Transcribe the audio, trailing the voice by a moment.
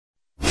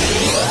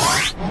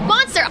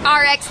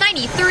RX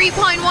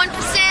 93.1%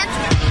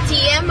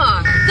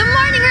 TMR. The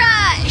Morning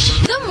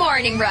Rush. The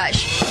Morning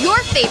Rush. Your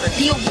favorite,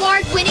 the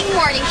award-winning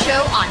morning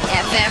show on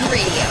FM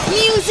radio.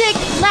 Music,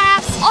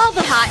 laughs, all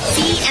the hot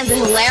tea, and the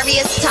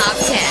hilarious top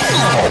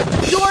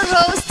 10. Your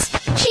hosts,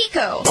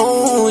 Chico.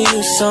 Oh,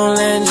 you so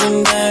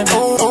legendary.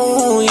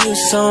 Oh, you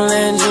so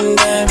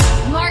legendary.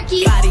 Marky.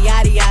 Yada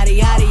yada yada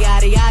yada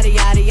yada yada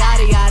yada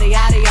yada yada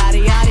yada yada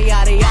yada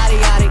yada yada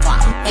yada.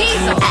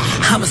 Hazel.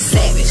 I'm a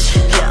savage.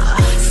 Yeah.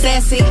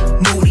 Sassy,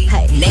 moody,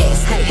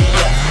 nasty.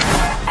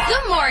 Yeah. The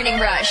Morning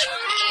Rush.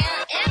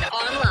 Air and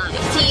online.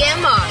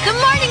 TMR. The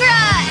Morning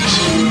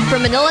Rush.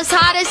 From Manila's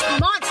hottest,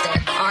 Monster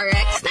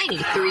RX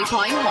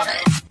 93.1.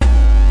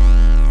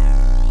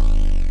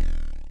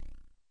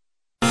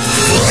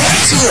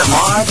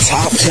 TMR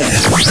Top 10.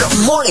 The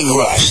Morning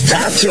Rush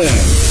Top 10.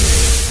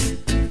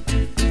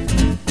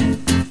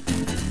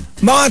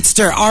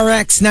 Monster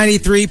RX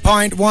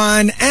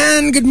 93.1.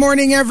 And good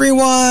morning,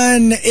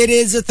 everyone. It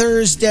is a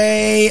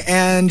Thursday.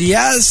 And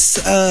yes,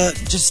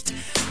 just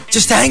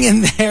hang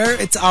in there.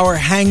 It's our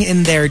hang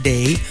in there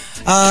day.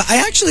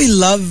 I actually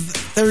love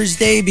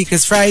Thursday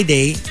because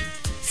Friday,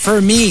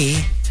 for me,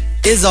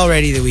 is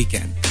already the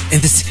weekend.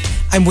 And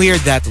I'm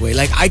weird that way.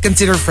 Like, I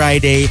consider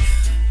Friday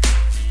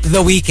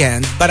the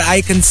weekend, but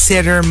I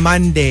consider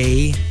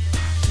Monday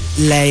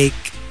like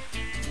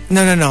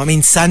I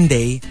mean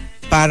Sunday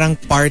parang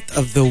part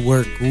of the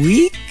work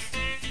week.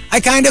 I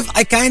kind of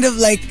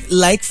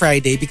like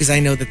Friday because I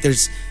know that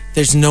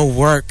there's no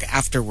work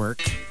after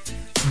work.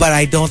 But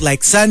I don't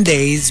like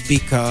Sundays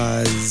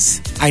because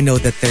I know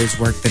that there's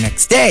work the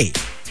next day.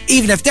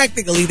 Even if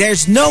technically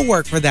there's no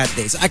work for that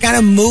day. So I kind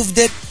of moved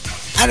it,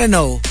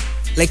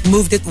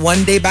 moved it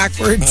one day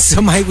backwards.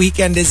 So my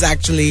weekend is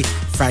actually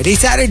Friday,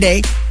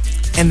 Saturday.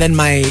 And then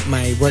my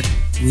work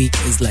week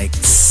is like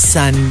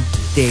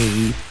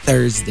Sunday,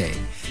 Thursday.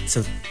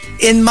 So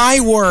in my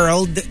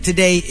world,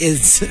 today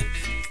is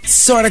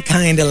sort of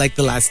kind of like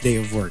the last day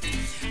of work.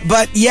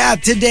 But yeah,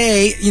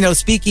 today,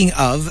 speaking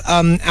of,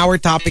 our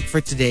topic for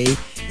today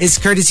is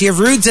courtesy of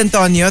Rudes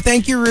Antonio.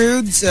 Thank you,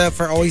 Rudes,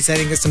 for always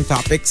sending us some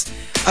topics.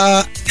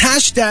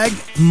 Hashtag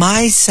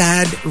my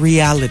sad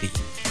reality.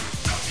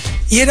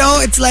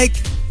 It's like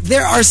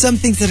there are some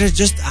things that are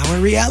just our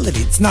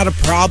reality. It's not a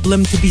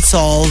problem to be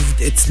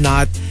solved. It's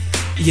not,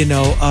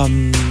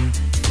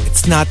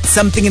 it's not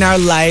something in our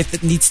life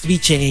that needs to be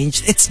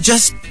changed. It's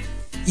just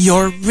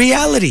your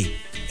reality.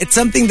 It's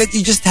something that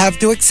you just have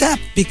to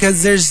accept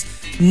because there's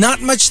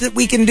not much that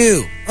we can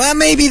do. Well,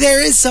 maybe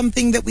there is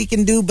something that we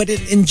can do, but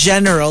in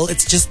general,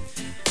 that's just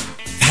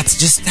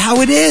how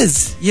it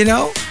is,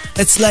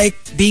 It's like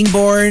being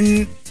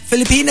born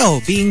Filipino,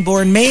 being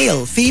born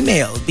male,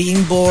 female,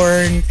 being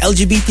born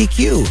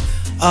LGBTQ,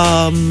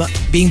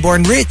 being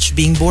born rich,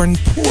 being born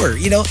poor.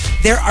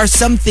 There are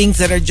some things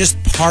that are just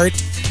part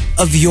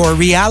of your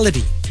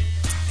reality.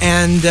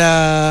 And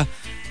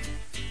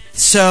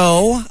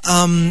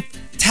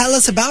tell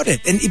us about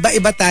it. And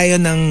iba-iba tayo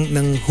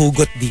ng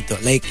hugot dito.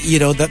 Like,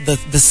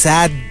 the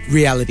sad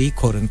reality,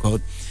 quote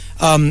unquote,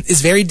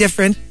 is very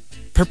different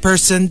per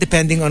person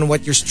depending on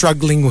what you're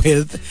struggling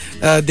with,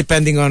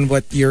 depending on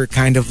what you're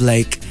kind of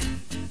like,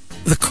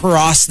 the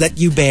cross that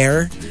you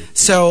bear.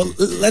 So,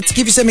 let's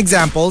give you some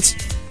examples.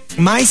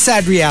 My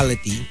sad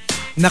reality,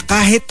 na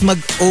kahit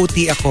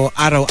mag-OT ako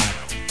araw-araw,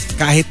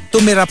 kahit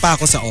tumira pa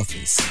ako sa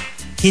office,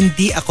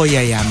 hindi ako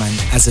yayaman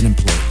as an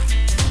employee.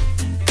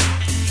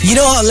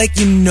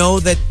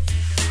 That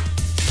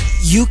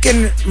you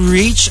can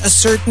reach a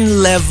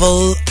certain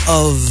level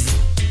of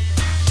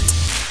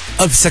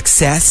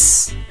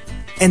success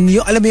and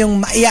alam mo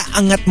yung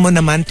maiaangat mo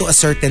naman to a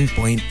certain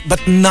point, but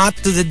not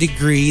to the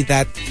degree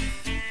that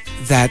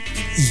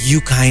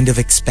you kind of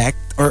expect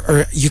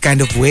or you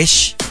kind of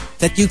wish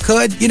that you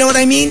could. You know what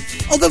I mean?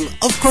 Although,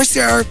 of course,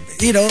 there are,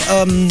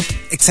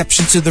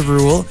 exceptions to the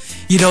rule.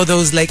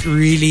 Those like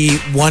really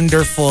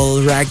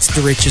wonderful rags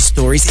to riches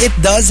stories. It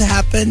does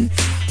happen.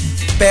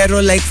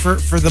 Pero like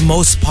for the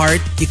most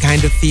part, you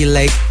kind of feel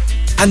like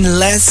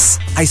unless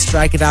I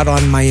strike it out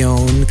on my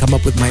own, come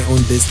up with my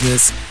own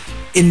business,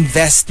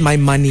 invest my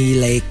money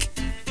like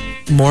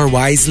more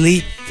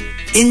wisely,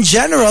 in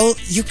general,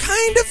 you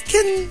kind of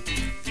can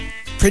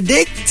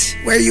predict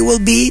where you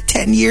will be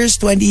 10 years,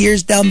 20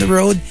 years down the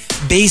road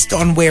based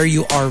on where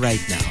you are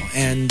right now.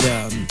 And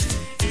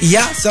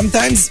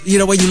sometimes,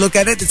 when you look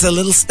at it, it's a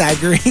little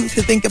staggering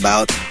to think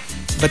about.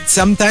 But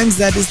sometimes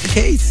that is the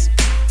case.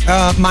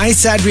 My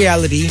sad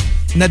reality,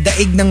 na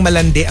daig ng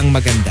malandi ang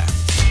maganda.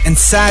 And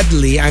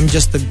sadly, I'm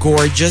just a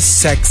gorgeous,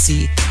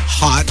 sexy,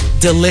 hot,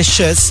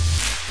 delicious,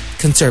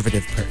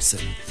 conservative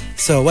person.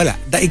 So wala,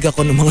 daig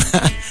ako ng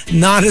mga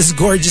not as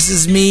gorgeous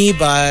as me,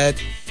 but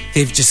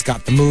they've just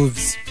got the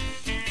moves.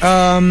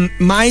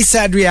 My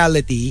sad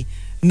reality,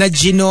 na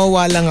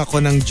ginowa lang ako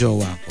ng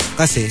jowa ko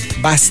kasi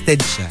busted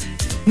siya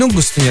nung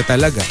gusto niya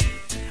talaga.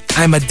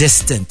 I'm a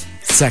distant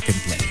second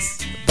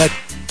place. But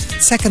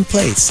second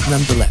place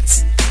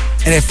nonetheless.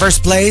 And if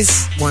first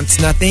place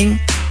wants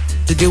nothing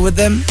to do with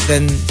them,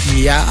 then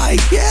yeah, I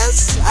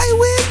guess I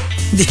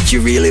win. Did you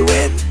really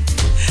win?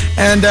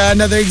 And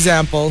another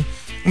example,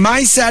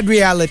 my sad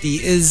reality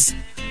is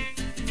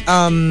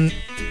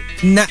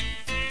na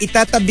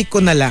itatabi ko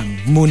na lang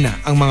muna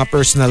ang mga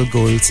personal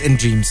goals and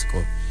dreams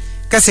ko.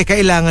 Kasi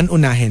kailangan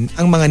unahin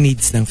ang mga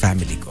needs ng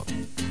family ko.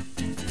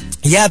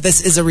 Yeah,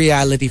 this is a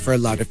reality for a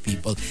lot of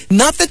people.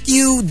 Not that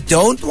you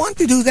don't want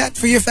to do that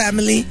for your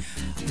family,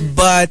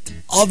 but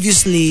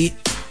obviously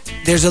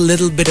there's a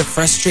little bit of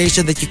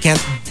frustration that you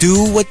can't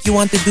do what you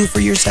want to do for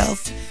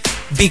yourself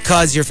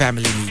because your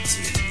family needs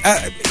you.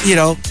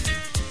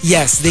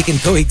 Yes, they can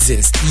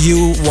coexist.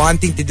 You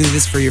wanting to do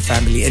this for your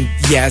family, and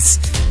yes,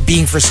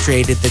 being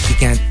frustrated that you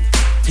can't,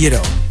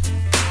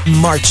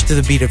 march to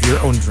the beat of your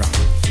own drum.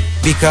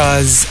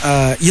 Because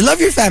you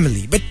love your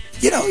family, but,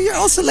 you're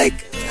also like,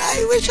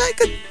 I wish I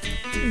could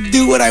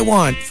do what I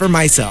want for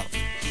myself.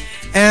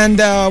 And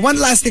one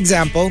last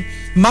example,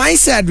 my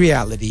sad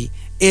reality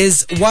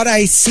is what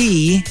I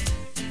see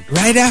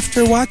right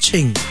after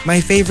watching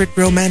my favorite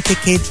romantic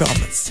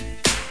K-dramas.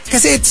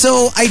 Because it's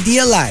so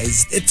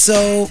idealized. It's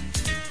so...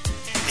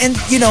 And,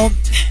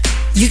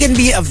 you can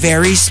be a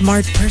very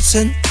smart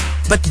person,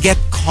 but get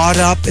caught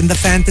up in the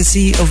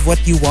fantasy of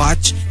what you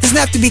watch. Doesn't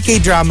have to be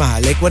K-drama,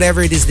 like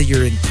whatever it is that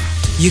you're into.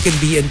 You can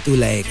be into,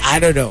 like, I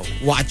don't know,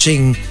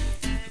 watching,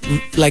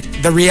 like,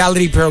 the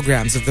reality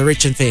programs of the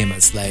rich and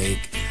famous,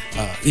 like,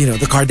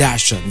 the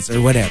Kardashians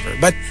or whatever.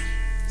 But,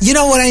 you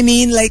know what I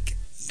mean? Like,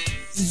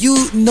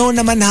 you know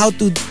naman how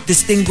to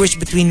distinguish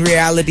between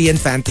reality and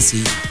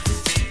fantasy.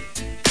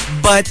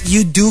 But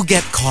you do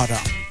get caught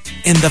up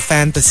in the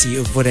fantasy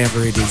of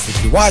whatever it is that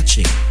you're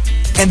watching.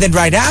 And then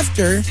right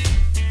after, you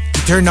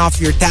turn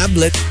off your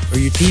tablet or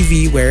your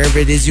TV, wherever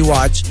it is you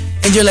watch,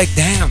 and you're like,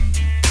 damn,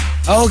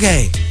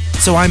 okay,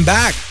 so I'm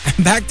back.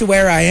 I'm back to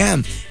where I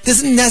am.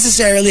 Doesn't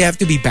necessarily have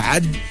to be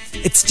bad.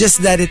 It's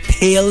just that it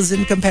pales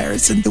in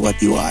comparison to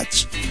what you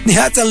watch.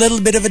 That's a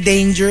little bit of a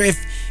danger if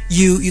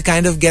you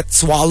kind of get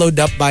swallowed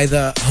up by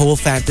the whole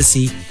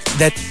fantasy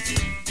that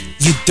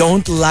you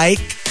don't like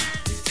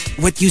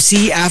what you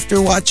see after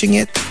watching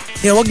it.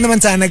 Wag naman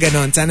sana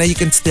ganon. Sana you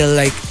can still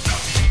like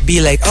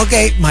be like,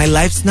 okay, my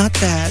life's not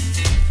bad.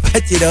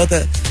 But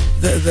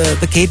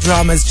the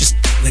K-drama is just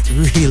like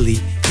really,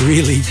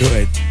 really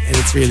good. And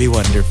it's really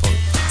wonderful.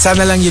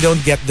 Sana lang you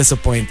don't get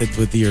disappointed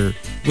with your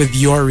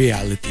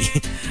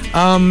reality.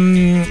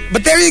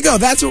 But there you go.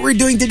 That's what we're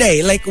doing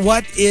today. Like,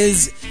 what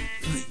is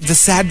the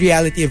sad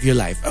reality of your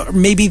life? Or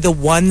maybe the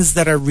ones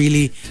that are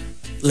really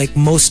like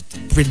most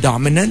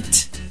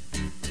predominant,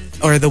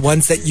 or the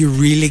ones that you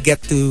really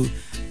get to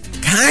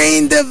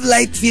kind of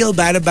like feel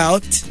bad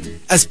about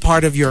as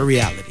part of your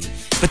reality.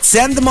 But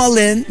send them all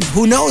in.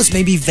 Who knows?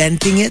 Maybe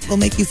venting it will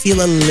make you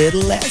feel a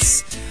little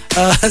less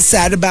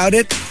sad about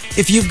it.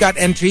 If you've got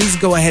entries,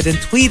 go ahead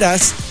and tweet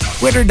us.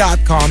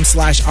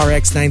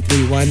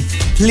 Twitter.com/RX931.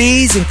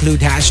 Please include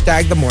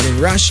hashtag The Morning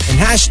Rush and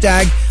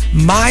hashtag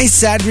My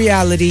Sad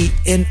Reality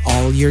in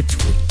all your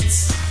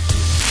tweets.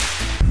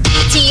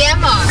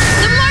 TMR,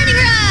 The Morning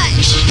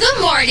Rush. The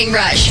Morning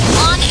Rush.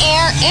 On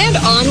air and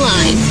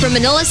online. From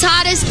Manila's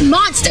hottest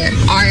monster,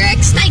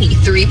 RX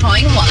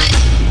 93.1.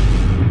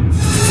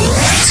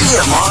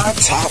 TMR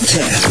Top 10.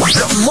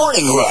 The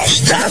Morning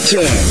Rush Top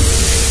 10.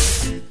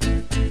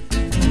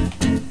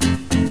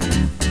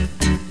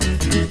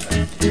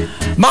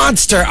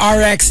 Monster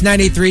RX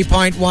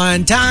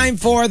 93.1. Time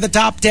for the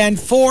top 10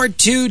 for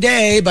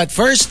today. But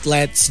first,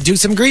 let's do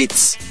some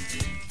greets.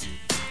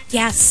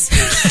 Yes.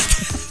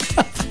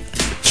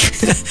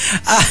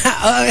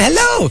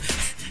 Hello.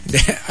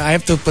 I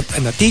have to put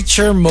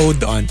teacher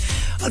mode on.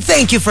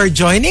 Thank you for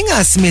joining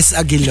us, Miss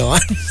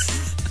Aguilon.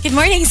 Good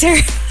morning, sir.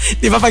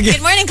 Good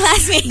morning,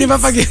 classmates. Di ba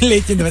pag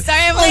late yun naman? Sorry,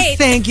 I'm late.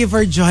 Thank you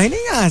for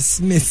joining us,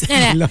 Miss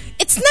Aguilon.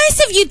 It's nice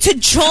of you to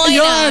join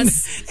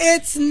us.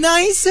 It's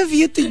nice of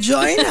you to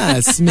join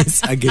us, Miss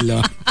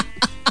Aguilon.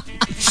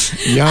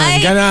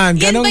 Ganon.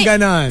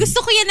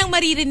 Gusto ko yan ang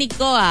maririnig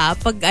ko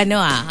pag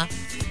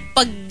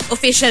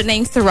official na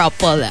yung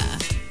throuple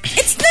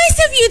It's nice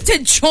of you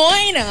to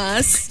join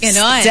us.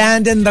 Ganon.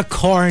 Stand in the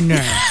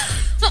corner.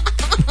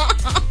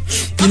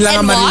 Yun lang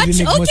and ang watch?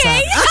 maririnig mo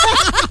Okay.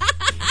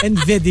 and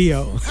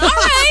video. All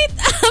right.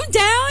 I'm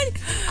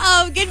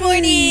down. Good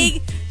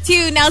morning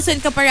to Nelson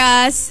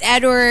Caparas,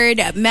 Edward,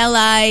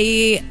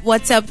 Melai.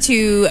 What's up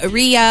to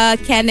Ria,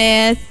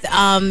 Kenneth,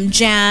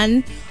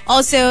 Jan.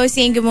 Also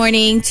saying good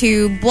morning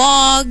to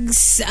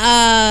Blogs,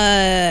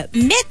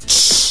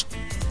 Mitch,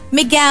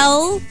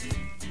 Miguel,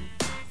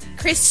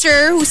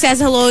 Krister, who says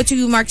hello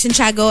to Mark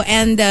Santiago,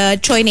 and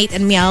Choi, Nate,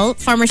 and Miel.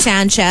 Farmer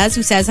Sanchez,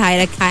 who says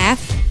hi to Kaf.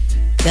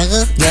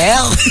 Gail?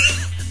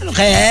 Ano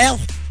Gail?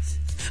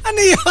 Ano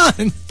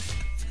yun?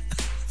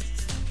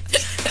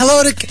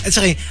 Hello to...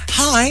 Sorry.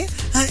 Hi.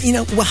 Hi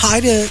to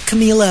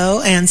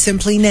Camilo and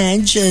Simply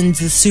Nedge and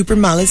the Super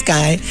Malas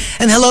guy.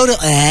 And hello to...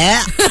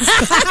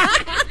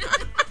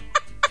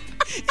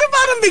 Yung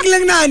parang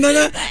biglang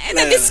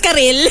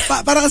Nabiskaril.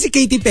 Parang kasi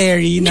Katy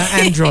Perry na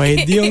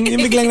Android. yung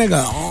biglang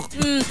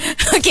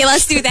Okay,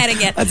 let's do that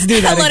again. Let's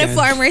do that hello again. To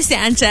Farmer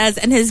Sanchez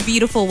and his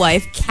beautiful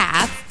wife,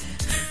 Kath.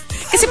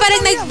 Kasi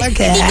parang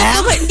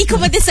hindi ko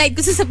ma-decide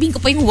kung sasabihin ko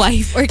pa yung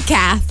wife or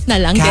Kath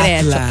na lang. Cat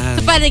diretso. lang.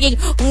 So parang naging,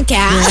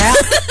 Kath.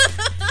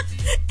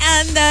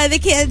 And the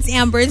kids,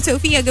 Amber and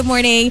Sophia, good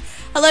morning.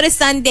 Hello to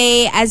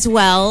Sunday as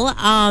well.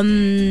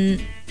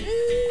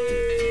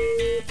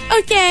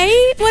 Okay,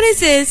 what is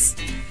this?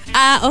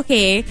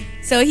 Okay.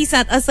 So he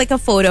sent us like a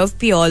photo of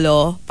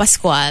Piolo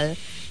Pascual.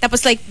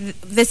 Tapos like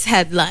this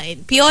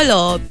headline,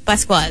 Piolo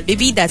Pascual,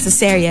 bibida sa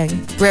seryeng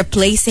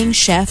replacing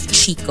Chef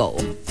Chico.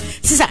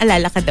 So sa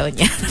alala ka daw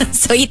niya.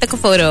 So he took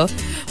a photo of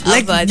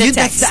Like, the text.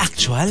 that's the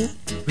actual?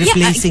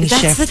 Replacing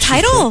Chef that's the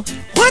title.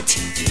 Chico? What?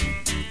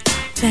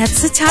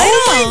 That's the title.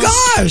 Oh my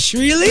gosh,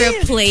 really?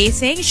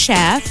 Replacing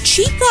Chef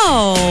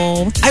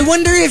Chico. I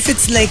wonder if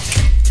it's like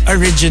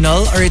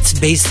original or it's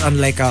based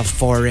on like a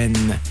foreign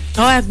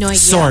Oh, I have no idea.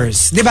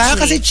 source. Diba?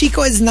 Actually. Kasi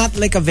Chico is not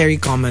like a very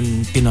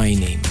common Pinoy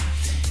name.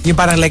 Yung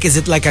parang like, is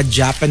it like a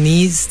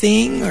Japanese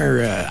thing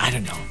or I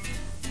don't know.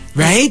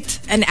 Right?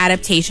 An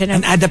adaptation of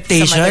An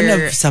adaptation some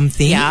other, of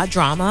something? Yeah,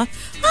 drama.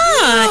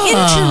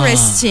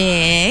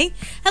 Interesting.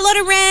 Hello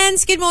to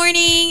Renz. Good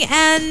morning.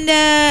 And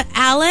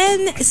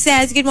Alan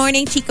says, good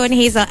morning, Chico and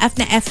Hazel. F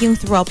na F yung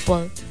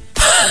throuple.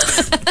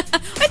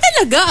 Ay,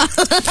 talaga?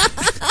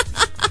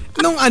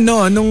 Nung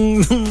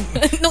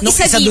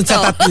isa dun dito.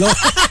 sa tatlo.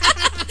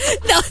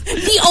 No,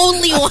 the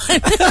only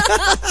one.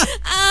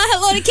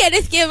 Hello to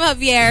Kenneth Kim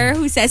Javier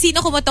who says,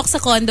 sino kumatok sa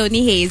condo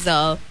ni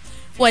Hazel?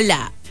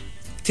 Wala.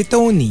 Si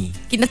Tony.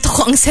 Kinatok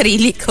ko ang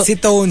sarili ko. Si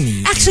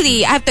Tony.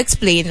 Actually, I have to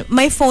explain.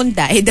 My phone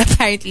died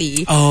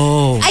apparently.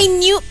 Oh. I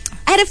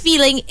had a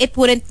feeling it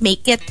wouldn't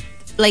make it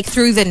like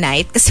through the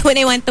night because when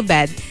I went to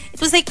bed, it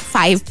was like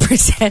 5%.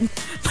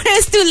 But I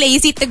was too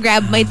lazy to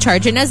grab my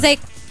charger and I was like,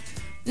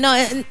 no,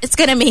 it's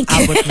gonna make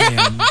Abot it. na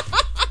yan.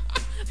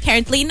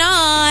 Apparently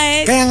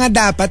not. Kaya nga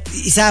dapat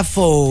isa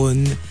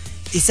phone,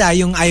 isa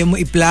yung ayaw mo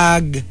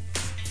i-plug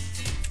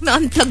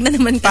Na-unplug na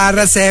naman ka.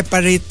 para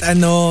separate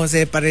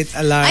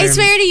alarm. I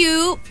swear to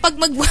you, pag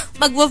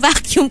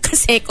magwa-vacuum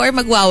kasi or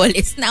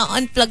magwawalis,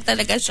 na-unplug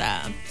talaga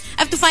siya. I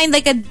have to find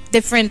like a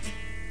different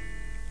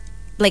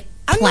like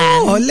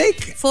plan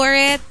like for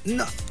it.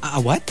 no,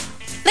 what?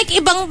 Like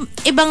ibang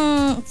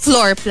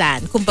floor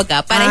plan,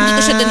 kumbaga, para hindi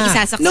ko siya dun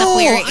isasaksak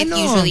where it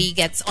usually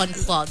gets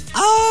unplugged.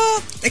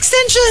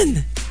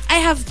 Extension. I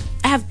have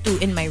two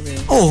in my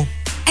room. Oh.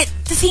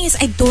 The thing is,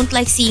 I don't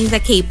like seeing the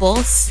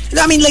cables.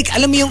 I mean, like,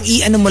 alam mo yung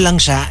i-ano mo lang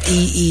siya,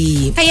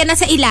 Kaya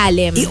nasa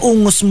ilalim.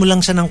 iungos mo lang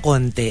siya ng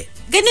konti.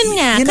 Ganun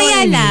nga. You know Kaya what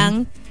I mean? lang,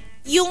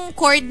 yung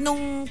cord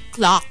nung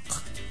clock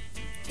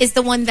is the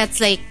one that's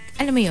like,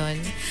 alam mo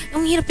yun,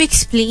 ang hirap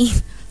i-explain.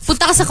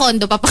 Punta ka sa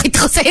condo,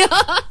 papakita ko sa'yo.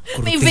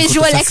 May Kurutin ko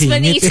visual to sa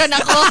explanation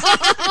ako.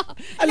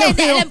 Alam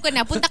Alam ko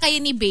na, punta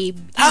kayo ni Babe,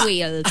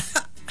 E-Wales.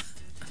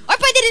 Or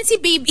pwede rin si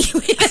Babe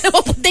E-Wales.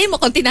 Pupuntahin mo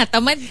kung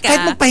tinatamad ka.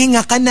 Kahit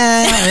magpahinga ka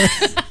na.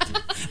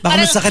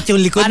 Baka masakit yung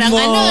likod parang mo.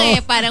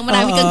 Parang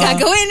marami kang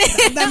gagawin eh.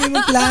 Ang dami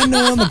mong plano.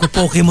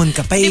 Magpo-Pokemon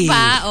ka pa eh.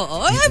 Diba?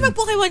 Oo. Ay,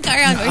 mag-Pokemon ka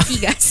around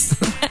Ortigas.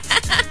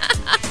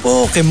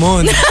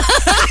 Pokemon.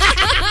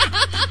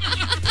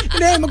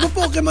 Hindi,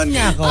 magpo-Pokemon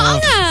nga ako. Oo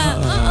nga.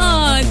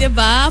 Oo,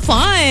 diba?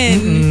 Fun.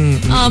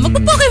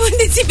 Magpo-Pokemon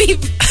din si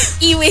Babe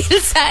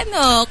E-Wales sa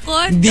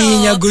condo. Hindi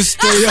niya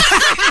gusto yun.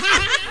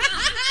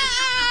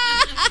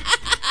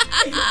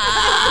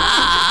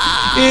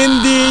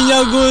 Hindi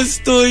niya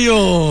gusto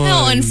yun.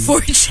 How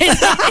unfortunate.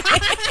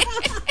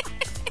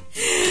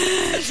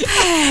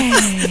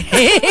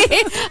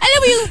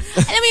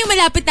 alam mo yung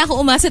malapit na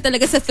ako umasa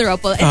talaga sa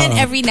throuple and then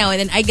every now and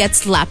then I get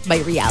slapped by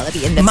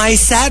reality in the My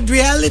sad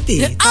reality.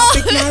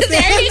 Topic natin.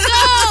 There you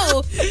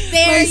go.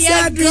 There My you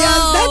sad go.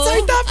 reality. That's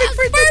our topic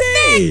for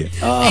today.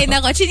 Ay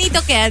nako,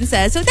 Chinito Ken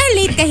says, so dahil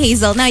late ka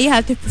Hazel, now you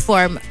have to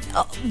perform.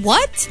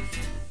 What?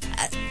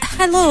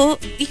 Hello?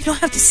 You don't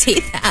have to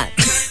say that.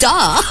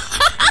 Duh.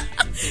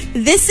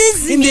 This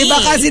is Hindi, me.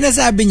 baka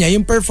sinasabi niya,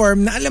 yung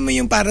perform na, alam mo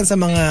yung parang sa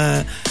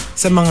mga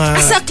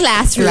sa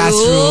classroom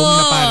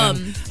na parang,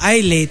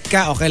 ay, late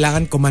ka o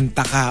kailangan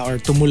kumanta ka or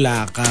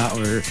tumula ka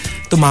or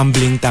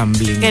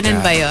tumambling-tumbling ka. Ganun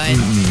ba yun?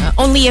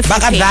 Only if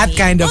Baka you pay that me.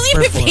 kind of Only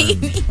if you pay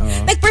me.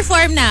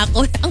 Nag-perform na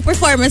ako. Ang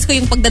performance ko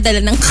yung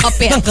pagdadala ng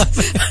kape.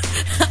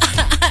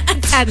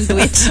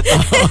 Sandwich.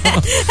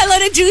 Hello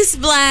to Juice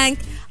Blank.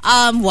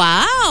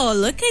 Wow,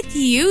 look at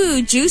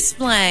you, Juice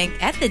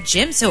Blank, at the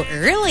gym so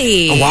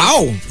early.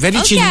 Wow, very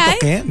Chinito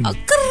Ken.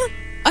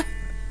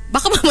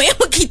 Baka mamaya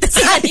magkita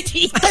sa ni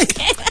Chinito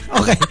Ken.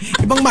 Okay,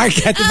 ibang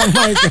market.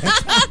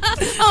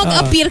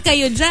 Appear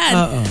kayo dyan.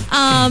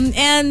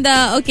 And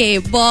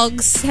okay,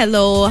 Boggs,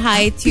 hello,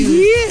 hi to...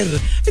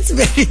 Appear. It's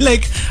very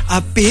like,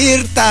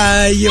 appear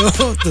tayo,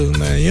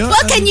 tumayo.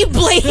 Well, can you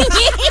blame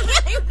me?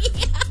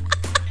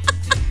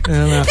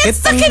 That's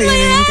stuck in my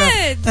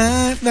head.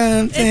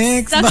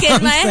 It's stuck in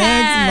my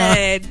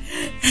head.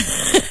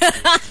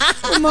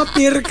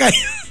 Umapir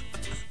kayo.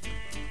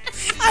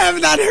 I have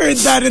not heard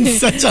that in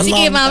such a long time.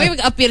 Sige, mami,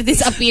 mag-appear,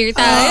 disappear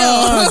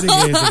tayo.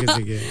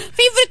 Sige.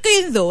 Favorite ko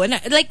yun though.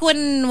 Like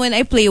when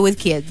I play with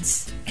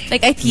kids.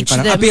 Like I teach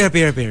them. Appear.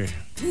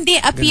 Hindi,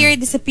 appear,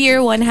 disappear,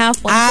 one half,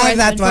 one fourth,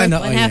 that one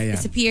one. fourth, one half,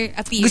 disappear,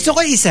 appear. Gusto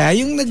ko isa,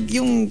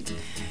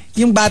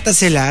 yung bata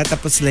sila,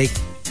 tapos like,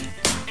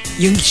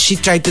 she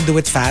tried to do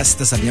it fast,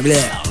 tapos sabi niya,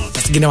 bleh,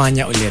 tapos ginawa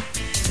niya ulit.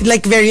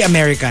 Like very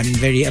American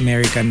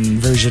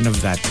version of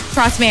that.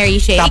 Rosemary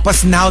shake.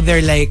 Tapos now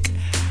they're like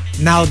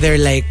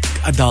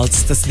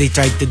adults, tapos they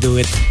tried to do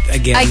it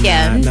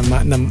again.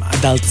 Na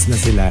adults na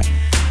sila.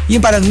 Yung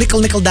parang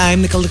nickel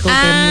dime, nickel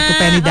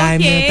penny dime,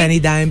 okay. penny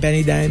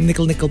dime,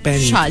 nickel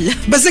penny. Shal.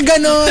 Basta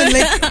ganon,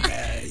 like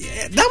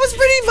that was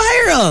pretty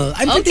viral.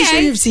 I'm pretty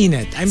sure you've seen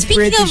it.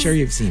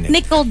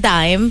 Nickel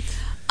dime.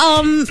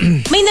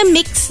 May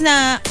na-mix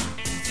na,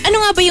 ano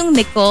nga ba yung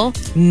nickel?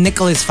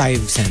 Nickel is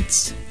 5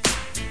 cents.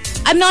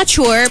 I'm not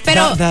sure,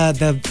 pero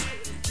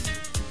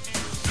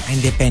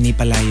hindi, penny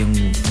pala yung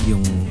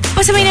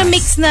basta may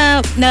na-mix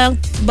na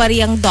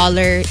bariyang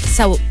dollar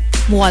sa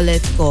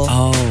wallet ko.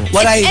 Oh.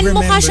 What I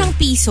remember. And mukha siyang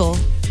piso.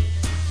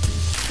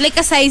 Like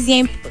ka-size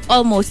niya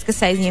almost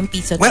ka-size niya yung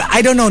piso. Well,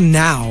 I don't know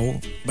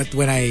now, but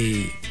when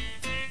I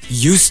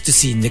used to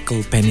see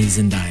nickel, pennies,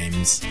 and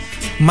dimes,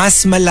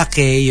 mas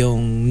malaki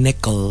yung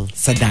nickel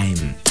sa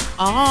dime.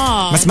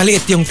 Oh. Mas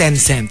maliit yung 10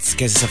 cents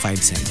kaysa sa 5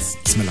 cents.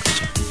 Mas malaki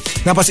siya.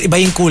 Tapos iba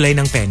yung kulay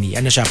ng penny.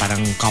 Ano siya,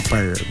 parang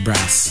copper,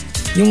 brass.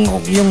 Yung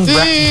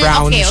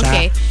brown siya.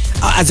 Okay.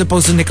 As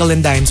opposed to nickel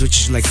and dimes,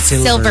 which is like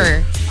silver.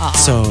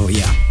 So,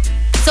 yeah.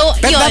 So,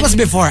 but that was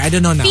before. I don't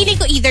know now. Feeling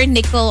ko either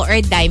nickel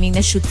or dime yung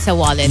na-shoot sa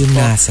wallet yung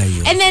ko. Nasa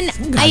yun. And then,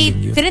 I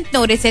didn't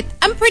notice it.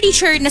 I'm pretty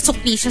sure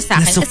nasukli siya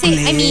sa akin.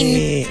 Kasi, I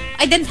mean,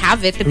 I didn't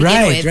have it to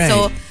begin with. Right.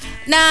 So,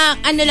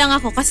 ano lang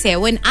ako kasi,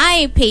 when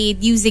I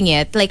paid using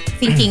it, like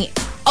thinking,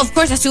 of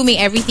course,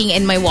 assuming everything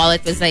in my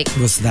wallet was like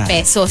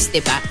pesos,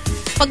 diba?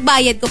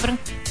 Pagbayad ko,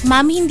 parang,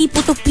 Mami, hindi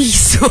po to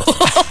piso.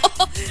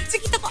 So,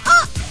 kita ko,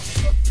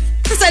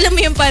 Tapos alam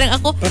mo yun, parang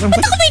ako, ba't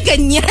ako may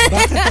ganyan?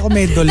 Bakit ako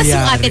may dolyares? Tapos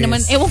yung ate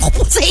naman, ewan ko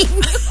po sa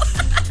inyo.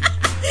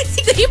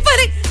 Siguro yung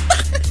parang,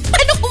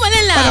 ano ko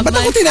malalaman? Ba't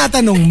ako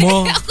tinatanong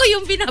mo? Ako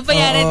yung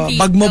binabayaran dito.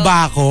 Bag mo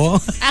ba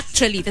ako?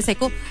 Actually, tapos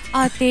ako,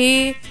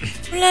 ate,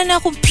 wala na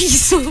akong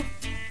piso.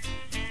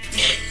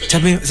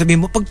 Sabi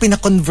mo, pag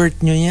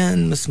pina-convert nyo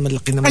yan, mas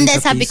malaki naman sa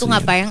piso. Sabi ko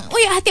nga parang,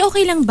 uy ate,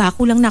 okay lang ba?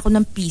 Kulang na ako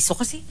ng piso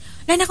kasi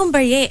wala na akong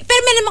barye. Pero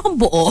may naman akong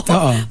buo.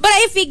 But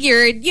I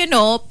figured,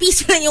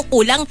 piso lang yung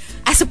kulang.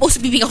 As opposed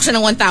to bibigyan ko siya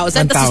ng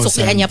 1,000 tapos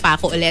susuklian niya pa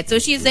ako ulit. So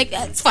she's like,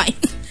 it's fine.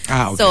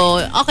 Okay. So,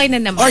 okay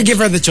na naman. Or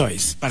give her the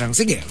choice. Parang,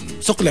 sige,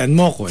 suklian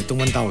mo ko itong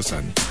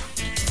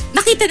 1,000.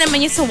 Nakita naman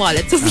niya sa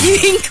wallet. So,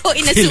 feeling ko,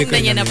 inassume na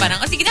niya na parang,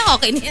 sige na,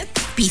 okay na yan.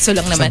 Piso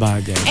lang naman.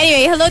 Sabagay.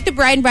 Anyway, hello to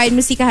Brian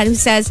Musikahan who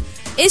says,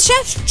 is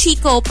Chef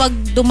Chico, pag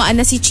dumaan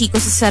na si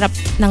Chico sa sarap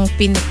ng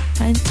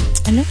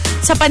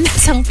sa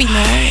panlasang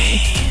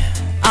Pinoy.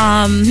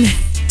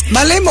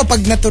 Malay mo, pag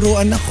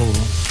naturuan ako,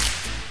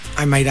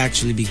 I might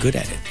actually be good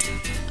at it.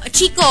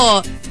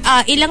 Chico,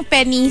 ilang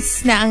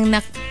pennies na ang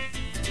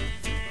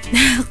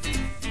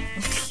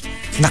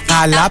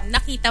nakalap?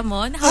 Nakita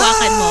mo?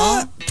 Nahawakan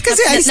mo?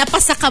 Kasi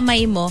napasa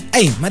kamay mo?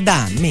 Ay,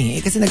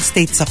 madami. Kasi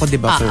nag-States ako, di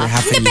ba, for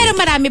half a year. Pero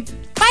marami.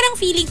 Parang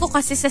feeling ko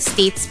kasi sa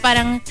States,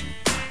 parang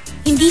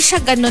hindi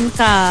siya ganun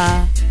ka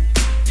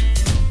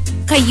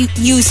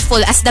useful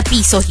as the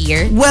piso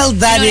here. Well,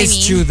 that you know is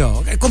true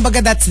though.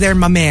 Kumbaga, that's their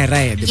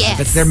mamera di ba? Yes.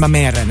 That's their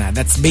mamera na.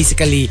 That's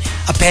basically,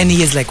 a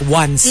penny is like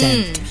 1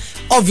 cent.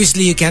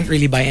 Obviously, you can't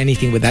really buy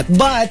anything with that.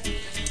 But,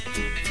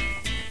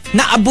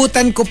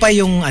 naabutan ko pa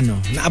yung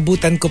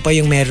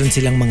meron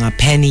silang mga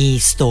penny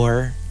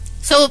store.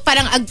 So,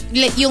 parang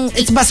yung...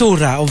 It's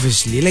basura,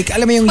 obviously. Like,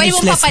 alam mo yung pwede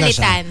useless na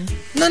siya.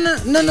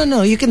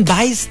 No. You can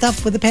buy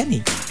stuff with a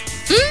penny.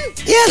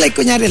 Yeah, like,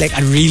 kunyari, like,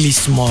 a really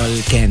small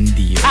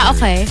candy.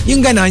 Okay.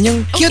 Yung ganon,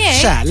 yung cute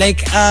siya.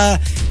 Like,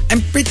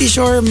 I'm pretty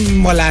sure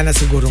wala na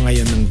siguro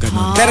ngayon ng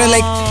ganon. Pero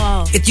like,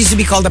 it used to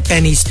be called a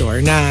penny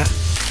store na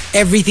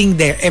everything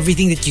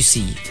that you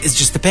see is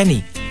just a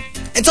penny.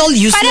 It's all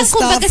useless parang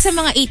stuff. Parang kumbaga sa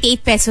mga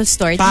 88 pesos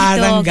store dito.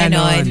 Parang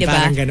ganon, diba?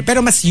 Parang ganon.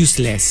 Pero mas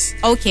useless.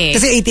 Okay.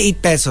 Kasi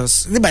 88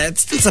 pesos, diba?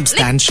 It's still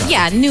substantial. Like,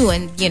 yeah, new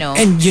and,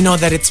 And you know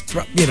that it's,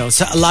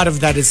 so a lot of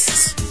that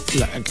is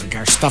like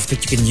stuff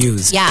that you can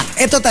use. Yeah.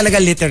 Ito talaga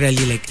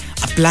literally like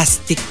a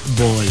plastic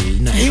ball.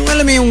 Na, yung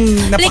alam mo yung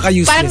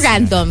napaka-useless. Like, parang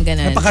random,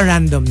 ganon.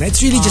 Napaka-random na. It's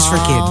really just for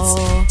kids.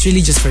 It's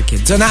really just for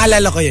kids. So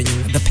naalala ko yun,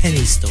 yung the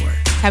penny store.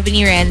 Sabi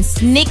ni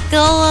Renz,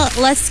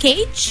 Nicolas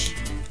Cage?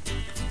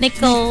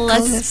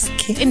 Nicholas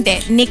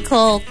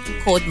Nicole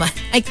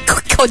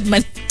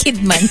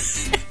Kidman.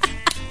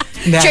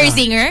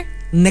 Scherzinger?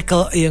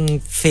 Nickel, yung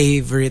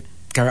favorite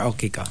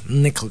karaoke ka.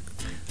 Nickel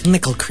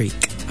Creek.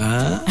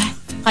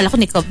 Kala ko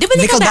Nickel. Di ba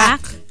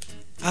Nickelback?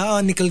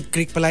 Nickel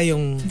Creek pala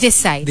yung... This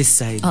side.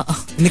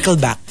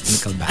 Nickelback.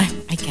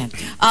 I can't.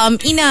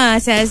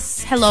 Ina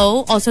says,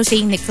 hello. Also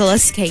saying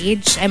Nicolas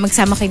Cage. Ay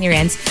magsama kay ni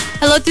Renz.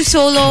 Hello to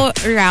Solo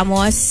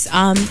Ramos.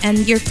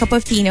 And your cup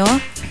of Tino.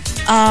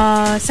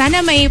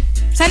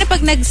 Sana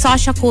pag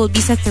nag-Sasha Colby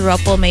sa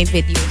Throuple may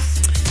videos.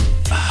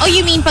 Oh,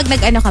 you mean pag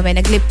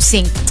nag-lip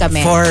sync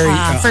kami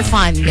for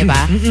fun, di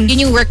ba? Yun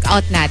yung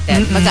workout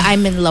natin. Pag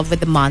I'm in love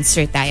with the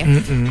monster tayo.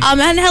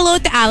 And hello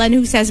to Alan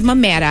who says,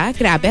 Mamera.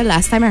 Grabe,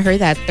 last time I heard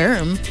that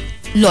term,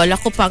 lola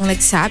ko pang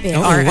nagsabi.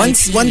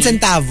 One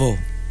centavo.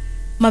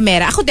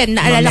 Mamera. Ako din,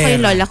 naalala ko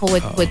yung lola ko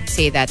would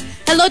say that.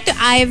 Hello to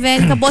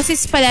Ivan.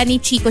 Kaboses pala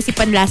ni Chico si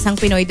Panlasang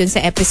Pinoy dun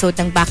sa episode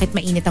ng Bakit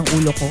Mainit ang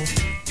Ulo Ko.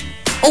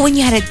 Oh, when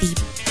you had a deeper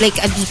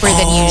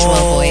than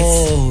usual voice.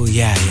 Oh,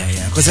 yeah.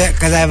 Because I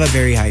have a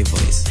very high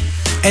voice.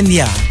 And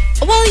yeah.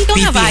 Well, you don't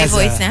have a high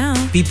voice now.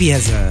 PP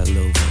has a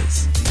low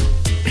voice.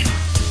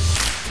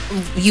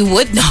 You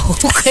would know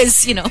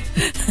because, you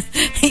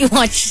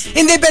watch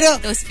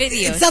those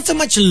videos. It's not so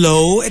much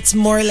low. It's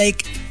more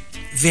like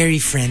very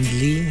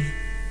friendly.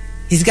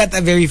 He's got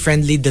a very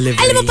friendly delivery.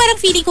 Alam mo, parang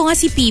feeling ko nga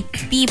si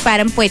PP,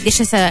 parang pwede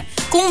siya sa,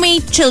 kung may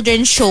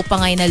children's show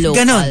pa ngayon na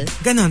local.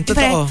 Ganon, totoo.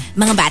 Parang,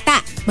 mga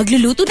bata,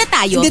 magluluto na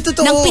tayo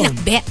ng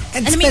pinakbe.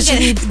 And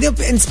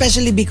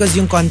especially because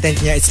yung content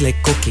niya, it's like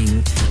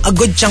cooking. A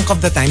good chunk of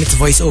the time, it's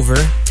voiceover.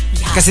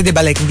 Yeah. Kasi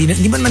diba, like,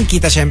 hindi man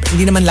kita, syempre,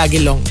 hindi naman lagi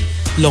long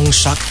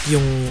shot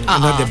yung,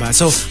 diba?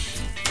 So,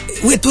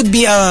 it would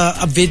be a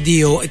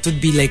video, it would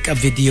be like a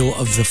video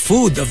of the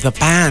food, of the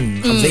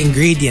pan, of the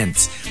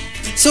ingredients.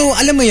 So,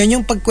 alam mo yun,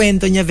 yung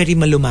pagkwento niya very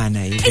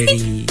malumanay.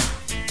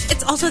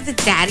 It's also the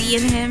daddy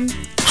in him.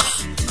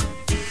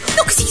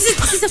 No, because he's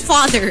a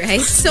father, right?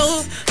 So,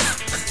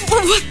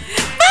 bakit?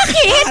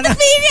 Ba't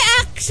may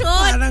reaction?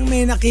 Parang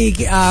may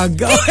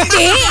nakikiagaw.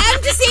 Hindi, I'm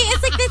just saying,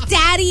 it's like the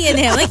daddy in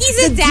him. Like,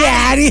 he's a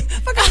daddy.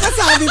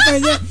 Pagkakasabi pa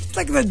niya, it's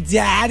like the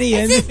daddy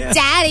in him. It's a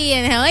daddy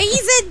in him. Like,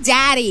 he's a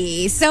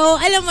daddy.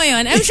 So, alam mo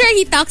yun, I'm sure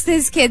he talks to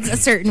his kids a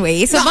certain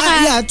way. So,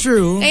 yeah,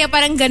 true. Kaya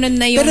parang ganun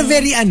na yung... Pero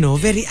very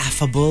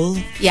affable.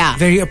 Yeah.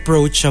 Very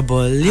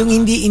approachable. Yung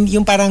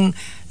yung parang,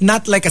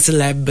 not like a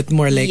celeb, but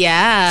more like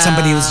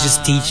somebody who's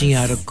just teaching you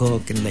how to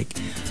cook and like,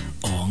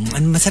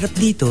 ang masarap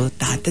dito,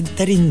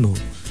 tatadtarin mo,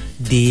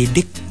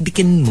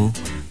 didikin mo,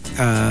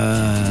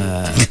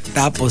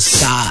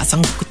 tapos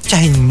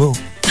sangkutsahin mo.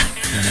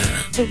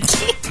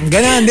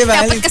 Ganon, di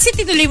ba? Dapat kasi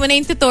tinuloy mo na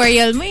yung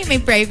tutorial mo, may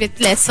private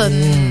lesson,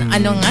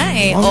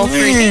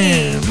 offered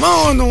eh.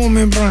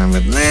 May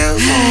private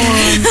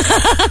lesson.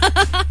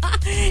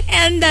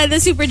 And the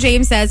Super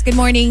James says, good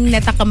morning,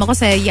 natakam ako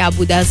sa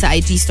Yabu dahil sa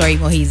IG story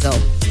mo, Hazel.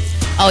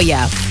 Oh,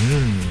 yeah.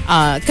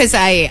 Because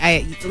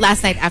I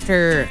last night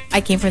after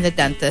I came from the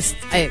dentist,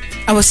 I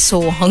was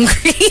so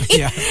hungry.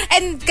 Yeah.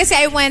 And kasi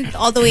I went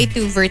all the way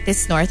to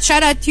Vertis North.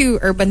 Shout out to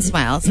Urban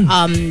Smiles,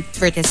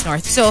 Vertis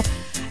North. So,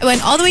 I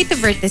went all the way to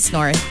Vertis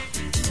North.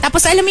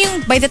 Tapos alam mo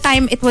yung by the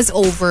time it was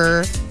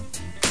over,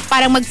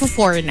 parang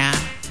magpo-4 na.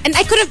 And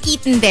I could have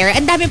eaten there.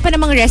 And dami pa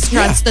namang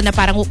restaurants to na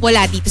parang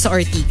wala dito sa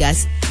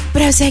Ortigas.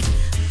 But I was like,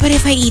 but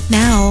if I eat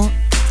now,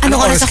 ano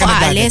oras ako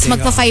aalis?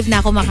 Magpa-5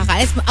 na ako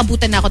makakaalis.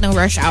 Abutan na ako ng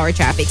rush hour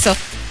traffic. So,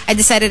 I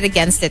decided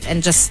against it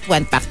and just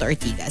went back to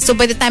Ortigas. So,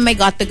 by the time I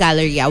got to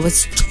Galleria, I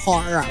was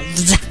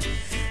starved.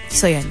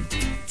 So, yun.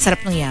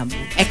 Sarap ng yabu.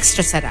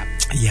 Extra sarap.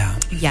 Yeah.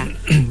 Yeah.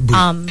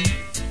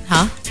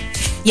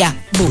 Yeah,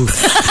 boo.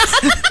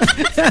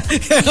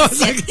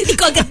 Hindi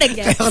ko agad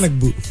nag-guess. Kaya ako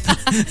nag-boo.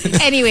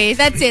 Anyway,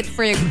 that's it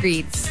for your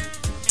greets.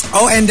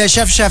 Oh, and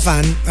Chef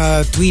Shefan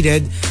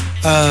tweeted,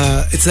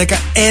 it's like an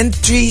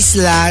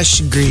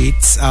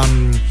entry/greets.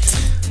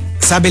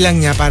 Sabi lang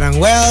niya parang,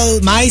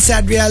 well, my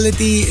sad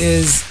reality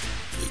is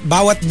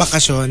bawat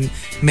bakasyon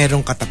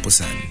merong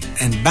katapusan.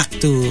 And back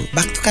to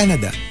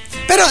Canada.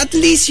 Pero at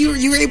least you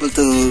were able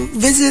to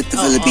visit the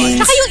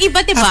Philippines. Tsaka yung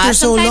iba, diba? After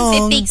so sometimes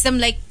long. it takes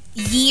them like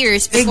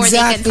years before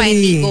they can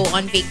finally go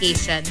on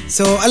vacation.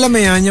 So, alam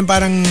mo yun, yung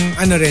parang,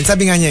 rin,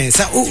 sabi nga niya,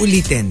 sa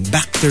uulitin,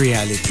 back to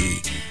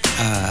reality.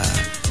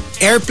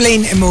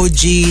 Airplane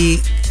emoji,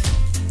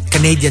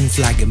 Canadian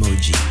flag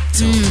emoji.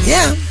 So,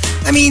 yeah.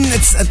 I mean,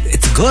 it's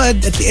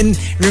good. And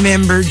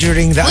remember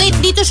during the... Wait,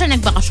 dito siya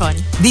nagbakasyon?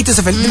 Dito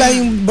sa Philippines. Diba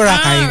yung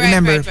Boracay? Right,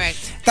 remember? Right.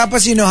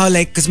 Tapos, you know how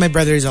like, because my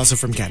brother is also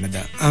from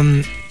Canada.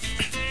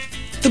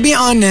 To be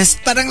honest,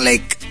 parang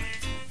like,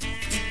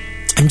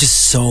 I'm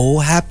just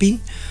so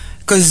happy.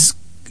 Because,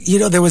 you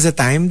know, there was a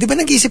time, di ba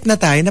nag-isip na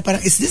tayo na parang,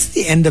 is this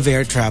the end of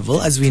air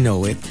travel as we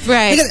know it?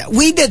 Right. Because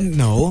we didn't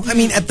know. I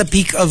mean, at the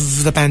peak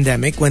of the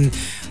pandemic, when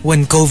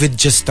COVID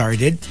just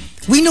started,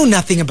 we knew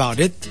nothing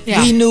about it.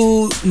 Yeah. We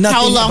knew nothing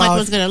how long about it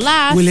was going to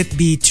last. Will it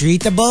be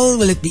treatable?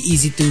 Will it be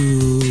easy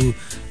to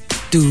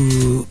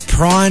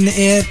prawn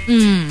it?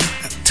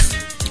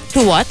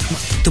 To what?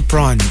 To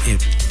prawn it.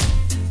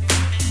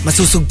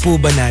 Masusugpo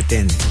ba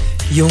natin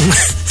yung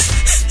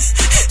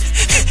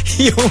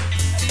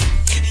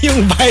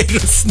yung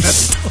virus na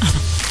to?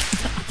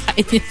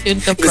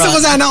 Gusto ko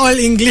sana all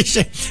English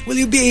eh.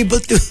 Will you be able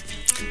to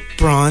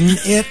prawn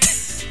it?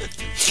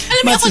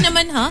 Alam mo ako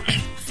naman, ha?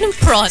 Anong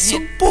prawn it?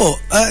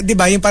 Sugpo.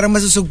 Diba? Yung parang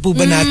masusugpo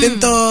ba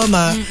natin to?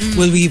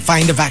 Will we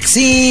find a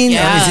vaccine?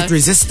 Or is it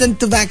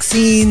resistant to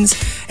vaccines?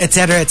 Etc.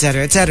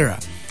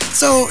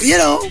 So, you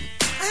know,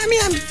 I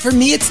mean, for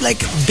me, it's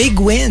like big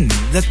win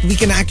that we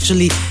can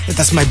actually,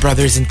 that's my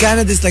brothers in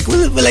Canada. It's like,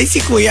 will I see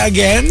Kuya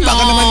again?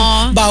 Baka naman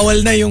bawal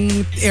na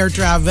yung air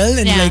travel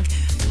and like,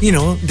 you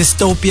know,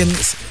 dystopian,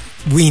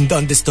 weaned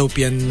on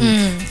dystopian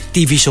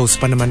TV shows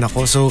pa naman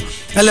ako. So,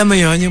 alam mo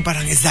yun, yung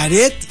parang, is that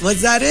it?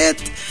 Was that it?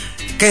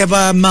 Kaya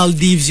ba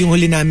Maldives yung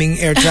huli naming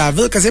air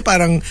travel? Kasi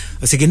parang,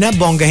 sige na,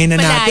 bonggahin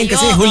na natin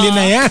kasi huli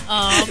na yan.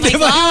 Oh my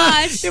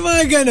gosh. Yung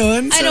mga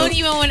ganun. So,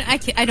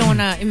 I don't want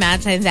to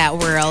imagine that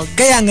world.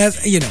 Kaya nga,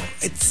 you know,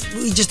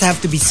 we just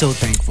have to be so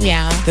thankful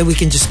that we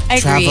can just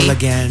travel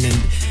again and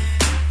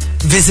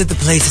visit the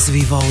places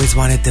we've always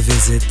wanted to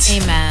visit.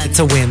 Amen. It's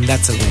a win.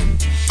 That's a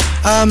win.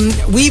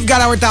 We've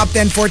got our top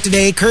 10 for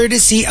today,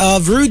 courtesy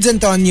of Rudes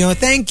Antonio.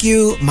 Thank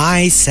you,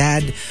 My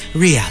Sad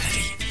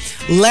Reality.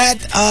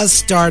 Let us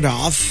start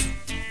off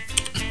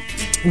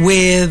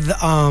with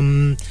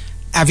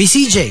Avi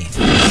CJ.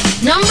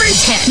 Number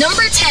 10.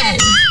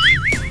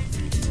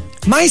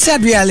 My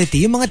Sad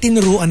Reality, yung mga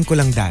tinuruan ko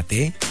lang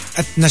dati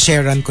at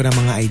na-sharean ko ng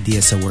mga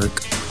ideas sa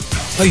work.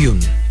 Ayun,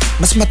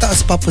 mas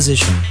mataas pa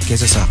position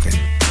kaysa sa akin.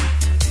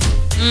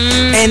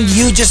 And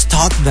you just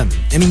taught them.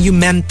 I mean, you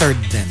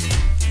mentored them.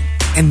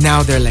 And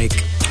now they're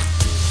like,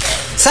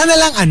 sana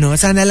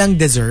lang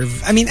deserve.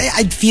 I mean,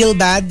 I'd feel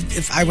bad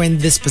if I were in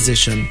this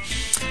position.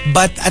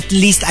 But at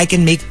least I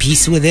can make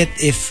peace with it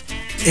if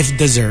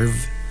deserve.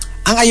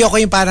 Ang ayoko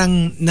yung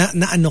parang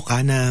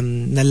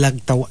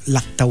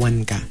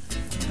laktawan ka.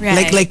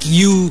 Right. Like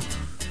you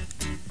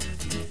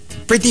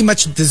pretty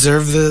much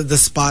deserve the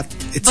spot.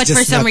 It's but just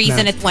for some not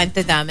reason na, it went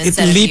to them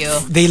instead of you.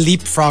 They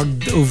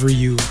leapfrogged over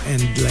you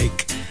and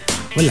like,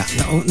 wala,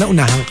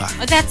 naunahan ka.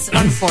 Oh, that's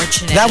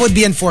unfortunate. That would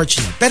be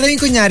unfortunate. Pero yung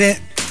kunyari,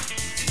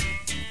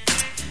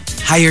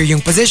 higher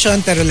yung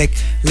position, pero like,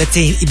 let's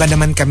say, iba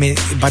naman kami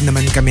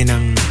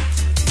ng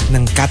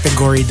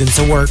category dun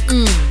sa work,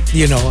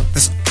 you know,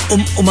 tas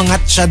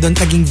umangat siya dun,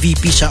 naging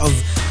VP siya of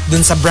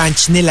dun sa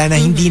branch nila na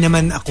hindi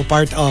naman ako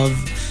part of,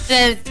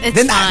 then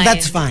fine.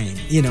 That's fine.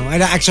 You know, I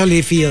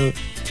actually feel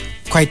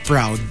quite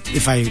proud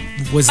if I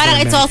was parang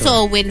their it's mentor.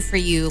 also a win for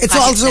you. It's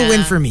also a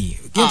win for me.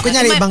 Yung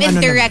kunyari, ibang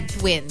indirect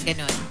win,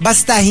 ganun.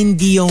 Basta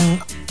hindi yung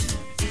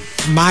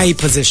my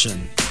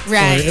position.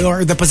 Right.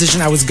 Or the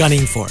position I was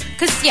gunning for.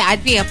 Because,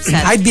 I'd be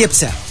upset. I'd be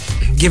upset,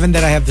 given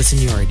that I have the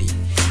seniority.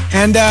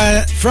 And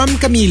from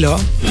Camilo.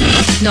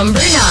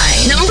 Number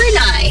 9.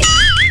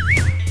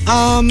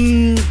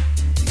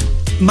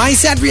 My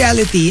sad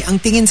reality, ang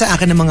tingin sa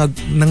akin ng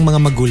mga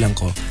magulang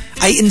ko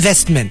ay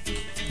investment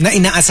na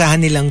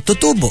inaasahan nilang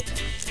tutubo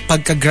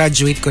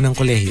pagka-graduate ko ng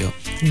kolehiyo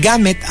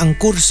gamit ang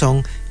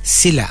kursong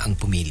sila ang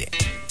pumili.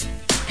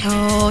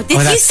 Oh,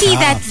 did you see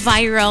that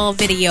viral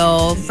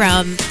video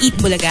from Eat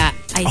Bulaga,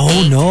 I think?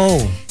 Oh,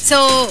 no.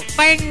 So,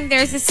 parang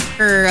there's this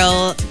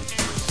girl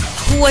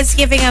who was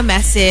giving a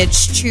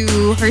message to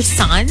her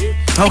son.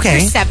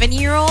 Okay. Like her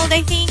 7-year-old,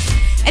 I think.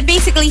 And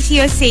basically,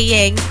 she was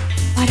saying,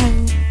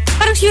 parang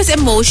she was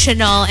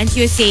emotional and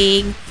she was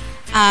saying,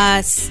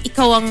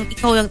 ikaw ang,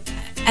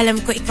 alam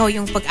ko, ikaw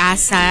yung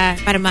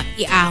pag-asa para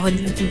maiahon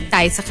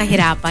tayo sa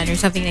kahirapan or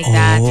something like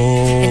that.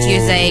 And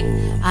she was like,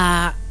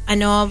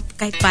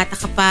 kahit bata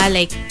ka pa,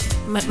 like,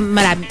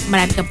 marami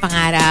kang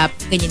pangarap,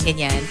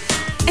 ganyan.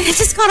 And it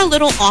just got a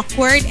little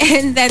awkward.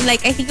 And then,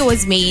 like, I think it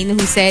was Maine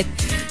who said,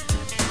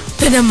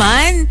 ito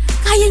naman,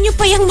 kaya nyo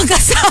pa yung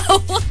mag-asawa.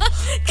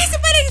 Kasi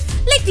parang,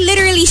 like,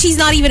 literally, she's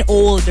not even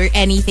old or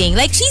anything.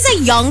 Like, she's a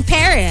young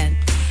parent.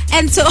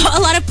 And so, a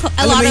lot of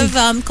comments.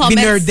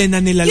 Binerden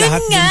na nila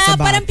lahat dun sa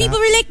bata. Parang people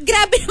were like,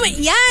 grabe naman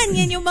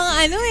yan yung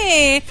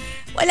mga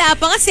wala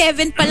pa nga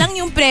 7 pa lang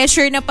yung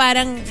pressure na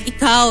parang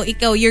ikaw,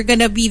 you're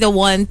gonna be the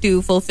one to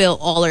fulfill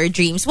all our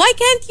dreams. Why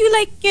can't you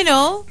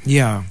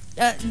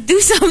do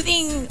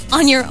something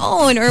on your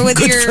own or with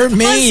Good your for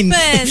Maine,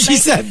 husband? if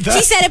she said that.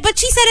 She said it, but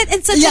she said it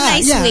in such a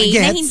nice way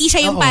na hindi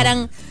siya yung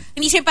parang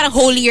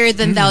holier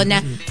than thou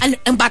na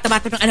ang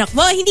bata-bata ng anak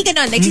mo. Hindi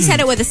ganon. Like, she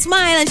said it with a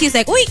smile and she was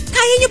like, uy,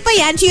 kaya niyo pa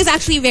yan. She was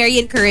actually very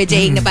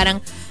encouraging na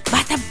parang,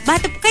 bata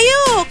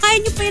kayo.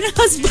 Kaya niyo pa yan ang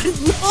husband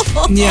mo.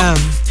 Yeah.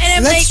 And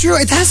that's true.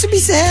 It has to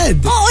be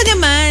said. Oo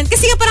naman.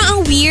 Kasi nga parang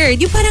ang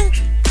weird. Yung parang,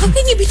 how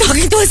can you be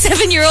talking to a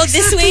 7-year-old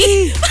this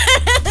way?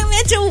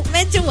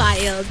 medyo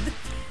wild.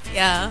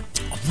 Yeah.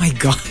 Oh my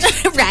God.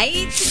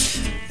 Right?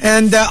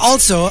 And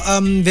also,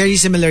 very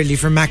similarly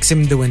for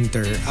Maxim De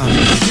Winter.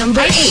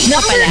 Number 8.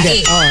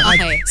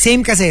 Okay.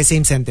 Same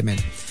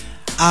sentiment.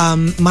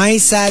 My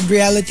sad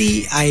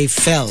reality, I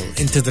fell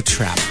into the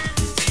trap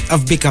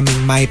of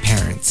becoming my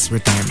parents'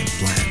 retirement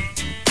plan.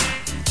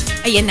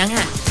 Ayan na nga.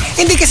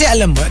 Hindi kasi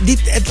alam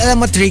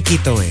mo tricky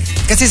to eh.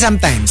 Kasi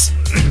sometimes,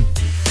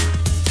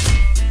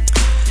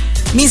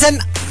 minsan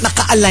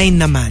naka-align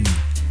naman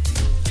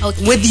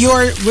with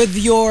your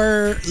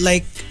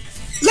like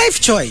life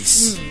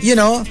choice. You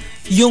know,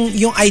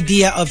 yung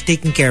idea of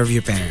taking care of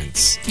your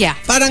parents. Yeah.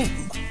 Parang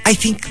I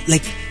think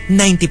like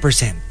 90%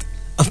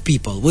 of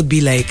people would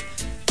be like,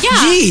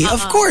 gee,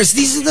 of course,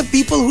 these are the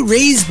people who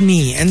raised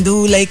me and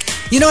who like,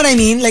 you know what I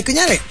mean? Like,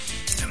 kunyari,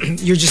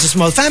 you're just a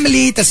small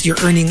family, tas you're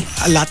earning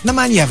a lot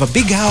naman, you have a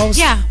big house.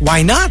 Yeah.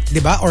 Why not,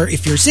 diba? Or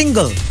if you're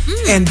single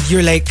and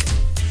you're like,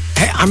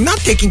 hey, I'm not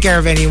taking care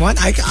of anyone,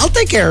 I'll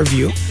take care of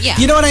you. Yeah.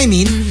 You know what I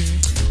mean?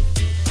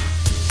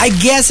 I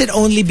guess it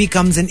only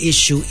becomes an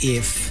issue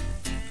if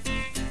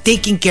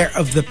taking care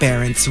of the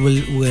parents will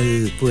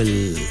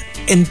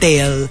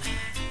entail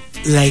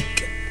like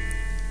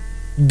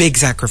big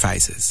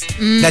sacrifices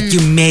that you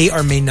may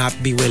or may not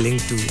be willing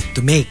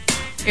to make.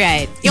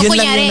 Right. Yung Yun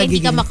lang kunyari, yung hindi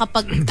ka nagiging-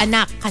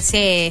 makapag-anak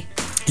kasi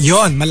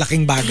Yon,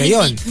 malaking bagay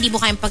yon. hindi mo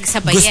kayang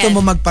pagsabayan. Gusto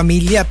mo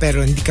magpamilya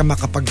pero hindi ka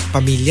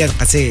makapagpamilya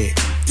kasi,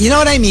 you know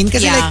what I mean?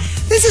 Kasi Yeah.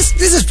 like, this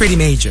is pretty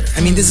major.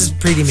 I mean, this is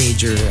pretty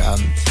major.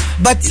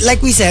 But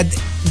like we said,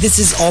 this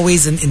is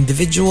always an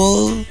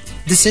individual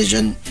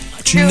decision.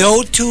 True.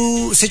 No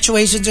two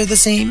situations are the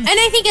same. And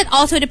I think it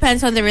also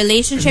depends on the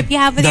relationship you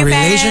have with The your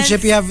parents.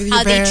 relationship you have with your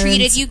how parents. they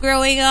treated you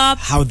growing up.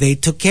 How they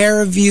took care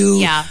of you.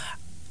 Yeah.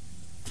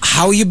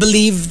 How you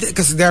believe,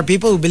 because there are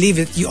people who believe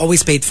that you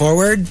always paid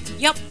forward.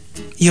 Yep.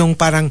 Yung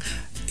parang,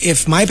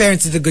 if my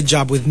parents did a good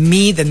job with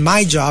me, then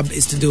my job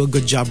is to do a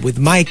good job with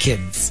my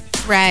kids.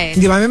 Right.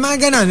 Di ba? May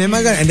mga ganon, may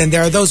mga ganon. And then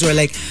there are those who are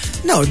like,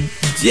 no,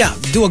 yeah,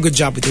 do a good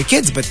job with your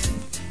kids, but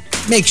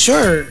make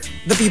sure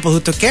the people who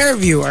took care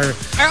of you are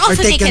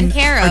also taken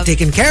care of. Are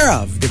taken care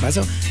of. Di ba?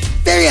 So,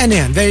 very ano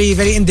yan, very,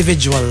 very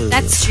individual.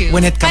 That's true.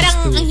 When it comes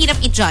Parang to... ang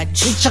hirap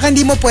i-judge. Tsaka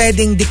hindi mo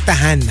pwedeng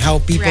diktahan how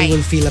people Right.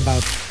 will feel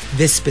about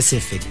this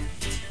specific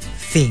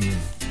thing.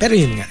 Pero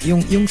yun nga,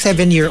 yung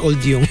 7-year-old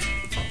yung...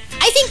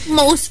 I think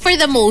for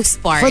the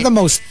most part. For the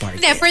most part.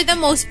 Hindi, for the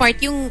most part,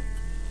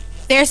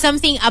 there's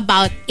something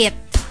about it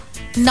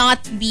not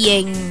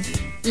being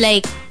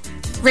like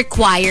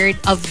required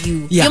of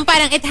you. Yeah. Yung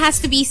parang it has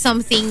to be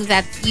something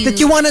that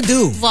you want to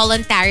do.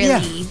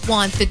 voluntarily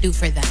want to do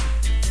for them.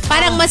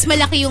 Parang mas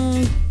malaki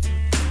yung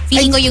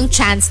feeling ko yung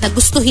chance na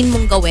gustuhin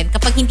mong gawin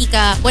kapag hindi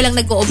ka, walang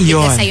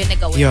nag-oobliga sa'yo na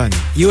gawin. Yun.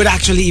 You would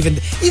actually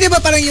even... Hindi ba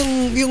parang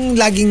yung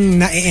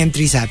laging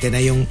na-entry sa atin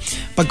na yung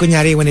pag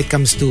kunyari when it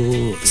comes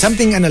to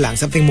something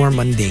something more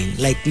mundane,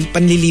 like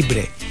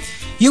panlilibre.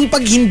 Yung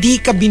pag hindi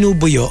ka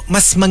binubuyo,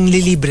 mas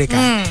manglilibre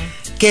ka.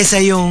 Kesa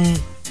yung,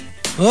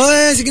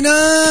 oy, sige na,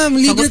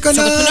 libre ka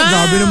na. Sagot mo na.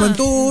 Grabe naman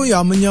to,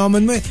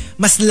 yaman-yaman mo eh.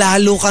 Mas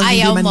lalo kang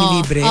Ayaw hindi mo.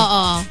 manlilibre.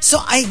 Oo. So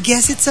I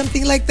guess it's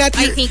something like that.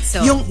 I think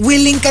so. Yung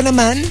willing ka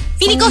naman,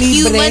 Feeling ko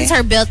panglibre. humans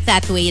are built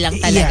that way lang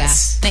talaga.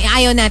 Yes. Na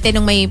ayaw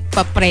natin nung may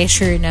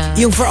pa-pressure na...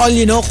 Yung for all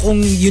you know, kung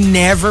you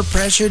never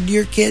pressured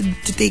your kid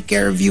to take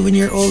care of you when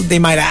you're old, they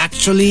might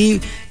actually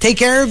take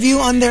care of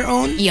you on their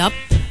own. Yup.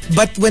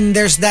 But when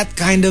there's that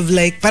kind of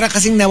like, para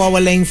kasing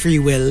nawawala yung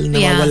free will,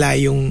 nawawala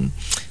yung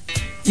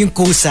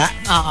kusa,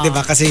 Oo.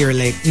 diba? Kasi you're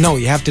like, no,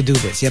 you have to do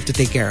this. You have to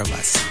take care of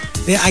us.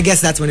 Yeah, I guess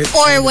that's when it...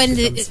 Or when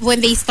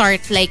they start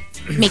like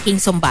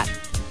making sumbat.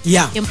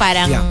 Yeah. Yung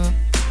parang, Yeah.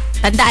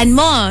 tandaan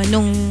mo,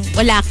 nung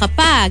wala ka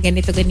pa,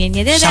 ganito, ganyan,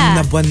 yan, Siyam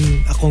na buwan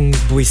akong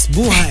buwis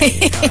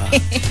buhay.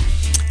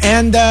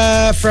 And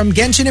from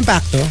Genshin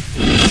Impacto,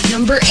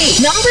 Number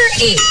 8.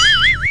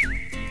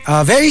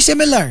 very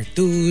similar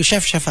to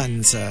Chef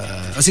Chefan's.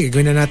 Sige,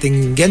 gawin na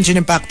natin Genshin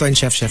Impacto and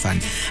Chef Chefan.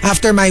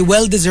 After my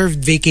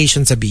well-deserved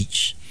vacation sa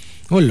beach,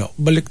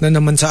 balik na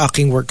naman sa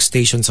aking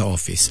workstation sa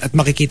office at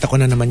makikita ko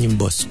na naman yung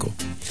boss ko.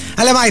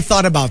 Alam mo, I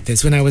thought about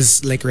this when I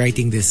was like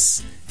writing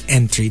this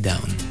entry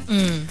down.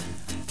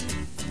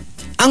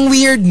 Ang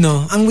weird,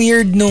 no? Ang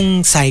weird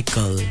nung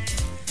cycle.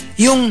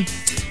 Yung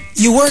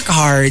you work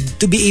hard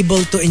to be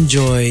able to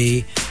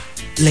enjoy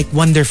like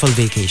wonderful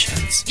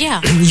vacations. Yeah.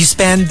 You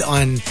spend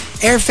on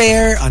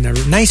airfare, on a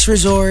nice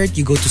resort,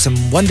 you go to some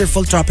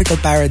wonderful tropical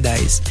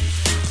paradise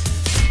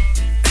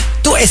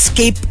to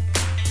escape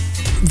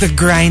the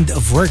grind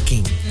of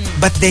working.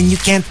 But then you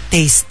can't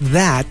taste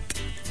that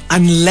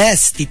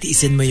unless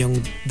titiisin mo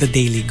yung the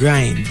daily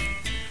grind.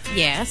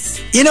 Yes.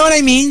 You know what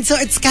I mean? So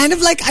it's kind of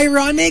like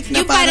ironic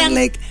na Yung parang,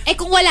 like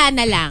kung wala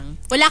na lang.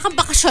 Wala kang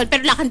bakasyon,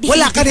 pero wala kang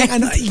wala ka rin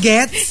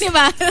gets?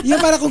 Diba? Yung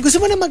parang kung gusto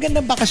mo ng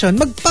magandang bakasyon,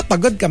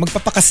 magpapagod ka,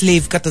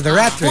 magpapaka-slave ka to the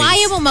rat race. Kung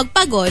ayaw mo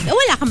magpagod,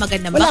 wala kang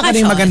magandang Wala ka bakasyon.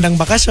 rin magandang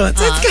bakasyon.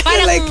 So it's kind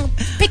Parang of like,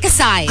 pick a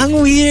side. ang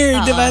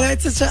weird, di ba?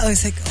 It's such a, I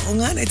was like,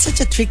 it's such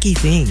a tricky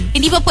thing.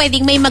 Hindi pa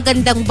pwedeng may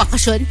magandang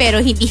bakasyon,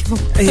 pero hindi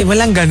mo. Ay,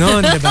 walang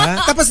ganon, di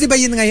ba? Tapos di ba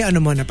yun nga yung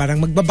mo na parang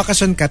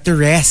magbabakasyon ka to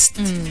rest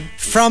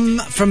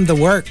from the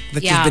work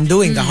that you've been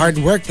doing, the hard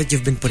work that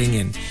you've been putting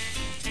in.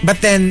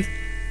 But then,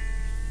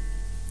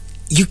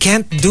 you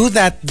can't do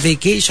that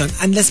vacation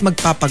unless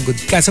magpapagod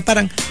ka. So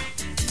parang,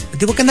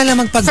 di ba ka na lang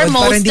magpagod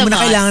para hindi mo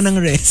na kailangan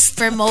ng rest?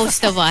 For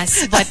most of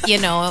us. But,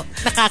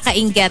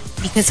 nakakainget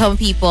because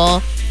some people,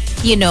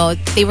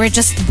 they were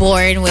just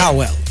born with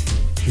well.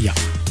 Yeah.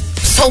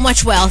 so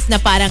much wealth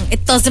na parang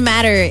it doesn't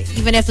matter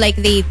even if like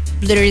they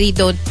literally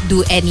don't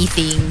do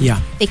anything. Yeah.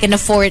 They can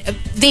afford,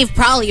 they've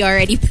probably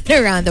already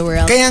been around the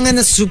world. Kaya nga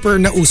na super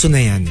nauso na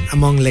yan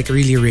among like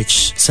really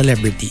rich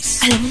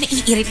celebrities. Alam mo,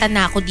 naiirita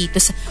na ako dito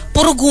sa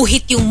puro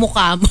guhit yung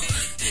mukha mo.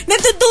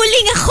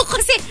 Natutuling ako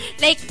kasi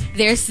like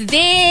there's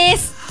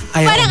this.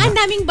 Ay, parang ang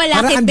daming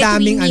balakid parang ang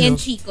daming between me and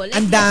Chico. Like,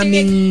 ang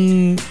daming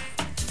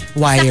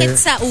wire. Sakit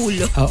sa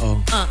ulo.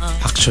 Oo.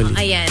 Actually.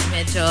 Ayan,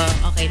 medyo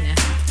okay na.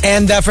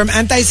 And from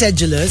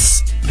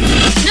Anti-Sedulous,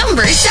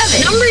 Number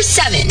 7. Number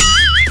 7.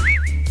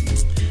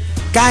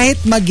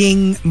 kahit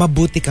maging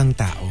mabuti kang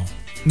tao,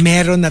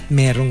 meron at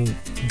merong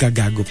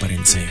gagago pa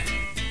rin sa'yo.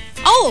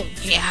 Oh,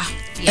 yeah.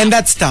 And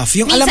that's tough.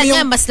 Yung alam Minsan mo nga,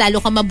 yung mas lalo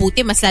kang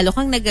mabuti, mas lalo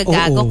kang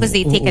nagagago because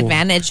they take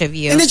advantage of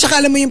you. And then tsaka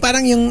alam mo yung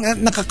parang yung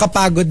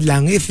nakakapagod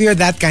lang if you're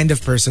that kind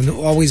of person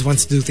who always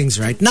wants to do things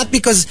right. Not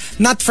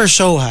for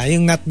show ha,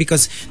 yung not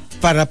because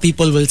para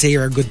people will say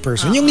you're a good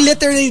person. Yung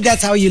literally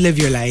that's how you live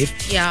your life.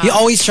 Yeah. You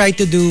always try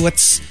to do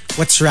what's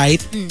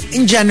right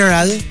in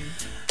general.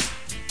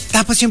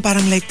 Tapos yung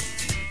parang like,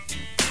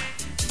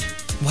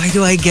 why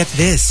do I get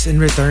this in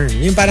return?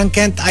 Yung parang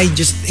can't I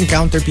just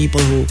encounter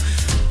people who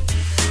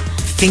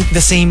think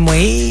the same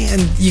way and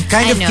you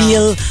kind of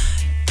feel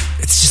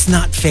it's just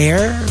not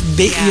fair.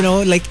 You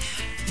know, like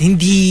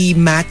hindi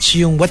match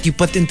yung what you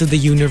put into the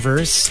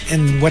universe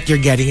and what you're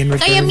getting in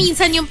return. Kaya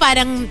minsan yung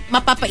parang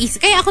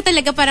mapapaisip. Kaya ako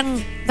talaga parang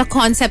the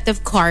concept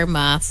of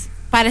karma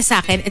para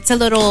sa akin, it's a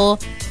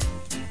little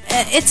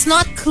it's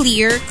not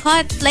clear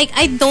cut. Like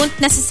I don't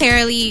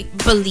necessarily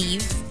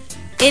believe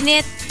in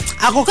it.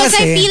 Ako because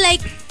kasi I feel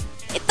like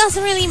it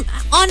doesn't really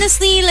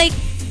honestly like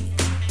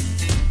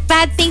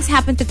bad things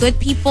happen to good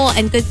people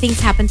and good things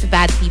happen to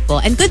bad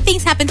people and good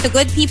things happen to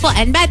good people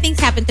and bad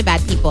things happen to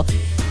bad people.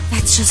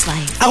 That's just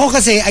life. Ako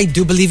kasi I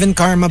do believe in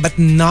karma but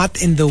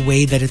not in the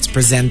way that it's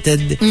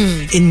presented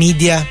in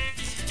media.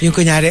 Yung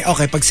kunyari,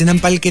 okay, pag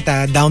sinampal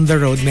kita, down the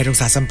road, merong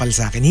sasampal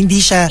sa akin. Hindi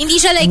siya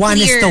like one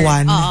clear. is to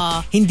one.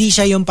 Uh-oh. Hindi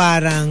siya yung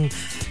parang,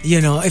 you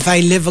know, if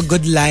I live a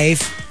good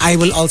life, I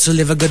will also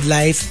live a good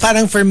life.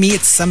 Parang for me,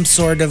 it's some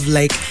sort of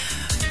like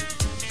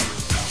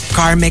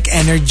karmic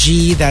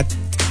energy that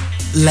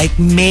like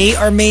may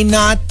or may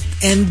not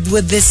end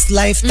with this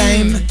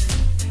lifetime.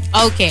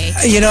 Okay.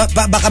 You know,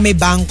 baka may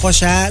bangko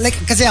siya. Like,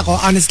 kasi ako,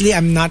 honestly,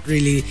 I'm not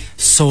really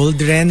sold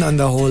rin on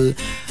the whole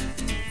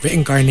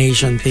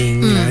reincarnation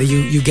thing.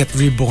 You get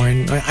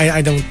reborn.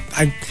 I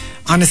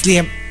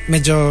honestly,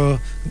 medyo,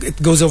 it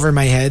goes over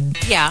my head.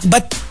 Yeah.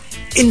 But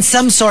in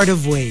some sort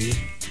of way,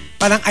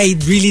 parang I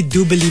really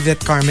do believe that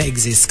karma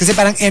exists. Kasi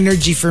parang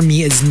energy for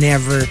me is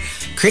never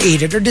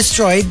created or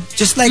destroyed.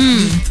 Just like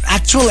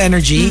actual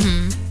energy,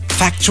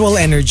 factual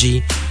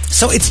energy.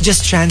 So it's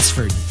just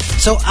transferred.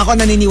 So ako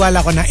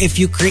naniniwala ko na if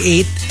you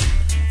create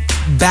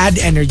bad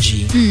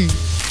energy,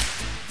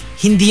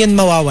 hindi yun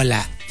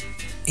mawawala.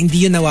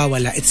 Hindi yun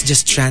nawawala. It's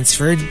just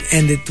transferred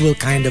and it will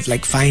kind of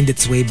like find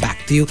its way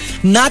back to you.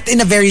 Not in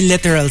a very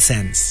literal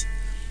sense.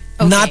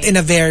 Okay. Not in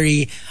a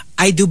very,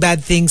 I do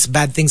bad things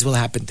will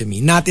happen to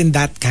me. Not in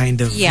that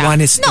kind of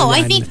one is to one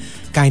I think,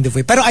 kind of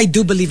way. Pero I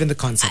do believe in the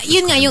concept.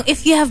 Yun nga, yung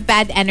if you have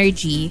bad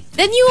energy,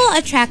 then you will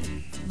attract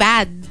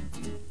bad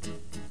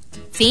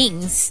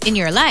things in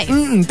your life.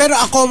 Pero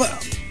ako,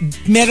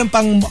 meron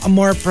pang a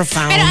more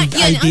profound pero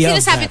yun, idea ang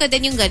sinasabi ko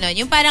din yung gano'n.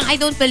 Yung parang I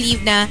don't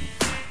believe na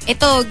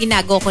ito,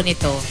 ginago ko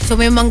nito. So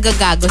may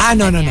manggagago sa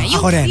no. kanya.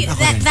 Ako rin.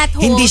 That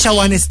whole hindi siya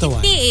thing, one is to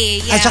one.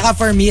 Hindi, yeah. At saka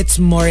for me, it's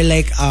more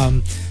like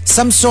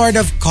some sort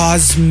of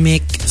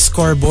cosmic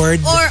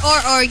scoreboard.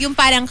 Or yung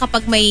parang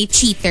kapag may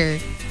cheater.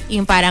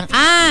 Yung parang,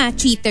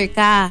 cheater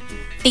ka.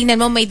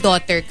 Tingnan mo may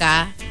daughter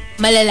ka.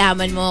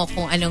 Malalaman mo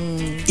kung anong...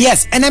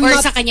 Yes, and I'm or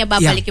not... sa kanya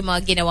babalik yung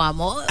mga ginawa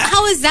mo.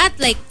 How is that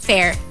like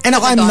fair? And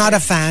ako, I'm not a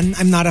fan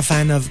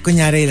of,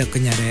 kunyari,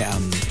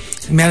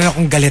 meron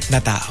akong galit na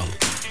tao.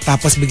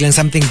 Tapos biglang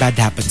something bad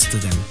happens to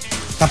them.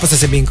 Tapos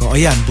sasabihin ko,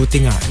 yan,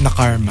 buti nga, na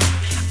karma.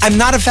 I'm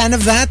not a fan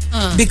of that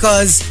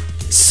because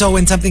so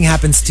when something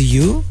happens to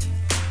you,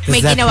 does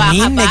may that ginawa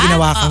mean ka ba? May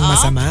ginawa kang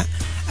masama?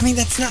 I mean,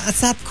 that's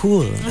not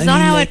cool. It's not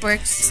how it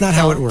works. It's not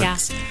how it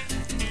works.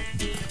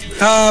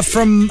 Yeah.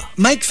 From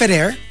Mike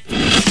Ferrer.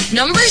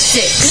 Number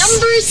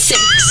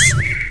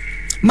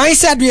 6. My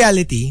sad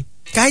reality,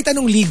 kahit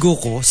anong ligo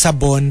ko,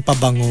 sabon,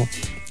 pabango,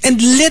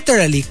 and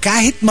literally,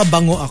 kahit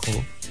mabango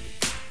ako,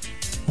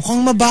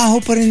 mukhang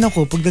mabaho pa rin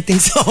ako pagdating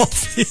sa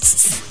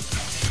office.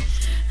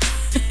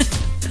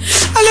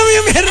 Alam mo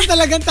yung meron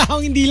talagang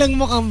taong hindi lang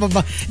mukhang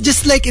mabaho.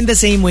 Just like in the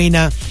same way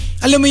na,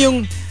 alam mo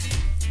yung,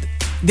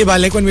 di ba,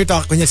 like when we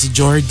talk, kunya si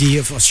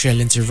Jordy of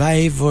Australian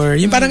Survivor,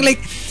 yung parang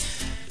like,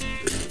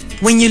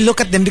 when you look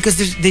at them because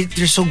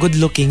they're so good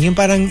looking, yung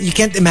parang you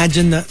can't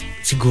imagine na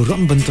siguro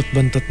ang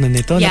bantot-bantot na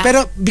nito. Yeah.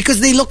 Pero because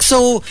they look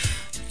so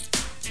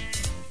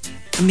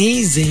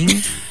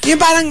amazing, yung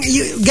parang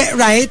you get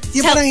right.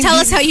 Yung Tell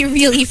us how you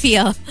really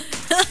feel.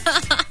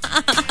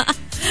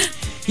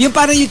 Yung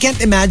parang you can't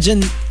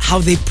imagine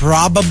how they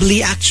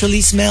probably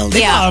actually smell.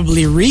 They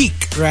probably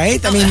reek,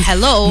 right? I mean,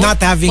 hello. Not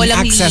having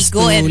Walang access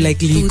to ligo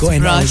like ligo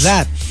and all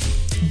that.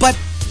 But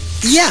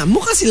yeah,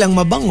 mukha silang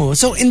mabango.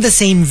 So in the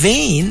same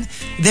vein,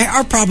 there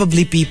are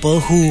probably people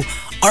who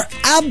are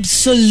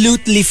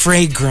absolutely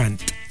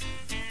fragrant,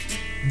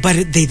 but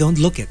they don't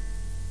look it.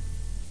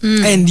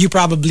 And you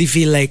probably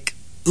feel like,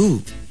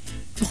 ooh,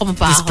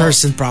 this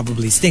person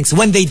probably stinks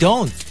when they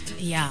don't.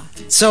 Yeah.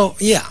 So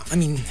yeah, I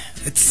mean,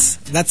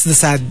 that's the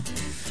sad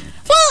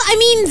Well, I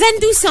mean, then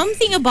do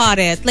something about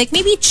it. Like,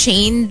 maybe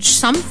change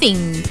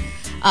something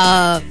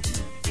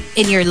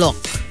in your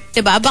look.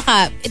 Diba?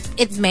 Baka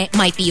it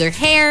might be your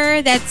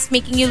hair that's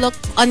making you look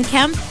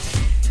unkempt.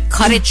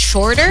 Cut it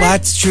shorter.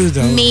 That's true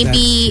though.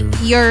 Maybe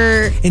That's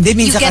true.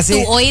 you get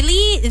too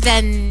oily,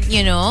 then,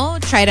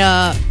 try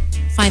to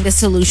find a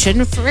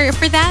solution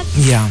for that.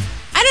 Yeah.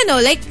 I don't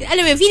know, like,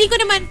 alam mo, feeling ko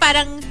naman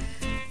parang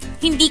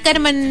hindi ka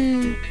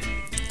naman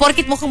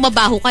porket mukhang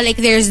mabaho ka, like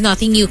there's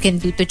nothing you can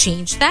do to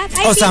change that.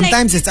 I feel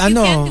sometimes like it's you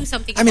can do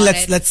something about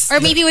it. Or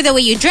maybe with the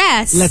way you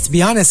dress. Let's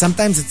be honest,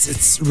 sometimes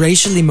it's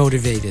racially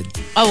motivated.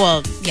 Oh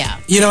well, yeah.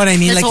 You know what I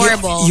mean? That's like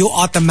horrible. you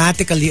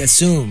automatically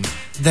assume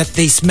that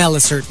they smell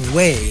a certain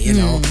way, you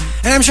know.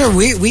 And I'm sure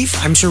we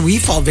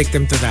fall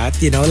victim to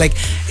that, you know, like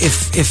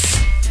if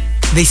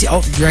they say,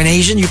 oh, you're an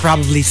Asian, you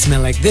probably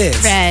smell like this.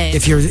 Right.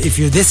 If you're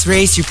this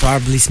race, you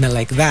probably smell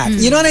like that.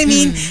 You know what I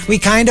mean? We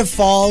kind of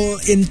fall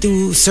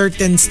into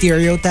certain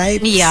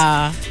stereotypes.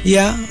 Yeah.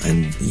 Yeah,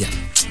 and yeah,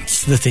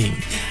 it's the thing.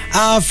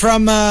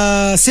 From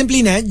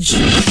Simply Nedge.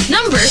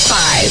 Number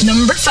 5.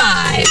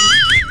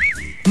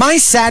 My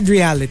sad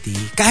reality,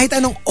 kahit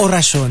anong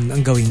orasyon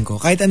ang gawin ko,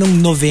 kahit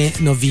anong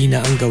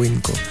novena ang gawin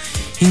ko,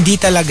 hindi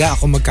talaga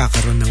ako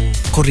magkakaroon ng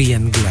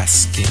Korean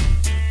glass skin.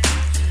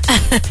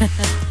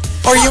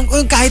 Or yung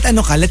kahit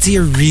ano ka, let's say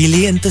you're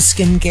really into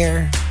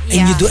skincare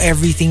and you do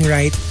everything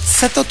right.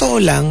 Sa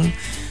totoo lang,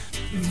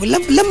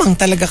 lamang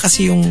talaga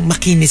kasi yung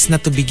makinis na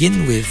to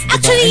begin with. Diba?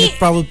 Actually, and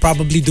it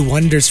probably do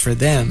wonders for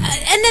them.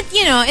 And that,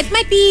 it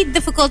might be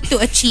difficult to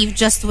achieve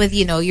just with,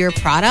 your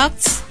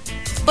products.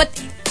 But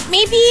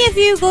maybe if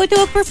you go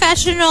to a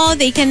professional,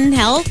 they can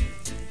help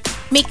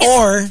make it,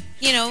 or,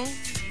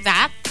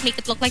 make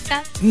it look like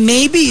that.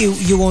 Maybe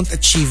you won't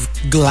achieve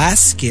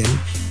glass skin,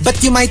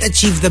 but you might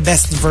achieve the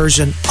best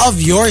version of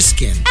your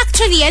skin.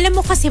 Actually, alam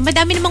mo kasi,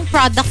 madami namang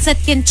products that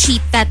can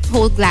cheat that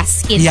whole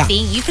glass skin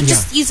thing. You can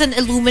just use an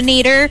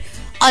illuminator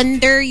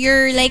under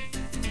your,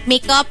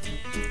 makeup.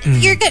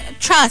 You're good.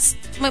 Trust.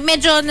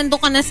 Medyo nandun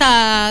ka na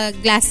sa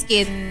glass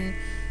skin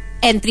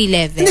entry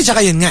level. Hindi,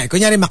 tsaka yun nga.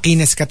 Kunyari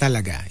makinis ka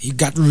talaga. You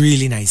got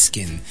really nice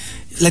skin.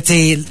 Let's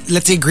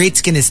say great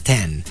skin is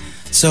 10.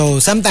 So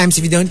sometimes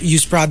if you don't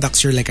use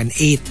products, you're like an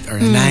 8 or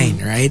a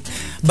 9, right?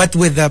 But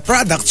with the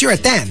products, you're a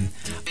 10.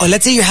 Or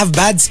let's say you have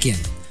bad skin.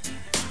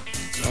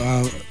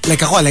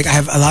 Like I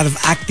have a lot of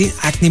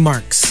acne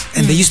marks,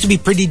 and they used to be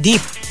pretty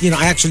deep.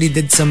 I actually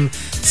did some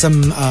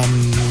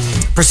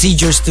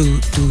procedures to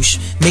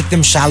make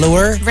them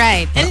shallower.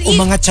 Right. And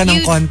umangat siya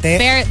ng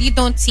konti. You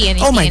don't see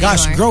anything Oh my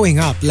gosh, anymore. growing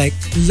up, like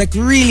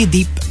really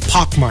deep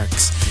pock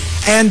marks.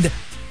 And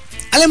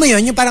alam mo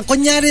yun, yung parang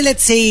kunyari,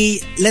 let's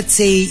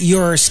say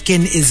your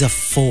skin is a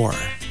 4.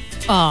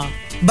 Oh.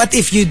 But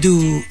if you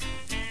do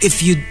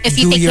you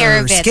take your care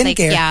of it,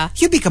 skincare,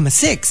 you become a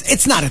 6.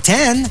 It's not a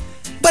 10,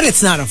 but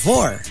it's not a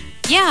 4.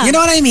 Yeah. You know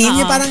what I mean?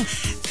 Yung parang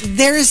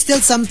there is still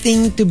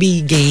something to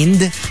be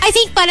gained. I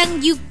think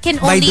parang you can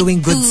only by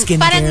doing good skincare.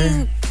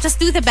 Parang just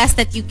do the best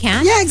that you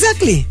can. Yeah,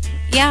 exactly.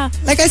 Yeah.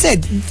 Like I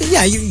said,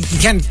 yeah, you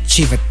can't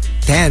achieve a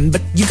 10,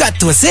 but you got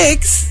to a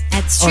 6.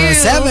 That's or true. a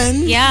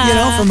 7.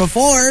 Yeah. From a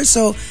 4.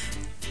 So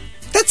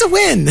that's a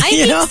win. I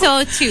think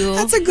so too.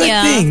 That's a good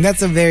thing.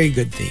 That's a very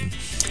good thing.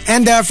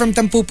 And from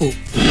Tampupu.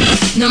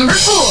 Number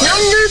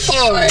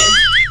 4.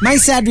 My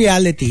sad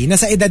reality,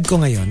 nasa edad ko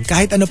ngayon,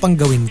 kahit ano pang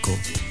gawin ko,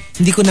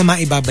 hindi ko na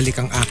maibabalik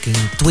ang aking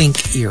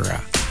twink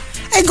era.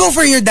 I go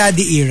for your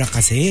daddy era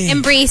kasi.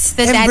 Embrace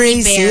the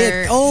Embrace daddy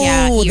bear. it.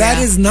 Oh, era.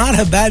 that is not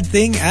a bad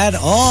thing at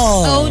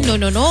all. Oh,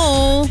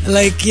 no.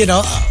 Like,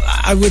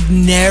 I would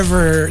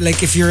never,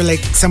 like, if you're like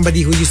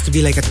somebody who used to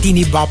be like a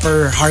teeny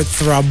bopper,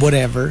 heartthrob,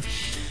 whatever,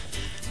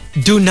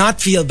 do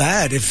not feel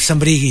bad if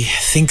somebody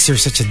thinks you're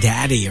such a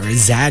daddy or a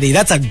zaddy.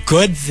 That's a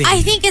good thing.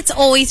 I think it's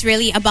always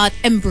really about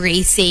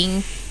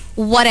embracing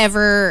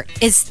whatever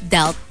is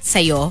dealt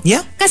sa'yo.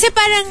 Yeah. Kasi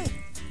parang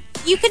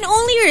you can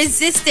only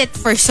resist it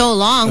for so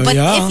long. But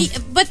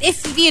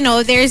if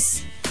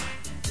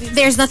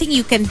there's nothing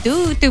you can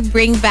do to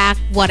bring back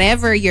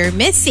whatever you're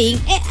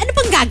missing, ano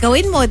pang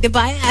gagawin mo,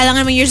 diba? Alam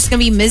naman you're just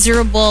gonna be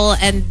miserable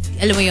and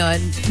alam mo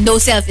yun, no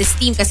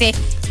self-esteem kasi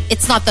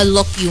it's not the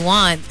look you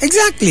want.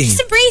 Exactly.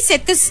 Just embrace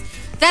it because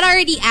that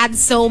already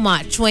adds so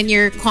much when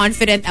you're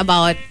confident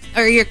about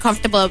or you're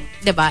comfortable,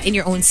 diba, in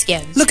your own skin.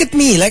 Look at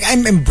me. Like,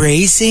 I'm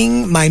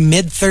embracing my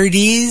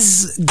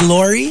mid-30s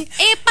glory.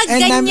 Pag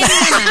ganyan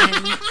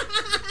naman.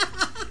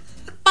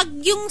 Pag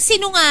yung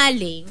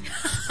sinungaling.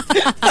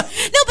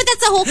 No, but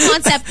that's the whole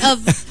concept of,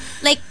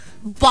 like,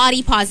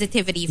 body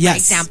positivity, for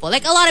example.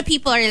 Like, a lot of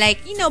people are like,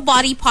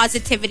 body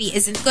positivity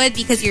isn't good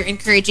because you're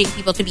encouraging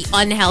people to be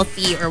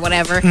unhealthy or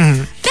whatever.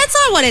 That's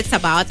not what it's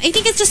about. I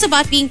think it's just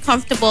about being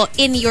comfortable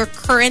in your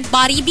current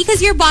body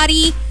because your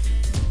body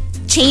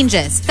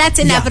changes. That's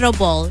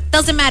inevitable.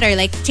 Doesn't matter,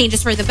 like,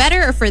 changes for the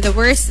better or for the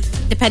worse,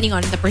 depending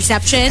on the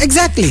perception.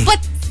 Exactly.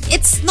 But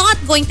it's not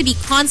going to be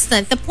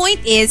constant. The point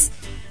is,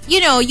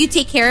 you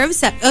take care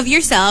of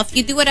yourself.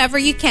 You do whatever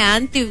you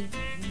can to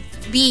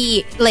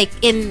be, like,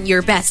 in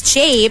your best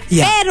shape.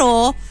 Yeah.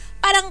 Pero,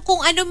 parang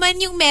kung ano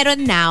man yung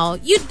meron now,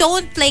 you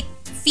don't, like,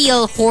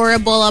 feel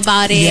horrible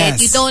about it.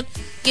 Yes. You don't,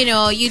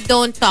 you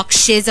don't talk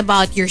shiz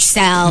about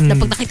yourself. Na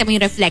pag nakita mo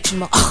yung reflection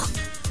mo,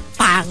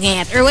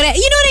 pangit. Or whatever.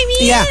 You know what I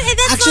mean? Yeah.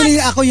 That's Actually,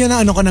 not, ako yun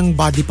ang ano ko ng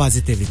body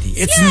positivity.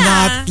 It's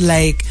not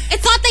like...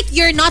 It's not like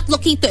you're not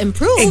looking to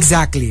improve.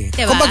 Exactly.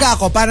 Diba? Kumbaga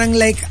ako, parang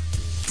like,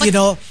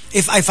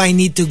 if I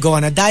need to go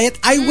on a diet,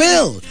 I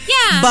will.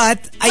 Yeah.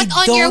 But I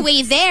on don't... your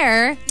way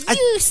there,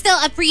 you still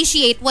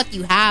appreciate what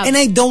you have. And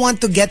I don't want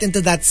to get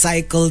into that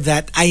cycle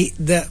that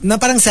na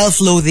parang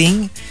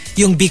self-loathing,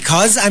 yung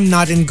because I'm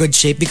not in good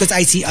shape, because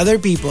I see other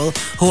people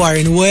who are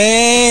in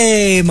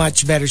way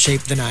much better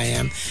shape than I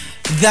am,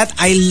 that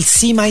I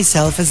see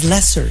myself as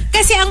lesser.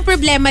 Kasi ang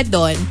problema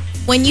doon,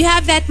 when you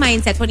have that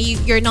mindset, when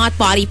you're not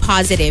body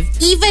positive,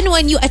 even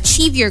when you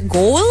achieve your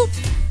goal,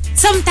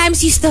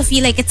 sometimes you still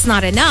feel like it's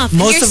not enough.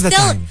 Most of the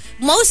time.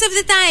 Most of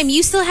the time,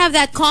 you still have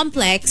that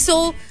complex.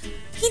 So,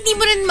 hindi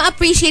mo rin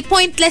ma-appreciate.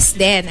 Pointless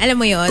din. Alam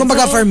mo yun?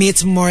 Kumbaga for me,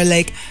 it's more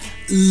like,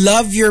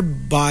 love your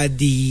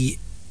body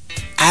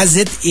as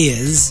it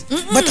is,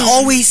 but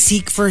always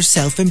seek for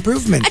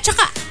self-improvement. At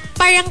saka,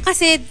 parang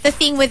kasi the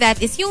thing with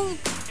that is yung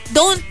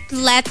don't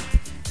let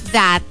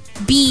that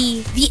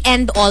be the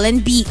end-all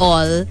and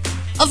be-all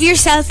of your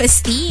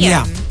self-esteem.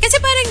 Yeah. Kasi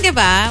parang, di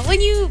ba,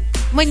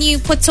 when you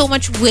put so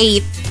much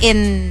weight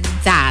in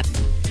that,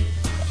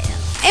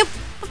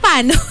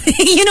 paano?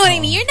 You know what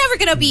I mean? You're never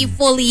gonna be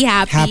fully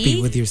happy.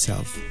 Happy with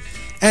yourself.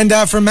 And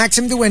from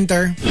Maxim de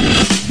Winter,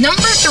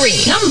 Number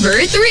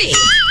three.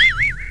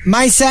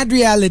 my sad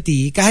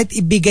reality, kahit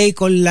ibigay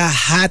ko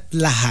lahat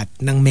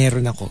ng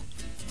meron ako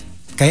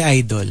kay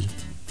Idol,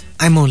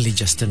 I'm only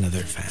just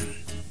another fan.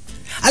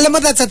 Alam mo,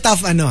 it's a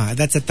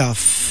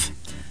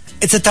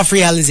tough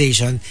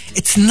realization.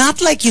 It's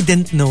not like you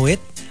didn't know it.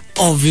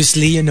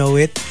 Obviously, you know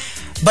it.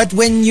 But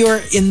when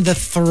you're in the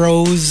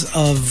throes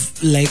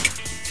of like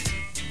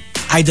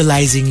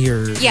idolizing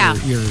your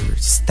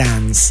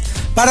stance,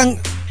 parang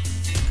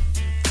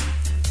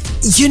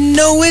you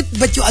know it,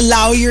 but you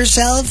allow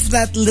yourself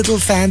that little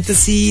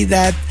fantasy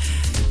that,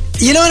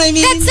 you know what I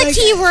mean? That's the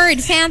key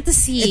word,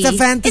 fantasy. It's a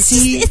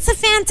fantasy. It's a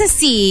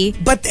fantasy.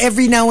 But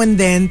every now and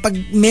then, pag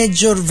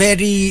medyo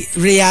very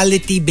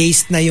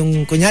reality-based na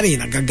yung, kunyari,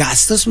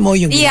 nagagastos mo,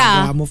 yung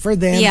ginagawa mo for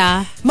them,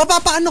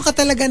 mapapaano ka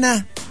talaga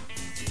na,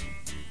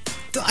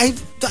 do I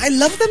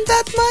love them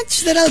that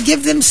much? That I'll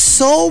give them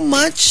so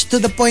much to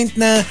the point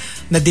na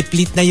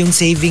na-deplete na yung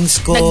savings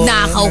ko.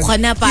 Nagnakaw ka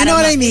na para you know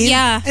what I mean?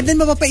 Yeah. And then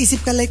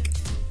mapapaisip ka like,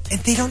 and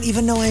they don't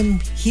even know I'm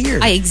here.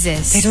 I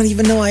exist. They don't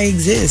even know I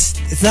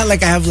exist. It's not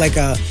like I have like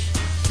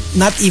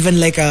not even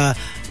like a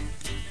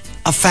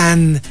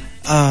fan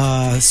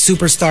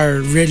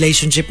superstar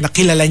relationship na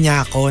kilala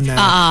niya ako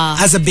na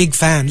as a big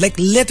fan. Like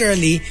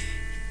literally,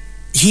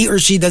 he or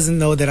she doesn't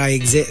know that I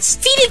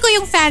exist. Feeling ko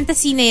yung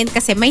fantasy na yun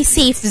kasi may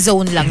safe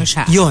zone lang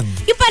siya. Yun.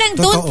 Yung parang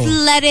Totoo.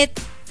 don't let it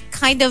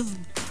kind of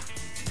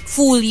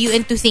fool you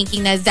into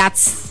thinking na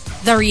that's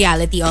the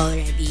reality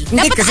already.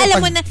 Hindi, Dapat kasi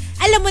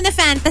alam mo na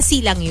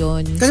fantasy lang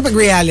yun. Kasi pag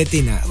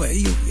reality na,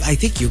 I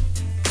think you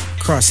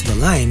cross the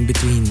line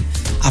between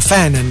a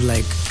fan and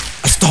like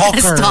a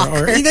stalker.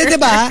 Or,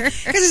 diba?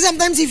 Kasi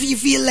sometimes if you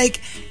feel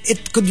like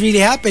it could really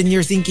happen,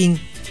 you're thinking,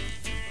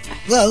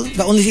 well,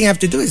 the only thing I have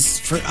to do is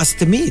for us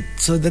to meet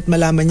so that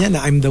malaman niya na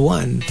I'm the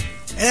one.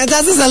 And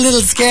that's just a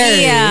little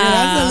scary. Yeah.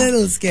 That's a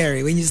little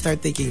scary when you start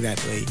thinking that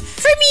way.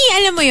 For me,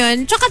 alam mo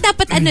yun, tsaka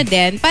dapat ano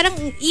din, parang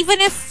even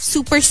if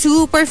super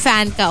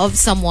fan ka of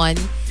someone,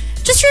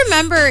 just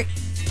remember,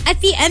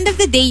 at the end of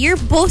the day,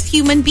 you're both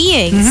human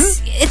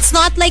beings. It's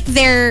not like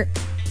they're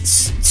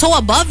so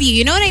above you.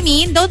 You know what I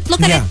mean? Don't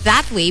look at it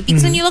that way.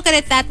 Because when you look at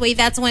it that way,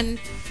 that's when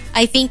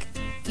I think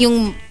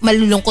yung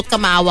malulungkot ka,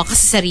 maawa ka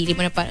sa sarili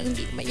mo na parang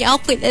hindi naman niya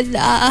ako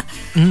kilala.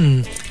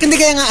 Hindi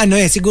kaya nga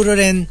siguro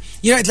rin,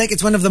 it's like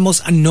it's one of the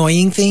most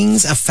annoying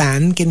things a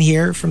fan can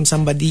hear from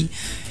somebody.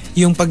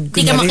 Yung pag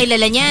hindi ka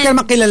makilala niyan. Hindi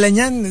ka makilala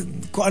niyan.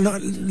 Kung ano,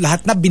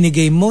 lahat na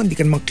binigay mo, hindi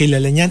ka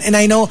makilala niyan. And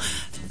I know,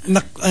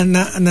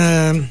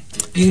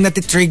 yung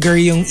natitrigger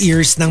yung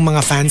ears ng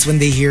mga fans when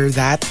they hear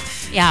that.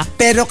 Yeah.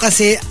 Pero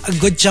kasi a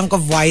good chunk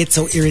of why it's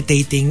so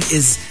irritating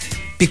is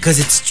because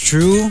it's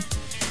true.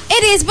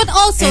 It is, but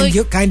also... And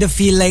you kind of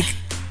feel like,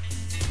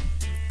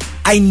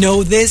 I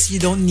know this, you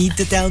don't need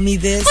to tell me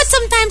this. But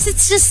sometimes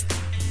it's just...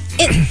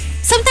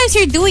 sometimes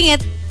you're doing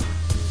it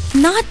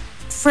not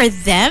for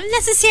them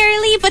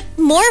necessarily, but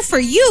more for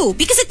you.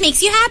 Because it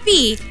makes you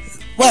happy.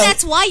 Well, and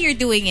that's why you're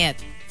doing it.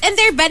 And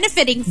they're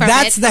benefiting from it.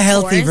 That's the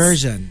healthy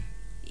version.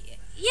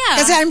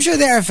 Yeah. Kasi I'm sure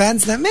there are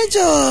fans na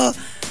medyo...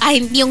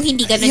 yung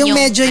hindi ganun yung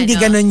medyo hindi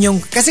ganun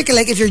yung... Kasi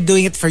like if you're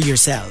doing it for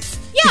yourself.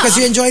 Yeah. Because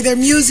you enjoy their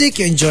music,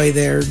 you enjoy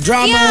their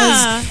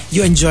dramas,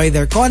 you enjoy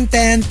their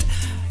content,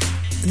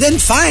 then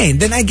fine.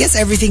 Then I guess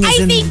everything is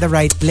in the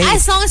right place.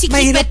 As long as you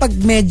keep it... pag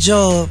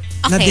medyo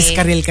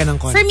na-diskaril ka ng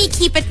content. For me,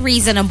 keep it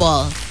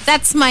reasonable.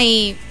 That's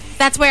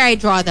where I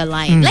draw the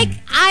line. Like,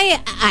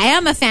 I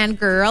am a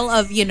fangirl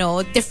of,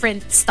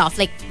 different stuff.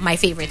 Like, my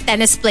favorite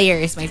tennis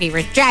players, my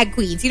favorite drag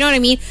queens. You know what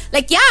I mean?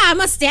 Like, yeah, I'm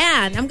a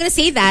stan. I'm gonna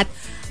say that.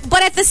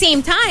 But at the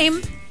same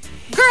time,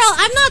 girl,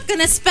 I'm not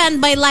gonna spend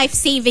my life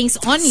savings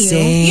on you.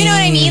 Same. You know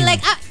what I mean?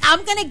 Like,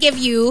 I'm gonna give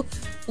you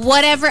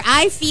whatever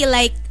I feel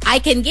like I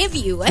can give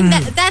you. And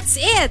that's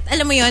it.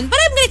 Alam mo yun? But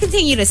I'm gonna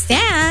continue to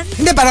stand.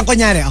 Hindi, parang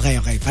kunyari,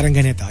 okay, parang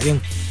ganito. Yung,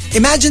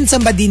 imagine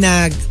somebody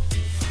na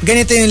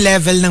ganito yung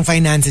level ng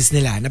finances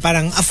nila, na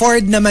parang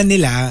afford naman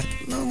nila,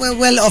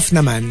 well off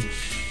naman,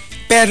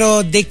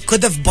 pero they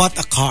could have bought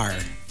a car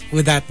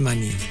with that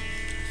money.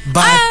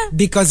 But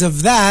because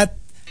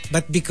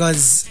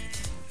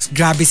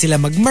grabe sila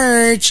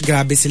mag-merch,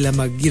 grabe sila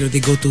they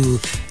go to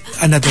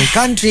another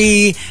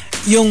country,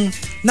 yung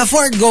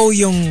na-forgo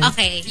yung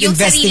yung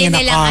investing sarili in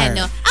a nilang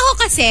car. Ako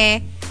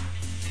kasi,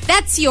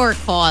 that's your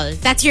call.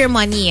 That's your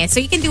money. So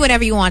you can do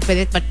whatever you want with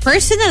it. But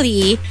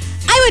personally,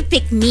 I would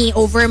pick me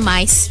over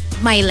my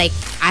like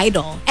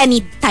idol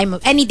any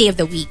day of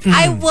the week.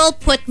 I will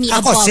put me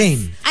above.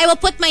 Same. I will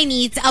put my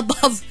needs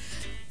above,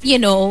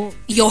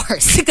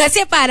 yours.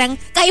 Kasi parang,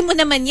 kaya mo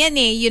naman yan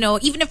eh.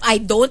 Even if I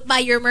don't buy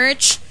your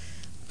merch,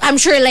 I'm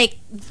sure like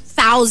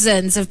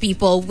thousands of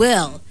people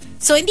will.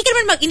 So, hindi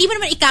mo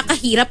naman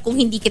ikakahirap kung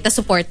hindi kita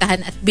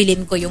suportahan at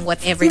bilhin ko yung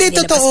whatever hindi,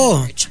 nilabas totoo.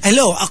 ng merch.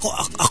 Hello,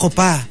 ako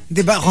pa.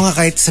 Di ba ako nga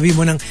kahit sabi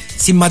mo ng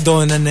si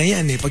Madonna na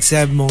yan eh. Pag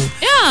sabi mong,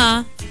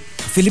 Yeah.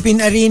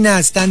 Philippine Arena,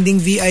 standing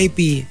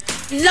VIP.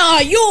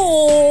 Layo!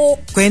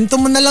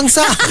 Kwento mo na lang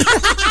sa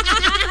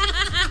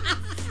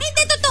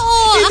Hindi totoo.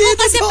 Hindi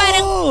Ako kasi totoo.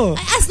 parang,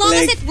 as long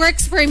as Like, it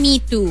works for me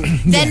too,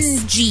 then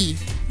Yes. G.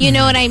 You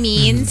know what I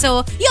mean?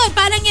 So, yun,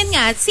 parang yan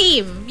nga,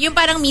 same. Yung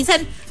parang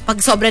minsan, pag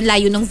sobrang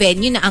layo ng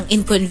venue na ang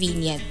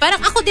inconvenient.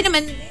 Parang ako din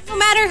naman, no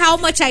matter how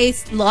much I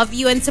love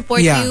you and support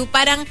Yeah. you,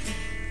 parang,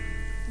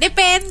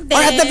 depende.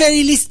 or at the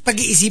very least,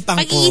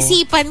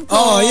 pag-iisipan ko.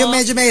 Oo, yung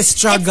medyo may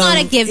struggle. It's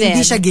not a given.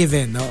 Hindi siya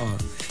given, oo.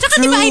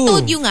 Tsaka diba I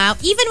told you nga,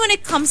 even when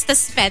it comes to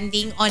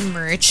spending on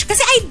merch, kasi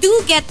I do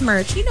get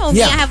merch. Me,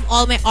 I have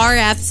all my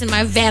RFs and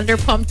my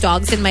Vanderpump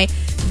Dogs and my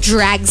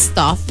drag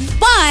stuff.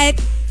 But,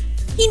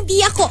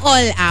 hindi ako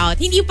all out.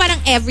 Hindi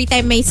parang every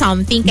time may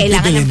something,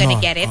 kailangan I'm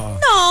gonna get it.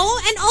 No.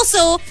 And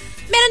also,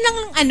 meron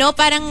lang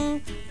parang,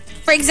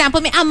 for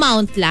example, may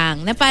amount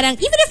lang na parang,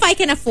 even if I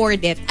can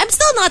afford it, I'm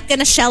still not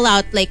gonna shell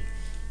out like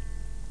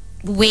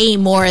way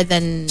more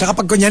than... Tsaka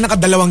pag kunya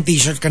nakadalawang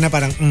t-shirt ka na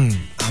parang,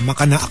 ama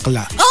ka na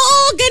akla.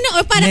 Oo, gano'n.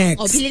 Or parang,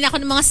 Next. bili na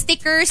ako ng mga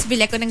stickers,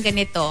 bili ko ng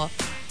ganito.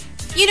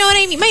 You know what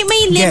I mean?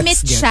 May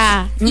limit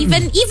siya.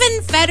 Even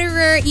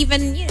Federer,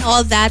 even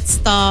all that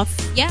stuff.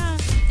 Yeah.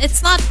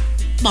 It's not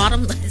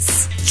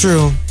bottomless.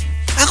 True.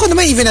 Ako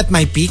naman, even at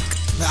my peak,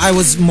 I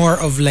was more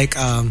of like,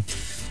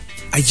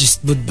 I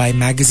just would buy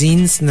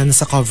magazines na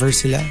nasa cover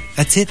sila.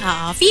 That's it.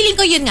 Feeling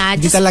ko yun nga.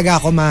 Hindi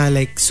talaga ako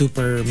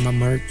super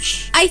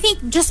ma-merch. I think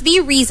just be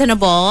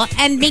reasonable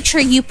and make sure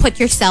you put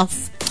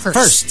yourself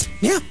first.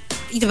 Yeah.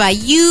 Diba?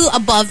 You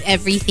above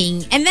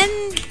everything. And then,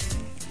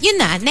 yun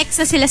na. Next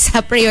na sila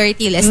sa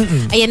priority list.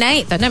 Ayan na,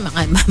 ito na.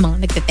 Mga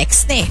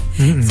nagte-text na eh.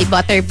 Si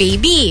Butter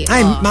Baby.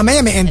 Ay,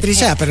 mamaya may entry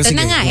siya. Pero ito sige.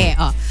 na nga eh.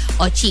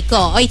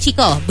 Chico. Oy,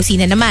 Chico.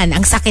 Busina naman.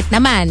 Ang sakit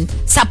naman.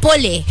 Sapol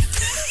eh.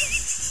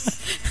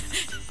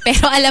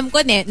 Pero alam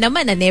ko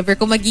naman na never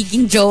ko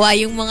magiging jowa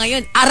yung mga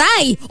yun.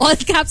 Aray! All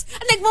caps.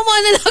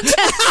 Nagmamonolog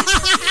siya.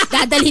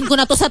 Dadalhin ko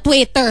na to sa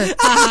Twitter.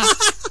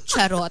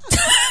 Charot.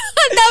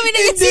 Ang dami na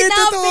yung sinabi.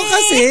 Hindi, totoo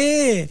kasi.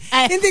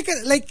 Hindi,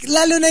 like,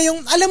 lalo na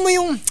yung, alam mo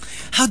yung,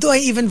 how do I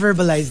even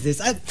verbalize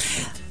this?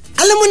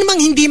 Alam mo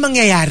namang hindi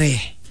mangyayari.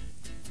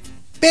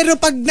 Pero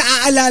pag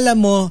naaalala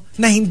mo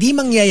na hindi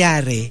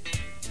mangyayari,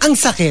 ang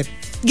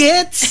sakit.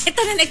 Gets?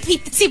 Ito na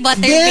nag-tweet na si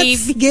Butter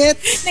Baby.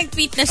 Gets?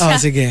 Nag-tweet na siya.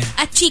 Sige.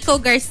 At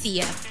Chico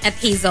Garcia at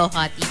Hazel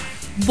Hottie.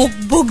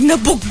 Bugbog na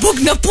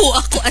po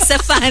ako as a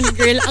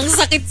fangirl. Ang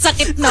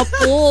sakit-sakit na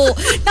po.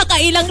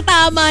 Nakailang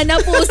tama na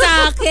po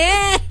sa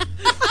akin.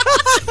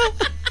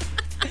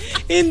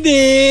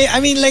 Hindi. I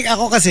mean, like,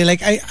 ako kasi,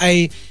 like,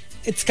 I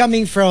it's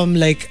coming from,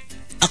 like,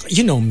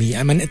 you know me,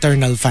 I'm an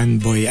eternal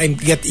fanboy. I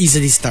get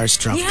easily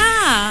starstruck.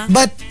 Yeah.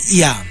 But,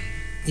 yeah,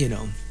 you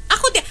know.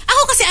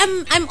 Ako kasi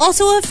I'm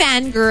also a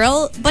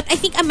fangirl, but I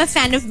think I'm a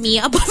fan of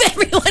me above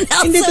everyone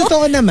else. Hindi,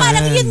 totoo naman.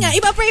 Parang yun nga,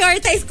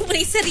 iba-prioritize ko muna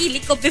yung sarili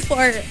ko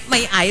before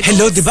my idols.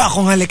 Hello, di ba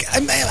ako nga, like,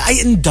 I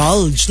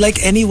indulge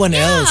like anyone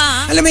else.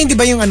 Alam mo yun, di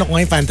ba yung ano ko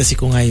nga, yung fantasy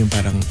ko nga, yung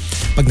parang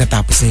pag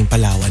natapos na yung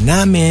Palawan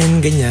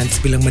namin, ganyan,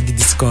 tapos bilang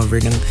madidiscover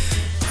ng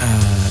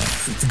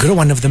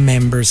one of the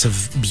members of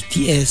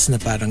BTS na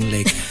parang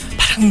like,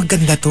 parang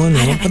maganda to, no?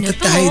 Punta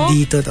tayo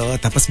dito, to.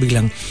 Tapos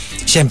biglang,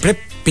 syempre,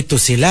 7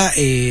 sila,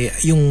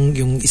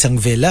 yung isang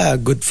villa,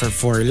 good for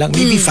 4 lang.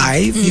 Maybe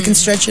 5. You can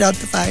stretch it out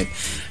to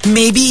 5.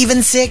 Maybe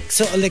even 6.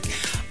 So like,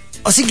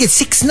 sige,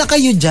 6 na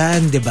kayo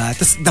dyan, diba?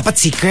 Tapos dapat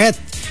secret.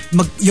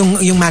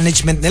 Yung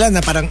management nila na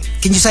parang,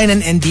 can you sign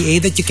an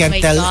NDA that you can't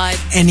tell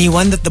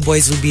anyone that the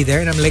boys will be there?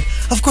 And I'm like,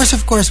 of course,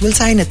 we'll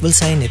sign it.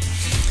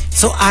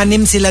 So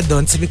 6 sila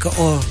doon. Sabi ko,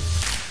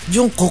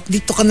 Jungkook,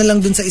 dito ka na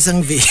lang doon sa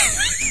isang villa.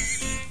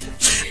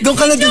 Doon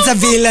ka na doon sa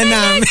villa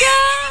namin.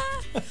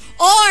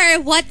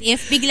 Or, what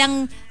if,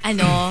 biglang,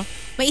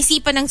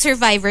 maisipan ng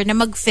Survivor na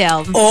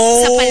mag-film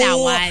sa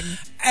Palawan.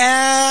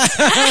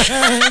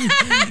 OMG!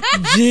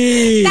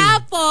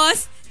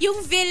 Tapos,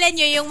 yung villain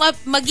nyo, yung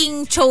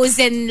maging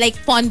chosen like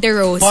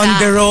Ponderosa.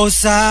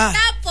 Ponderosa.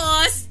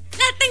 Tapos,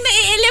 lahat ng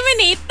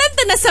na-eliminate,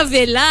 nandun na sa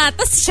villa.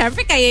 Tapos,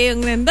 syempre, kayo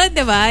yung nandun,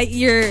 diba?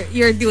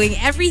 You're doing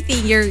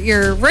everything.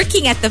 You're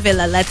working at the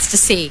villa, let's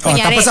just say.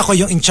 Tapos ako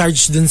yung in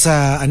charge dun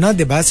sa,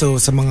 diba? So,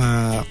 sa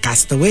mga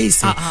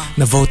castaways,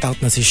 na-vote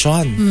out na si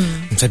Sean.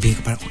 Sabihin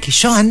ko parang, okay,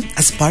 Sean,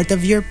 as part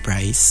of your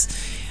prize,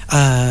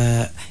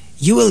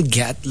 you will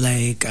get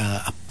like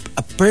a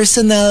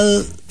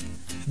personal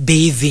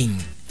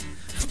bathing.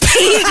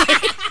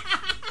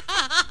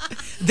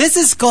 This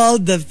is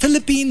called the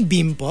Philippine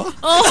Bimpo.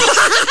 Oh.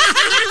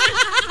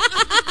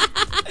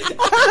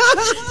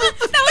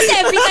 Tapos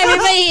every time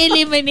may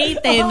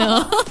eliminate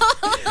no?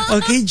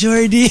 Okay,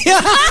 Jordy.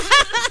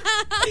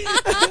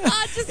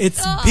 It's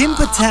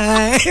Bimpo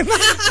time.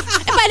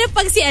 Paano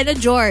pag si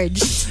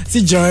George? Si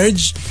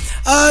George?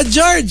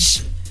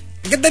 George,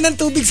 ganda ng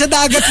tubig sa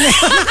dagat na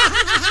yun.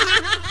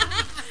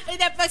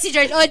 Pag si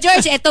George,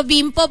 George, eto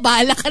Bimpo,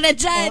 bahala ka na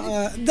dyan.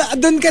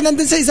 Doon ka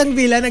nandun sa isang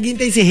villa,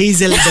 naghintay si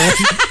Hazel doon.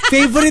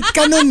 Favorite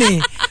ka nun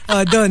eh.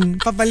 Doon,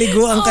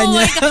 papaliguan ka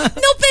niya.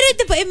 No, pero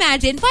diba,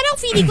 imagine, parang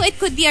feeling ko it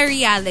could be a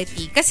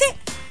reality. Kasi,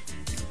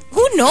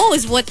 who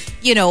knows what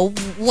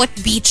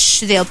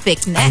beach they'll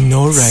pick next. I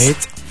know,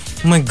 right?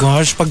 Oh my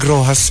gosh, pag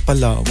Rojas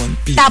pala, One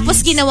Piece.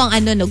 Tapos ginawang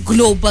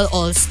Global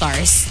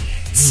All-Stars.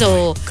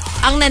 So,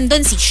 ang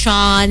nandun si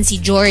Sean,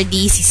 si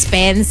Jordy, si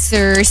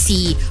Spencer,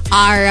 si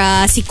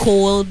Ara, si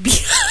Colby.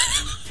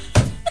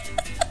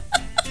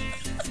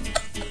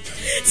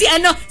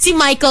 si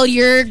Michael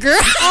Yerger.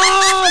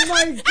 Oh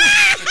my God!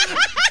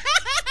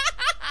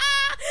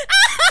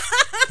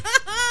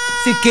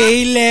 Si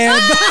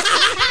Caleb.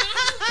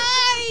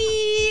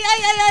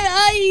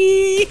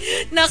 Ay.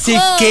 Nako. Si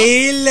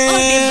Caleb.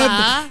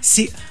 Diba?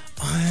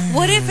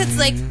 What if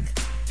it's like,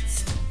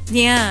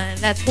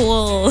 that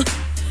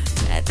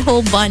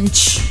whole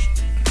bunch.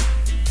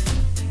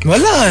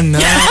 Wala na.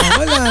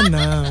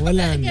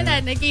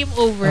 Game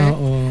over.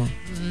 Oo.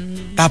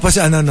 Tapos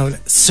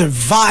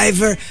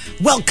Survivor.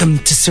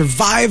 Welcome to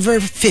Survivor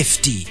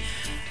 50.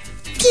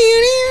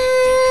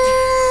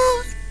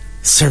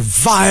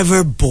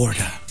 Survivor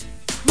Borda.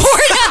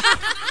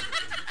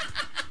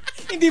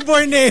 Hindi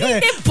Borneo.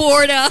 Hindi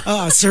Borda.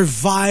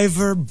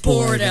 Survivor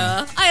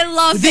Borda. I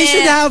love it. They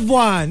should have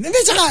one. And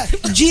then saka,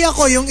 G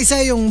ako, yung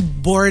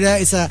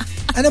Borda,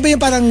 ano ba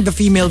yung parang the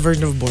female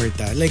version of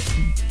Borda? Like,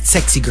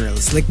 sexy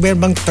girls. Like, meron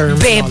bang term?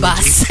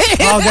 Bebas.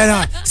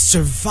 Gano'n.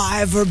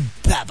 Survivor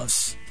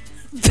Bebas.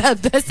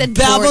 Bebas and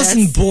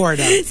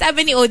Borda.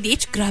 Sabi ni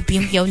ODH, grabe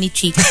yung yaw ni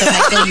Chico sa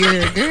Michael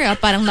Yerger.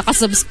 Parang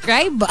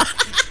nakasubscribe.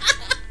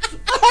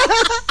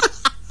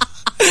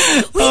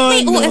 Wait,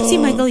 may OF si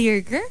Michael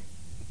Yerger?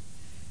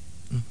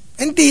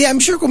 Hindi, I'm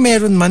sure kung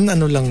meron man,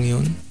 lang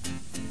yun.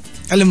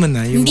 Alam mo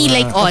na, yung hindi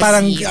like Aussie.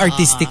 Parang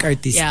artistic.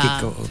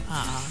 Yeah.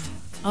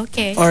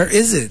 Okay. Or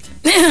is it?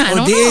 I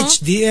don't know.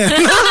 DM.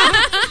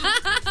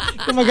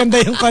 Kung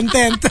maganda yung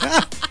content.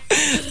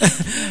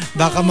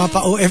 Baka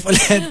mapa-OF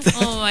ulit.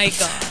 Oh my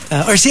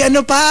God. Or si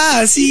Sino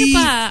pa?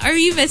 Are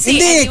you missing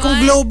Hindi, anyone?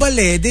 kung global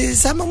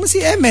sama mo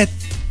si Emmet.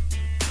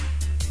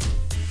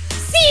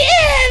 Si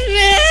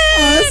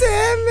Emmet! Si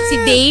Emmet!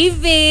 Si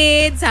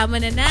David,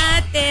 sama na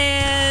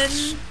natin.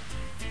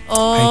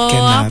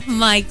 Oh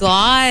my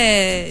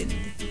God.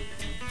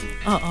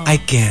 I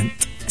can't.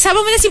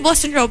 Sama mo na si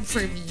Boston Rob for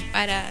me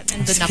para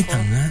nandun ako.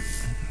 Sige nga.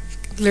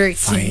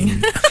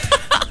 Lurking.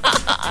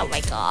 Oh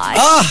my God.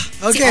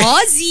 Okay. Si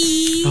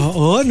Ozzy.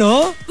 Oo,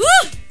 no?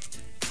 Woo!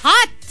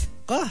 Hot.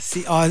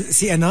 Si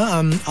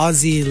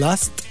Ozzy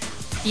Lust.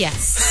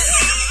 Yes.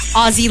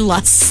 Ozzy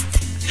Lust.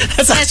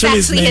 That's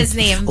actually his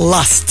name.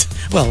 Lust.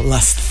 Well,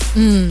 Lust.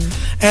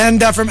 And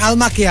from Al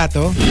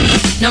Macchiato.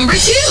 Number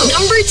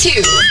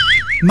two.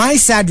 My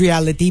sad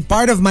reality,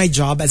 part of my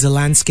job as a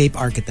landscape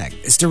architect,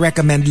 is to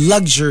recommend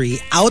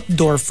luxury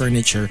outdoor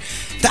furniture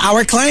to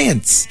our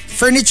clients.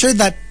 Furniture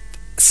that,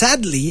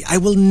 sadly, I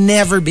will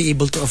never be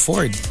able to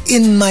afford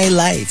in my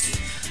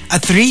life. A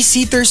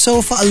 3-seater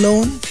sofa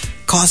alone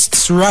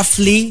costs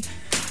roughly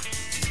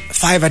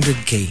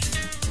 500K.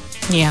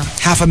 Yeah.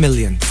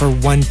 $500,000 for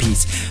one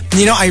piece.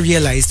 I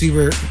realized we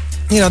were,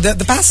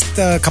 the past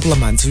couple of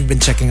months, we've been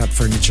checking out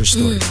furniture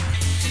stores.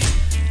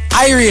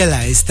 I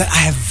realized that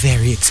I have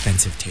very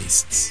expensive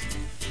tastes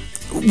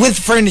with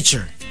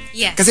furniture.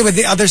 Yes. Because with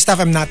the other stuff,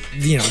 I'm not,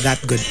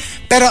 that good.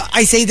 Pero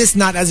I say this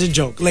not as a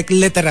joke. Like,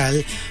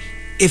 literal,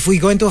 if we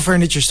go into a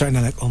furniture store and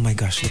I'm like, oh my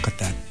gosh, look at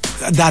that.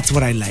 That's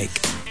what I like.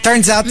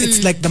 Turns out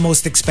it's like the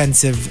most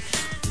expensive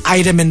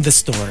item in the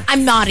store.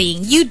 I'm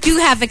nodding. You do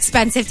have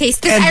expensive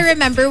taste. Because I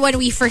remember when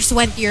we first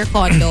went to your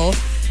condo,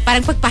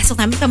 parang pagpasok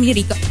namin kami ni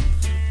Rico,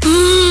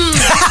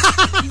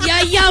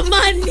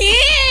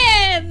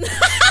 yayamanin!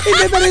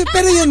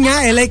 Pero yun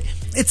nga like,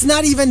 it's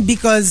not even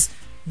because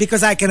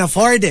because I can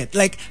afford it.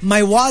 Like,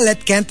 my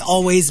wallet can't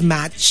always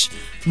match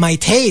my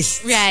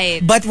taste.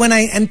 Right. But when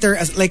I enter,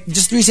 like,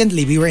 just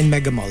recently, we were in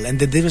Mega Mall and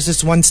there was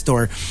this one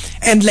store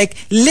and, like,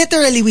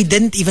 literally we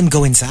didn't even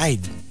go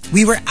inside.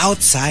 We were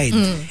outside.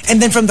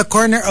 And then from the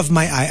corner of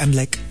my eye, I'm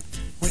like,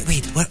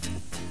 wait, what?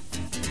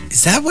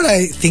 Is that what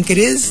I think it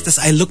is? Tapos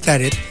I looked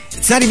at it.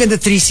 It's not even the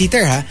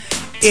 3-seater, ha?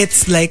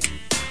 It's like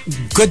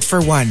good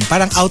for one.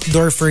 Parang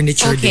outdoor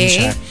furniture din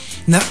siya.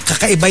 Na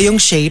kakaiba yung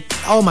shape.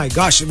 Oh my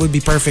gosh, it would be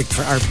perfect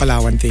for our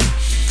Palawan thing.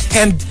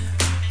 And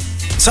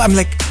so I'm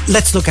like,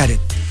 let's look at it.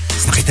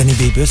 Tapos nakita ni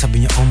Baby, sabi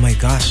niya, oh my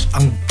gosh,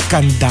 ang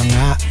ganda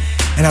nga.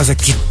 And I was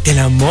like,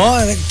 tinan mo,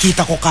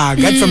 kita ko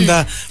kagad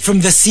from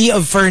the sea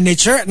of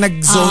furniture,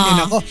 nag-zone in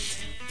ako.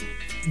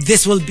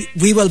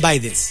 We will buy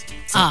this.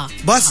 So,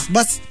 boss,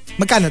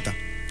 magkano to?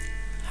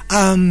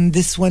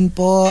 This one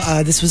po,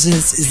 is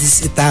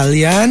this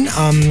Italian?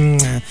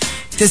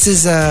 This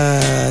is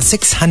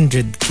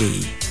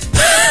 600K.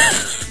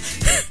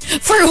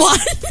 For one?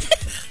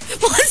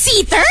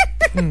 One-seater?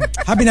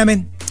 Habi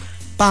namin,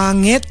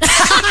 pangit.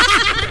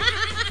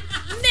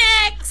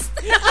 Next!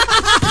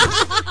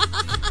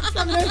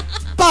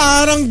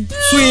 Parang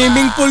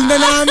swimming pool na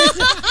namin.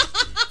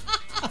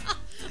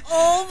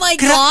 Oh my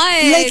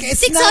God. Like,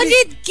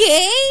 600K?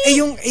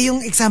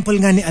 Yung example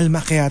nga ni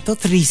Alma Cayato,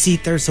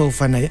 3-seater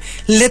sofa na yun.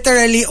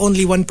 Literally,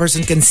 only one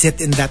person can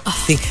sit in that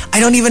thing. I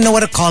don't even know what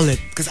to call it.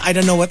 Because I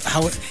don't know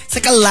how... It's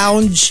like a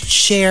lounge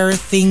chair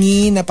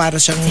thingy na para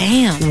siyang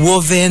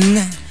woven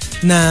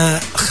na...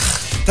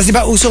 Tapos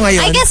diba uso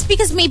ngayon? I guess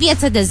because maybe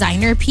it's a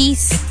designer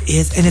piece.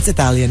 It is. And it's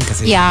Italian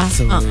kasi. Yeah.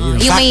 So,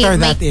 factor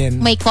that in.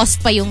 May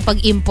cost pa yung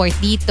pag-import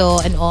dito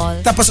and all.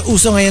 Tapos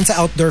uso ngayon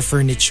sa outdoor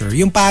furniture.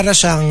 Yung para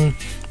siyang...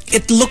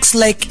 It looks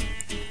like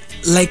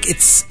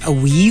it's a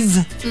weave.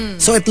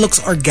 So it looks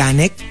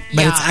organic,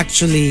 but it's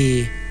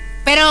actually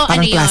pero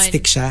parang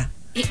plastic siya.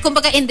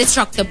 Kumbaga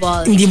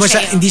indestructible. Hindi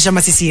siya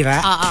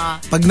masisira.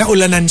 Pag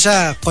naulanan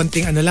siya,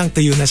 konting lang,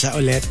 tuyo na siya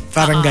ulit.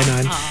 Parang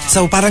ganon.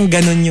 So parang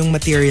ganon yung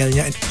material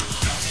niya.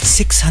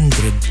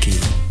 600K.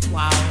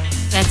 Wow.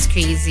 That's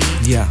crazy.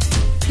 Yeah.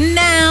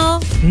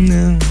 Now,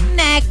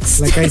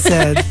 next. Like I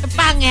said,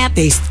 pangit.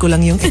 Taste ko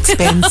lang yung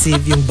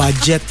expensive, yung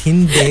budget,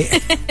 hindi.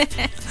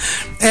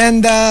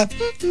 And the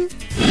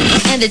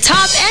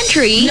top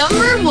entry,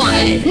 number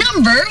one,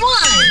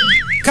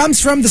 comes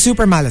from the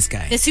Super Malas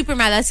guy. The Super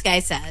Malas guy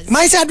says,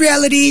 my sad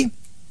reality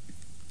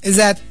is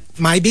that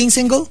my being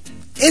single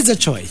is a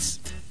choice.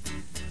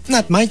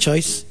 Not my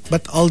choice,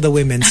 but all the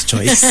women's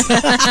choice.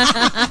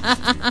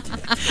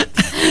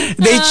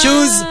 They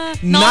choose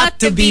not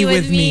to be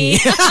with me.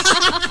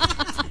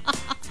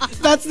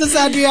 That's the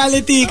sad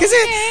reality. Kasi,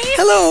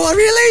 hello, a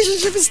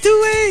relationship is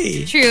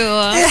two-way. True.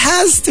 It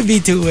has to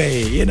be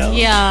two-way, you know?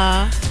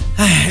 Yeah.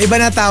 Iba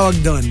na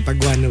tawag doon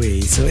pag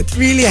one-way. So it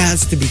really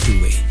has to be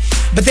two-way.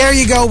 But there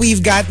you go.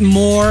 We've got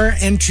more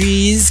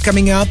entries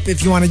coming up.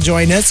 If you want to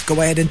join us,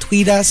 go ahead and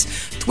tweet us.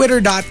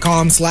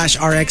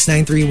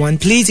 Twitter.com/RX931.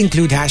 Please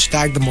include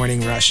hashtag The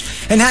Morning Rush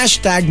and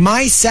hashtag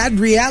My Sad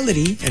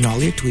Reality in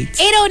all your tweets.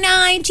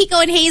 8:09,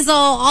 Chico and Hazel,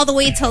 all the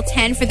way till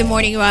 10 for The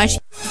Morning Rush.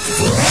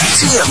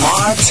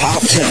 TMR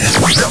Top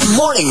 10. The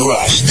Morning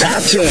Rush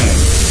Top 10.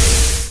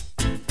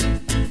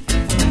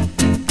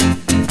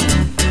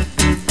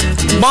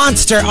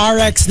 Monster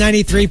RX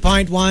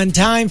 93.1.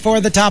 Time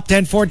for the top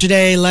 10 for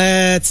today.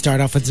 Let's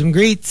start off with some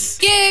greets.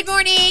 Good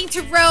morning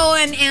to Ro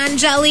and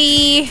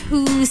Angeli,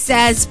 who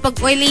says, pag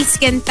oily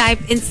skin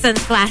type, instant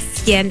glass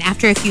skin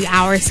after a few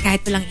hours,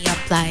 kahit walang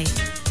i-apply.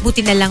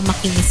 Buti na lang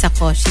makinis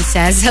ako, she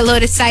says.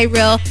 Hello to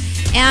Cyril.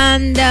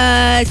 And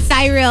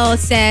Cyril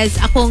says,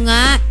 ako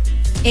nga,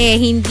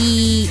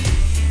 hindi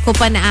ko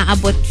pa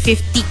naaabot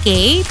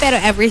 50K. Pero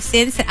ever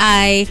since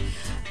I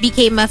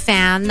became a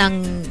fan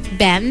ng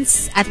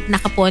Benz at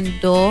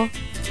nakapondo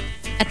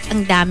at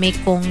ang dami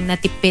kong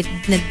natipid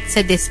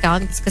sa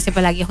discounts kasi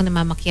palagi ako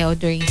namamakyaw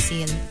during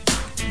sale.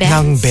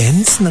 Ng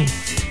Benz? Ng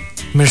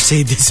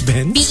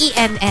Mercedes-Benz?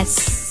 BENS.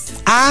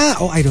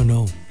 I don't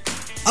know.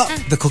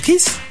 The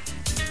cookies?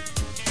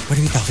 What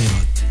are we talking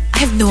about?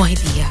 I have no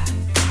idea.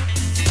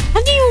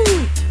 Ano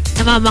yung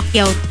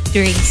namamakyaw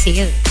during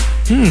sale?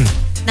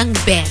 Ng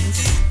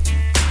Benz?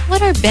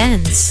 What are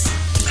Benz?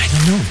 I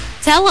don't know.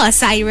 Tell us,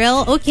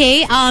 Cyril.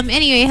 Okay.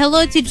 Anyway,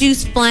 hello to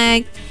Juice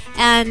Blank.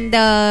 And,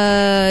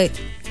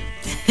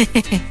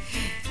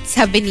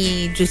 sabi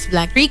ni Juice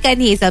Blank, Rika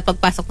and Hazel,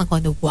 pagpasok ng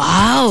kondo,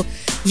 wow!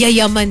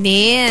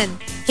 Yayamanin!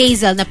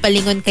 Hazel,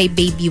 napalingon kay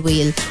Baby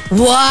Whale.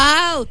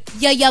 Wow!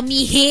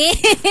 Yayamihin!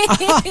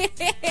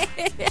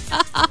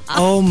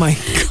 Oh my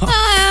God.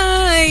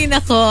 Ay,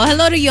 nako.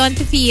 Hello to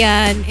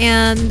Yontifian.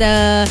 And,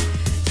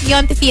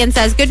 Yontifian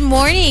says, good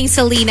morning,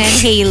 Selena and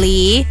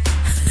Hailey.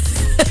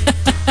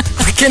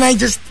 Can I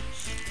just...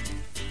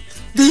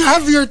 Do you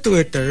have your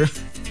Twitter?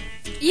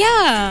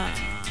 Yeah.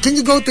 Can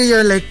you go to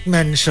your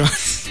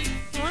mentions?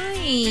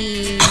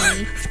 Why?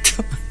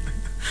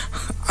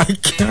 I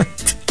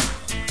can't.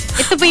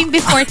 Ito ba yung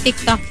before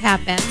TikTok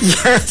happened?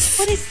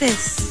 Yes. What is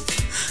this?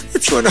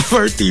 It's one of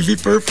our TV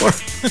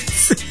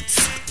performances.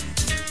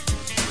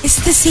 Is Is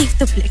this safe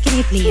to play? Can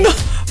you play it? No,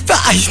 but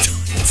I don't.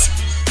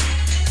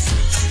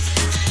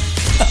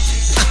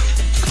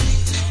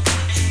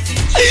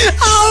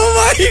 Oh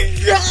my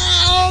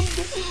God!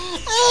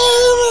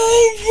 Oh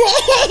my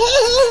God!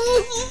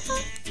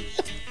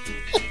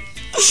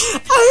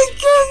 I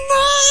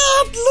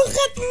cannot! Look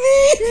at me!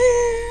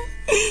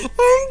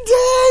 I'm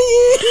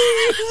dying!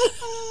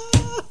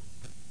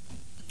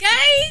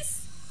 Guys!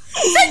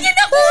 Saan niyo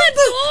nakuha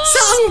to?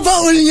 Saan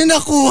baul niyo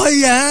nakuha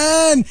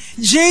yan?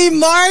 J.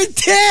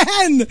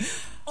 Martin!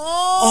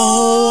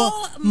 Oh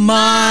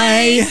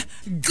my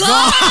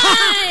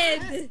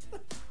God!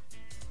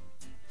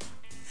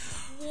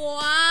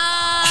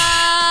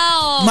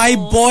 Wow! My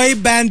boy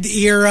band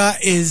era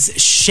is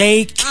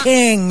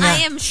shaking.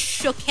 I am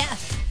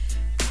shooketh.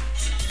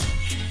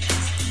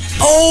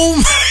 Oh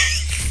my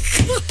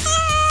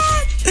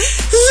God!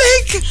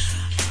 Like,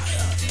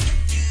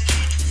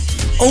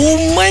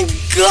 oh my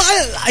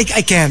God! I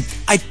can't.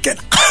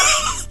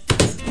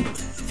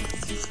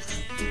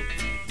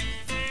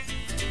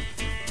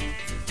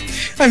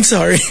 I'm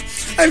sorry.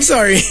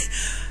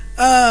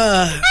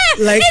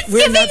 Like It's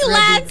we're giving not ready.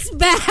 Lance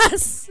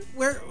Bass.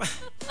 We're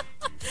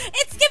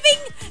It's giving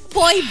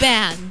boy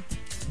band.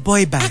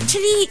 boy band.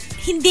 Actually,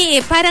 hindi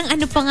eh. Parang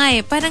ano pa nga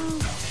eh. Parang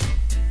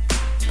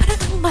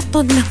ang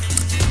baton lang.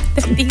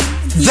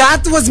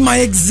 That was my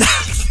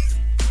exact.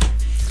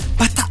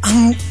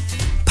 Pataang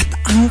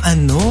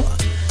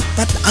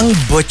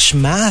butch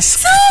mask.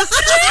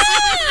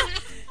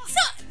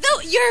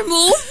 So, your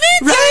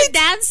movements, Right? your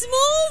dance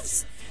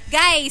moves.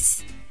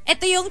 Guys,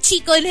 ito yung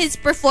Chico in his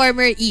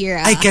performer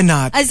era. I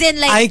cannot. As in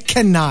like, I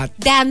cannot.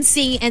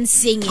 dancing and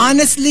singing.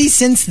 Honestly,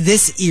 since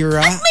this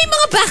era. At may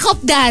mga backup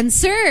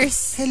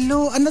dancers.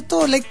 Hello, ano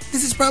to? Like,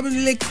 this is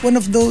probably like one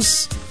of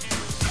those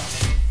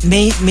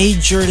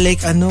major,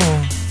 like, ano.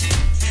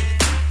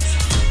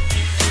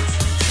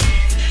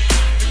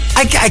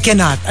 I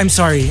cannot. I'm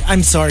sorry. I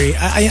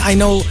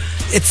know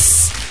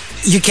it's,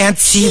 you can't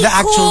see the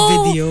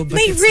actual video. But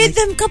may it's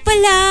rhythm like, ka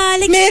pala.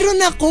 Like,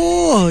 meron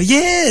ako.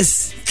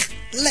 Yes.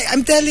 Like,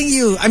 I'm telling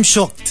you, I'm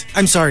shocked.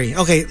 I'm sorry.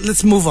 Okay,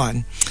 let's move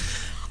on.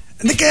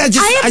 Like, I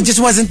just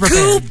wasn't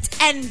prepared. Gooped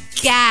and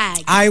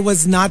gagged. I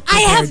was not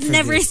prepared I have for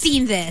never this.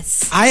 seen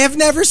this. I have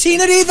never seen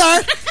it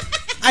either.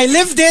 I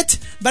lived it,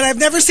 but I've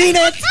never seen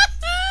it.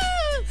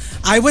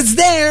 I was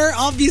there,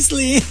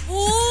 obviously.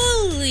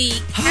 Holy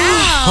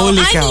cow.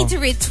 Holy cow. I need to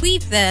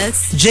retweet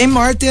this. J.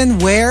 Martin,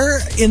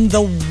 where in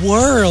the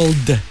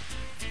world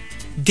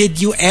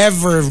did you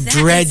ever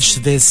dredge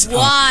this up?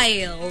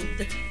 Wild.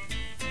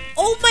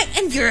 Oh my,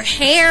 and your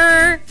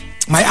hair.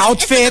 My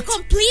outfit. It's like a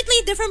completely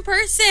different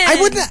person. I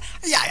wouldn't.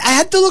 Yeah, I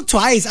had to look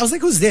twice. I was like,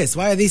 who's this?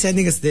 Why are they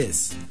sending us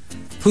this?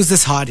 Who's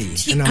this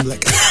hottie? And I'm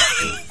like,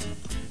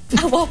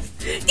 Oh,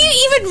 do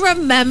you even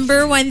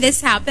remember when this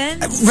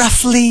happened?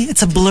 roughly,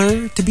 it's a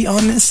blur, to be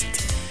honest.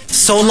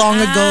 So long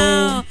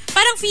ago.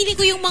 Parang feeling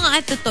ko yung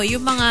mga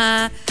yung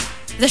mga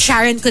the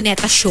Sharon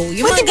Cuneta show.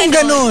 Yung Pwede mga bang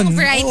ganon? yung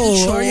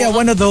variety show. Yeah,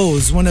 one of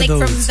those. Like from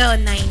the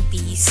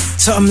 90s.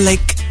 So I'm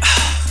like,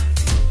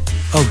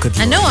 oh, good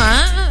Lord. Ano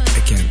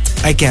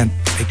I can't.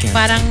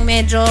 Parang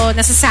medyo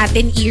nasa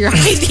satin era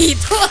kayo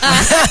dito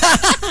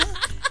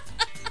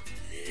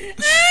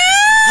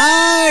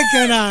I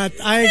cannot.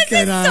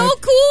 It's so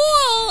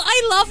cool.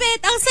 I love it.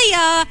 Ang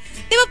saya.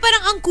 Di ba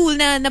parang ang cool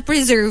na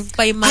preserve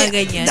pa yung mga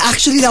ganyan?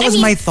 Actually, that was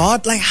my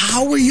thought. Like,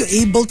 how were you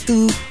able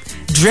to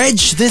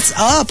dredge this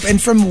up? And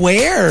from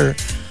where?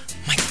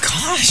 My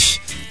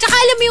gosh. Tsaka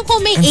alam mo yung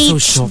kung may I'm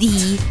so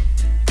HD.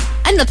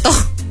 Ano to?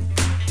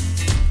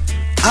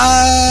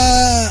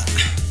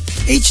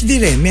 HD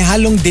rin. May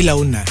halong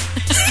dilaw na.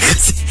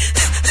 Kasi,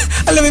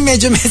 alam mo,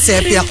 medyo may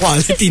sepia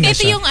quality na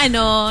Ito siya. yung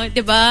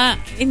di ba?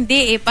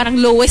 Hindi parang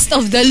lowest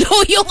of the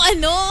low yung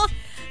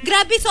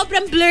Grabe,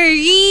 sobrang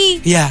blurry.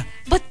 Yeah.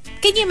 But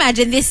can you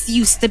imagine this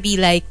used to be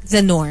like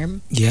the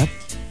norm? Yep.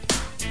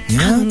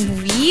 Yeah. Ang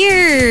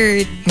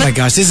weird. Oh my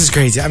gosh, this is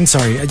crazy. I'm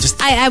sorry.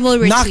 I will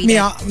retweet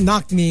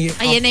knock me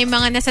Ayan na yung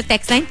mga nasa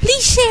text line.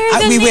 Please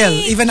share the we link. will.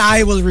 Even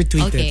I will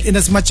retweet Okay. it. In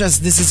as much as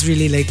this is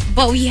really like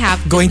But we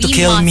have going to we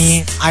kill must.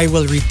 me, I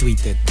will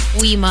retweet it.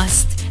 We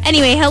must.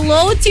 Anyway,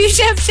 hello to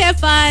Chef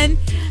Shefan.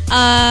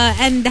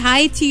 And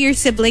hi to your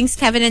siblings,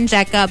 Kevin and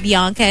Jecca,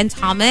 Bianca and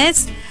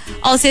Thomas.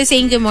 Also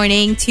saying good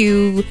morning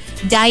to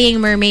Dying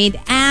Mermaid.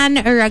 Anne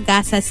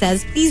Ragasa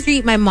says, please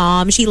greet my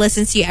mom. She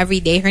listens to you every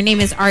day. Her name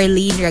is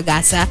Arlene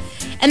Ragasa.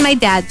 And my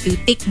dad too,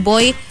 Thick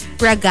Boy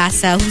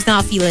Ragasa, who's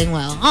not feeling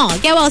well. Oh,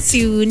 get well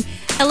soon.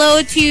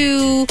 Hello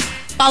to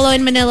Paulo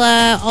in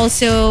Manila.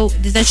 Also,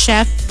 the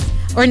chef,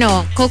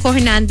 Coco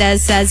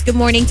Hernandez says, good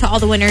morning to all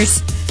the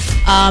winners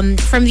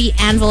from the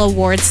Anvil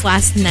Awards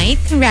last night.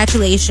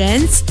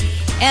 Congratulations.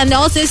 And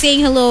also saying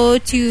hello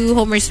to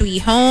Homer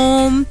Sweet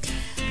Home.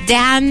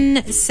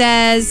 Dan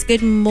says,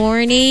 good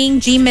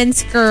morning.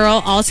 G-Man's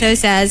Girl also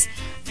says,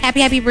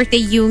 happy birthday,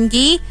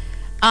 Yoongi.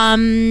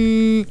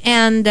 And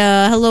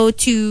hello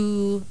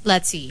to,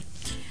 let's see,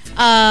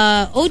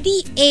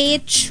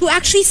 ODH, who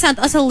actually sent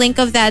us a link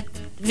of that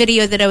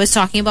video that I was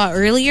talking about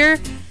earlier.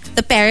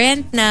 The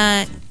parent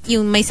na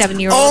Yung may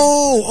 7-year-old.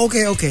 Oh,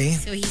 okay.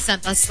 So he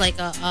sent us like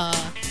a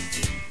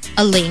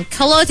link.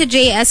 Hello to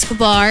Jay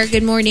Escobar.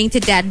 Good morning to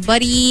Dad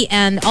Buddy.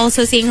 And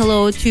also saying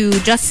hello to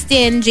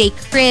Justin, J.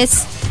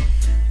 Chris.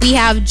 We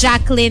have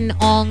Jacqueline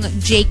Ong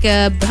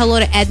Jacob. Hello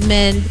to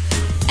Edmund.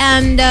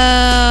 And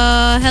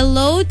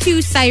hello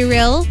to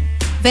Cyril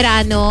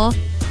Verano.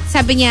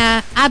 Sabi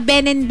niya,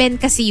 Ben and Ben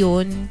kasi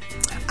yun.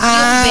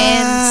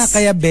 Benz.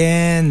 Kaya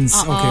Benz.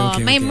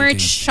 Okay. May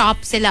merch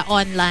shop sila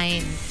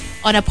online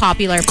on a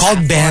popular called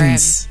platform.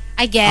 Benz.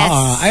 I guess.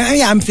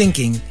 I'm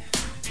thinking,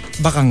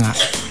 baka nga.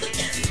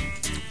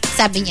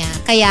 Sabi niya,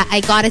 kaya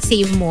I gotta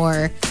save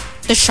more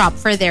to shop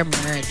for their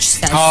merch.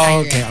 Says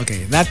Cyril.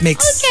 Okay. That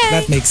makes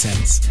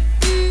sense.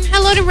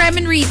 Hello to Rem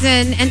and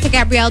Reason and to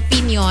Gabrielle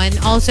Pinion.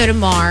 Also to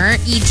Mar.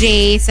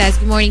 EJ says,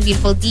 good morning,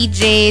 beautiful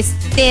DJs.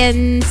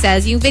 Thin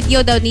says, yung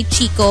video daw ni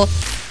Chico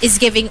is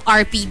giving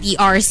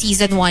RPDR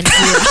season 1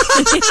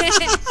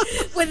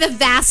 with a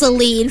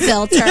Vaseline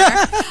filter.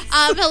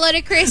 Hello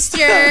to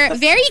Krister.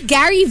 Very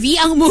Gary V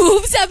ang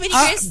move, sabi ni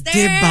Krister.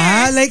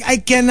 Diba? Like, I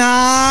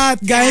cannot.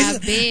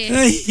 Guys, Grabe.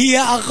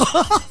 nahiya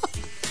ako.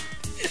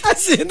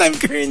 As in, I'm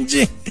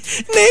cringing.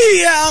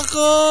 Nahiya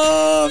ako.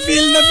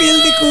 Feel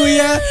ni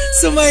Kuya.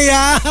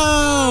 Sumayaw.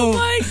 Oh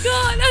my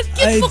God. Ang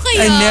cute mo kaya.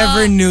 I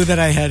never knew that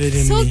I had it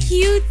in so me. So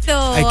cute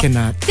though. I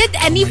cannot. Did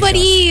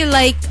anybody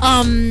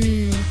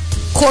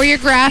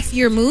choreograph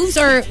your moves,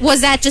 or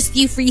was that just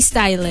you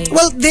freestyling?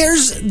 Well,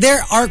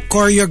 there are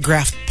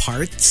choreographed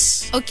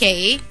parts.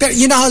 Okay. Pero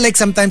you know how like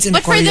sometimes in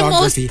but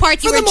choreography, for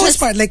the most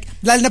part, like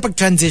lalo na pag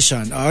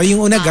transition,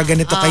 yung una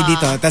gaganito kay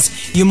dito, tas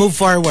you move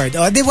forward.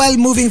 While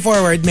moving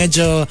forward,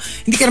 medyo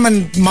hindi ka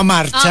naman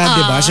mamarcha,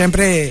 di ba?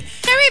 Syempre.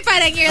 Pero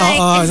parang you're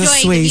like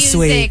enjoying sway, the music,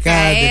 sway ka,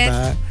 right? di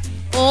ba?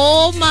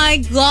 Oh my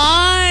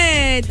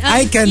God!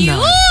 I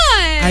cannot.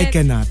 Cute. I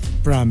cannot.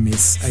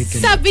 Promise, I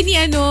cannot. Sabi ni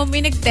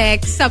may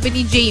nag-text, sabi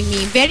ni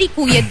Jamie, very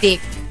Kuya Dick.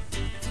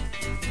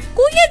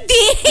 Kuya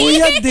Dick!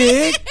 Kuya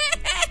Dick?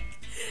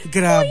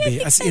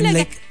 Grabe. As in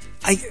like,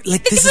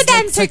 this is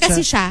dancer like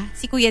kasi siya,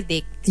 si Kuya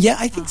Dick. Yeah,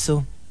 I think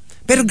so.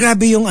 Pero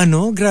grabe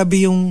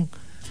yung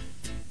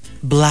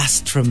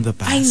blast from the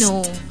past.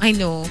 I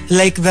know.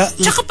 Like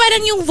Tsaka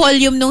parang yung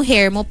volume ng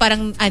hair mo,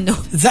 parang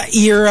the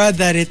era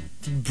that it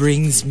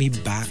brings me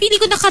back.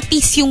 Feeling ko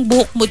nakatis yung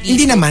buhok mo dito.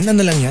 Hindi naman,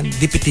 lang yan,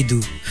 Dipitidu.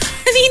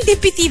 Ano yung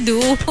Dipitidu?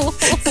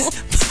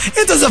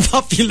 It was a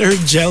popular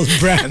gel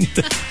brand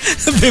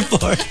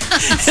before.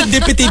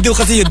 Dipitidu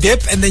kasi you dip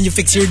and then you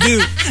fix your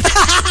do.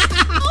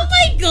 Oh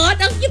my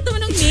God, ang cute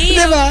naman ng name.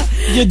 Diba?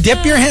 You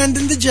dip your hand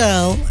in the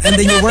gel and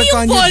then you work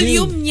on your do.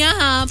 Yung volume niya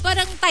ha.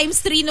 Parang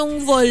times 3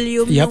 nung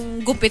volume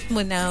nung gupit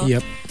mo na.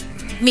 Yep.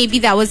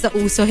 Maybe that was the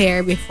uso hair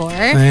before.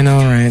 I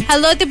know, right?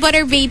 Hello to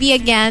Butter Baby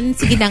again.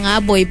 Sige na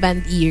nga, boy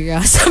band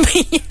era.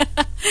 Sabi niya.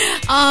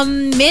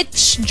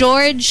 Mitch,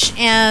 George,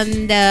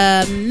 and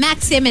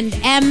Maxim and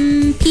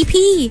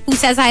MPP, who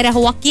says hi to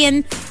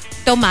Joaquin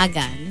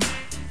Tomagan.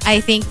 I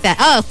think that...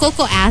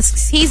 Coco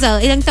asks, Hazel,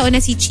 ilang taon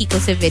na si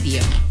Chico sa video?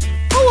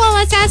 Oh, well,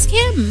 let's ask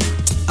him.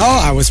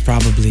 I was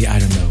probably,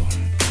 I don't know.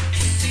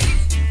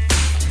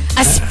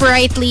 A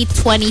sprightly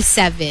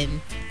 27.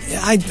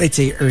 I'd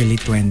say early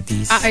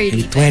 20s.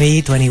 Early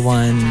 20,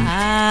 21.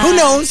 Who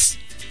knows?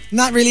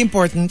 Not really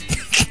important.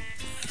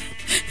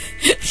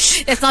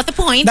 That's not the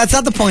point. That's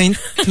not the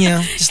point.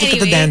 Just look at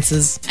the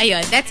dances.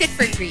 Ayun, that's it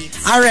for greets.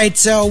 All right,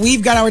 so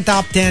we've got our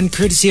top 10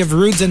 courtesy of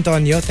Rudes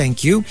Antonio.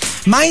 Thank you.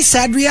 My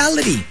sad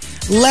reality.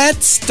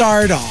 Let's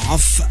start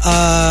off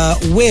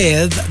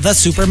with the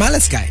Super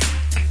Malas guy.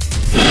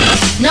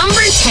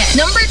 Number 10.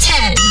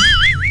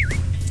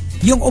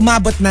 Yung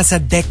umabot na sa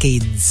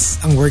decades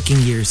ang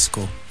working years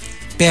ko.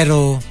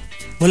 Pero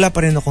wala pa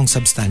rin akong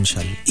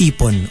substantial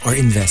ipon or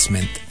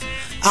investment.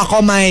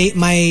 Ako,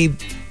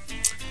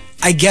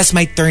 I guess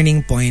my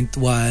turning point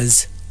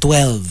was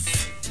 12.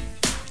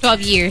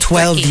 12 years.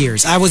 12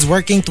 years. I was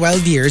working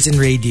 12 years in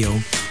radio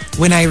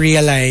when I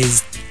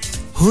realized,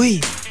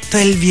 huy,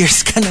 12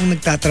 years ka nang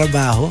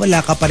nagtatrabaho,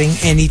 wala ka pa rin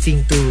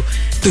anything to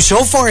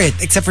show for it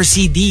except for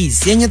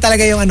CDs. Yan yung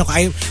talaga yung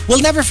I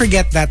will never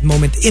forget that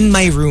moment in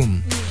my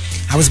room.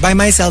 I was by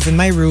myself in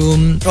my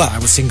room. Well,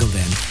 I was single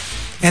then.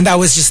 And I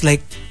was just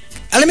like,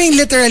 alam mo yung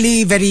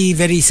literally very,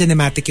 very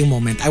cinematic yung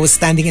moment. I was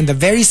standing in the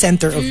very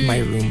center of my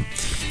room.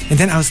 And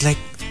then I was like,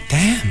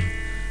 damn,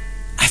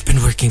 I've been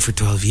working for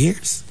 12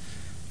 years.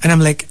 And I'm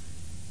like,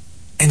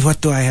 and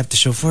what do I have to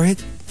show for it?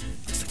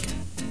 I was like,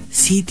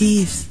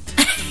 CDs.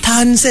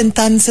 Tons and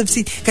tons of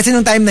CDs. Kasi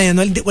nung time na yun,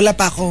 wala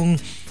pa akong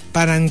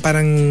parang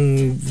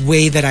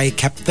way that I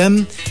kept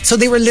them. So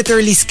they were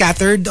literally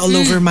scattered all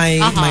over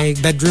my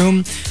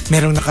bedroom.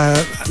 Merong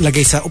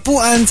nakalagay sa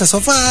upuan, sa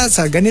sofa,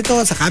 sa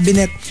ganito, sa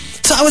cabinet.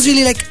 So I was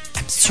really like,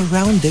 I'm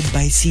surrounded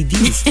by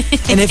CDs.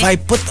 And if I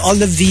put all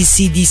of these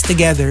CDs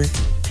together,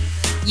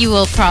 you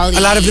will probably...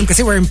 A lot of them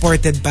kasi were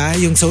imported pa.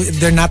 So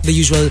they're not the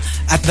usual,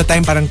 at the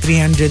time parang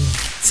 300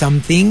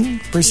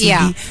 something per CD.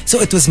 Yeah. So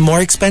it was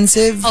more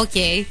expensive.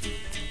 Okay.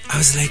 I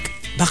was like,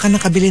 baka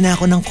nakabili na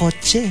ako ng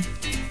kotse.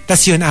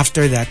 Tas yun,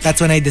 after that, that's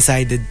when I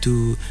decided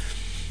to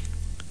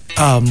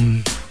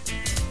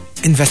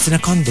invest in a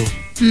condo.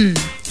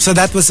 So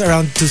that was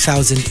around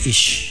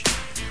 2,000-ish.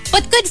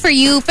 But good for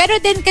you. Pero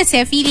din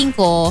kasi feeling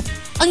ko,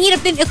 ang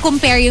hirap din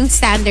i-compare yung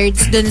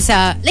standards dun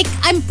sa, like,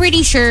 I'm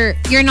pretty sure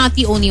you're not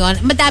the only one.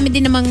 Madami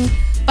din namang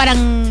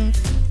parang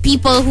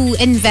people who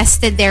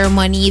invested their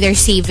money, their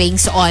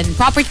savings on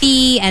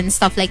property and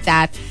stuff like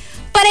that.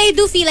 But I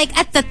do feel like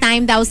at the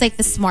time, that was like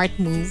the smart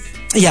move.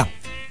 Yeah.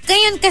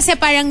 Ngayon kasi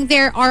parang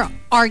there are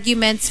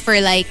arguments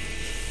for like,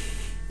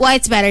 why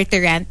it's better to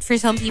rent for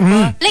some people.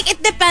 Like,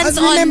 it depends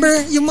on...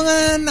 Remember, yung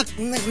mga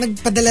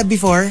nagpadala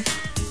before?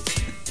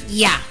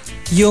 Yeah.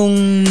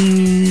 Yung...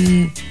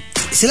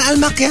 Sila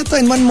Alma Quieto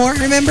and one more,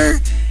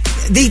 remember?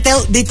 They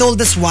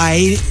told us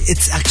why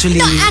it's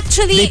actually... No,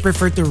 actually... They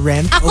prefer to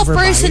rent ako over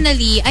buy.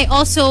 Personally, I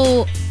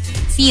also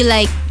feel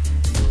like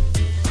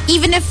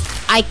even if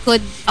I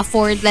could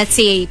afford, let's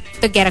say,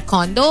 to get a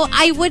condo,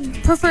 I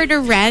would prefer to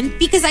rent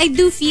because I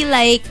do feel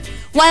like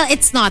while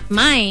it's not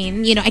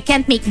mine, you know, I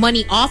can't make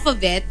money off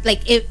of it.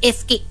 Like,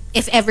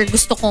 if ever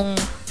gusto kong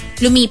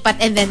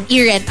lumipat and then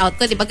i-rent out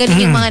ko, diba? Ganun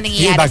yung mga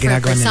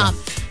nangyayari for some.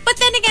 But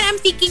then again, I'm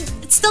thinking,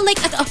 it's still like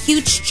a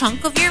huge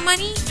chunk of your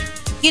money.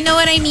 You know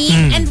what I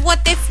mean? And what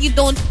if you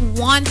don't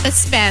want to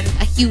spend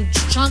a huge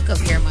chunk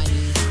of your money?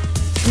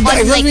 But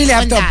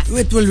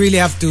it will really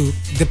have to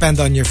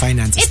depend on your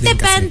finances. It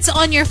depends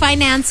on your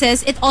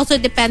finances. It also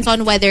depends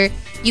on whether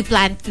you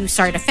plan to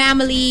start a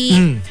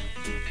family.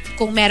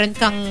 Kung meron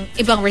kang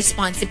ibang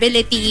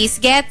responsibilities,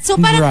 so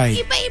parang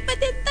iba-iba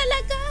din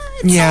talaga.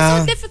 It's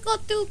also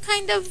difficult to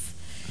kind of,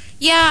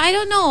 I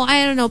don't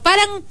know.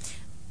 Parang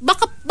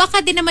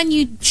baka din naman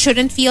you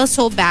shouldn't feel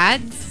so bad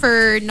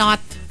for not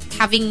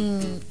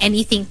having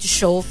anything to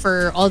show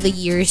for all the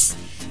years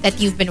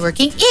that you've been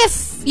working.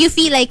 If you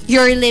feel like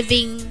you're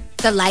living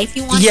the life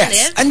you want to live.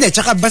 Yes. Hindi,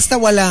 tsaka basta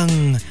wala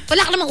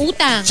ka namang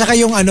utang. Tsaka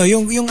yung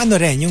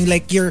rin, yung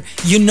like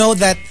you know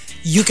that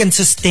you can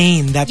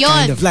sustain that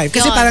kind of life.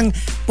 Kasi parang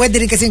pwede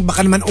rin kasi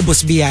baka naman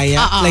ubos biyaya.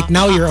 Like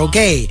now you're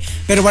okay.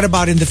 Pero what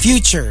about in the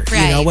future?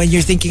 Right. You know, when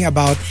you're thinking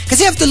about,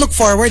 kasi you have to look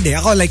forward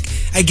Ako like,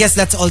 I guess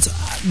that's also,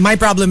 my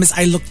problem is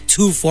I look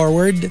too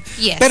forward.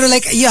 Yes. Pero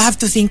like, you have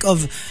to think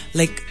of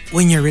like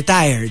when you're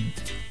retired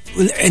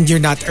and you're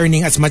not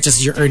earning as much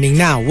as you're earning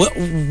now,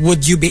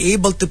 would you be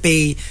able to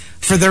pay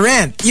for the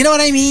rent? You know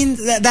what I mean?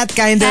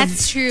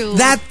 That's true.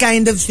 That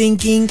kind of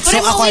thinking. But so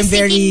I'm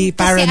very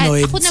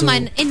paranoid. Ako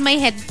naman, in my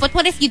head, but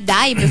what if you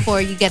die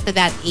before you get to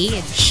that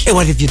age?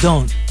 What if you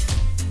don't?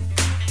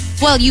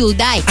 Well, you'll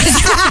die.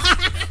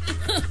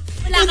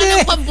 Wala ka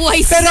nang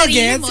pambuhay sa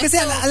sarili mo.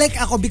 Kasi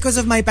like ako, because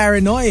of my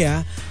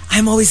paranoia,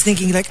 I'm always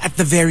thinking like at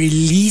the very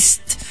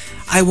least,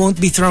 I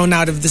won't be thrown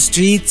out of the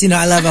streets. You know,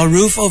 I'll have a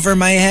roof over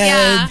my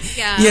head.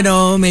 Yeah. You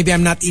know, maybe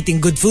I'm not eating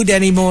good food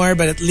anymore,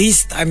 but at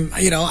least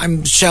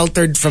I'm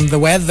sheltered from the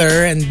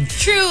weather and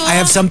True. I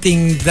have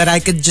something that I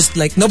could just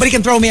like, nobody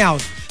can throw me out.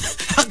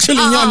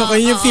 Actually,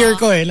 yung fear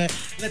ko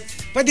Like,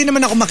 pwede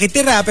naman ako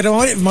makitira, pero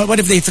what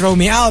if they throw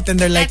me out and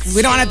they're like,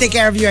 we don't want to take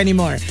care of you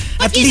anymore.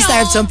 But at least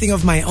I have something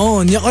of my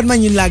own. Yun man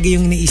yung lagi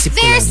yung naisip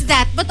ko. There's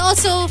that, but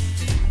also,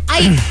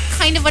 I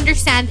kind of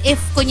understand if,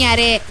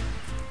 kunyari,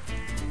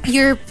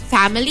 your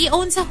family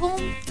owns a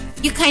home,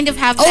 you kind of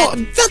have that. Oh,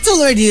 that's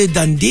already a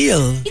done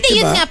deal. Hindi,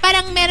 diba? Yun nga,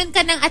 parang meron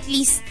ka ng at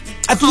least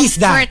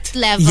that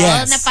level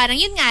yes. na parang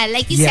yun nga,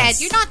 like you said,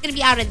 you're not gonna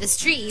be out in the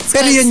streets.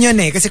 Pero yun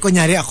kasi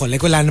kunyari ako,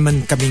 like wala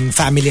naman kaming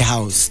family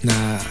house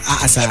na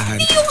aasahan.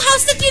 Hindi yung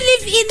house that you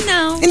live in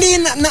now. Hindi,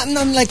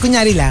 like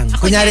kunyari lang.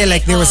 Kunyari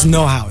like there was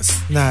no house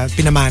na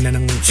pinamana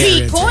ng parents.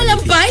 Chico,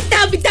 lambay,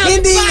 dami-dami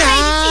Hindi pa. nga.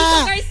 Chico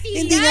Garcia.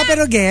 Hindi nga,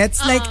 pero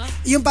gets, like,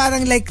 yung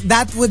parang like,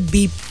 that would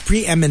be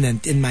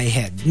preeminent in my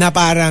head. Na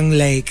parang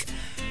like,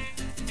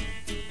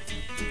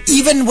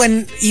 even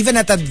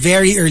at that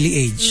very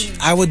early age,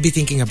 I would be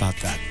thinking about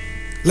that.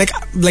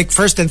 Like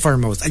first and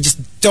foremost, I just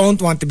don't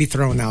want to be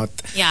thrown out.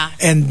 Yeah.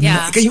 And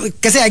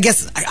kasi I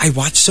guess I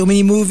watch so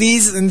many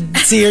movies and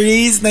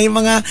series na yung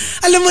mga,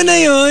 alam mo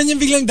na yun, yung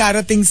biglang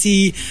darating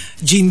si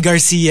Jean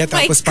Garcia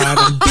tapos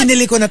parang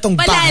pinili ko na tong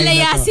bahay na to.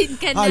 Palalayasin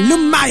ka na.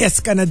 Lumayas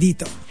ka na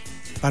dito.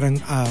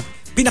 Parang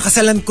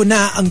pinakasalan ko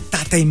na ang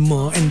tatay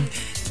mo and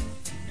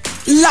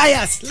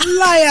layas!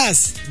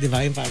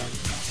 Diba? Yung parang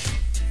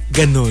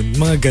ganun,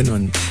 mga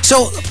ganun.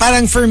 So,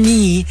 parang for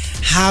me,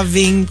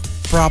 having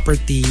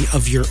property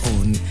of your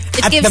own,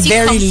 at the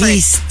very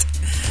least,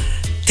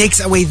 takes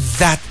away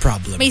that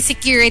problem. May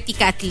security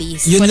ka at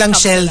least. Yun lang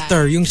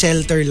shelter. Yung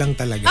shelter lang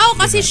talaga. Oh,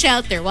 kasi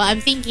shelter. Well,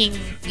 I'm thinking,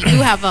 we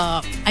do have a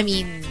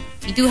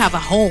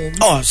home.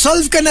 Oh,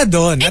 solve ka na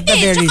doon at the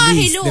very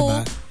least,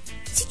 diba?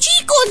 Si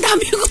Chico, ang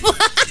dami ko pa.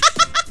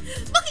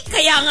 Bakit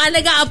kaya nga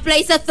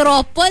nag-a-apply sa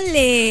Tropol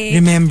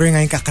Remember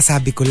nga yung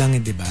kakasabi ko lang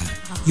diba?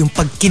 Yung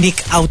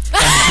pag-kinik out ka.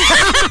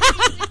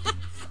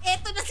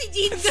 Eto na si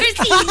Jean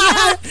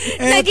Garcia.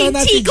 Naging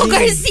Chico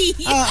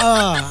Garcia.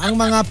 Ang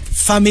mga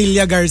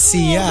familia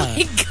Garcia. Oh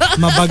my God.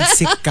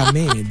 Mabagsik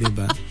kami,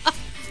 diba?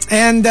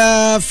 And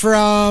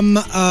from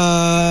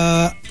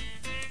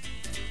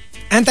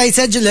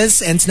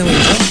Anti-Sedulous and Snow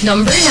Angel.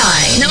 Number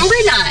 9.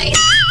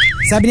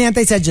 Sabi ni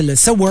Anti-Sedulous,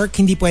 sa work,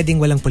 hindi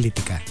pwedeng walang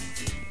politika.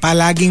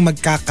 palaging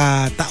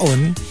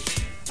magkakataon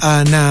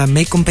na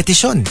may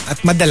kompetisyon at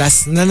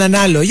madalas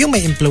nananalo yung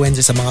may influensya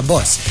sa mga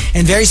boss.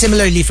 And very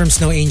similarly from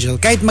Snow Angel,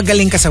 kahit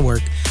magaling ka sa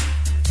work,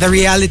 the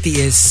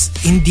reality is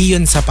hindi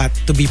yun sapat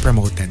to be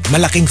promoted.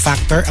 Malaking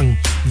factor ang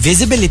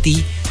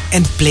visibility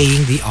and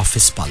playing the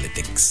office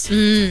politics.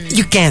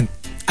 You can't.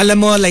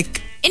 Alam mo, like...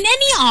 In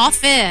any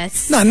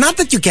office. No, not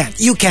that you can't.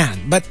 You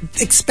can. But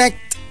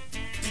expect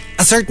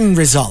a certain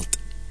result.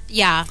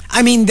 Yeah.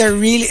 I mean, they're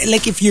really...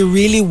 Like, if you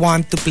really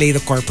want to play the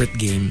corporate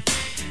game,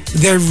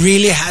 there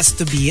really has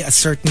to be a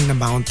certain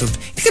amount of...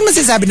 Hindi ka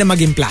masasabi na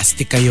maging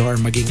plastic kayo or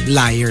maging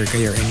liar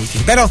kayo or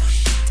anything. Pero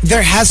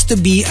there has to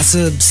be a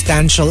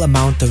substantial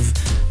amount of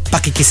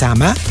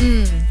pakikisama,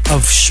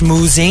 of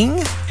schmoozing,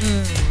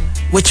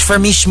 which for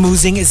me,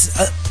 schmoozing is...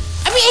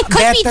 I mean, it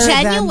could be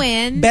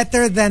genuine.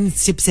 Better than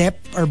sip-sip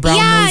or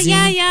brown-nosing.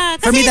 Yeah.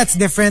 For me, that's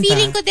different.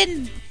 Feeling ko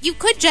din, you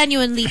could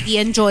genuinely be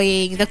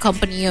enjoying the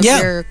company of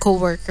your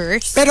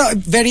coworkers. Pero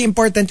very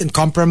important in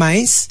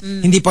compromise.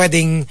 Hindi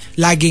pwedeng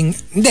laging,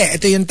 hindi,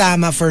 ito yung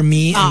tama for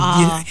me.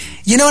 And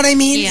you know what I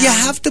mean? Yeah. You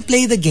have to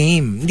play the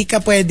game. Hindi ka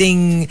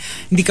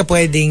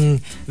pwedeng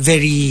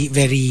very,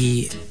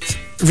 very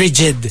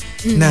rigid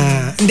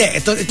na, hindi,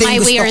 ito My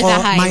yung way gusto or ko,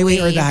 the highway. my way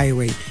or the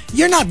highway.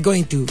 You're not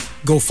going to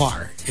go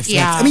far. If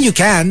that's, I mean, you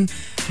can,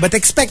 but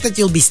expect that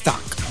you'll be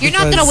stuck. You're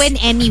not gonna win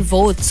any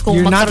votes kung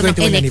You're not magkaroon going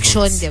to ng win any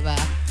election, votes. diba?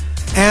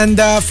 And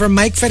from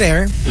Mike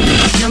Ferrer,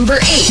 Number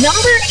 8.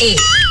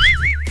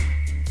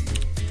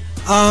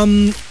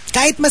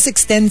 kahit mas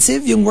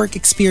extensive yung work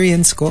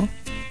experience ko,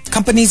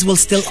 companies will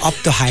still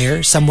opt to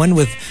hire someone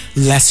with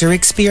lesser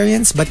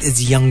experience but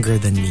is younger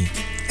than me.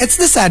 It's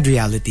the sad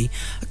reality.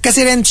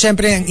 Kasi rin,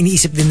 syempre, ang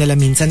iniisip din nila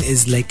minsan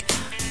is like,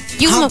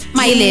 Yung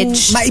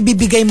mileage. Yung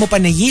maibibigay mo pa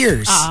na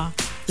years.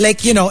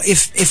 Like, you know,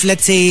 if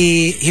let's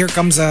say, here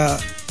comes a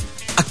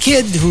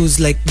kid who's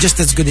like just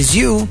as good as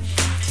you,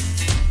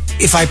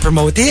 if I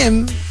promote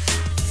him,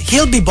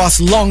 he'll be boss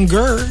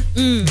longer,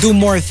 do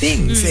more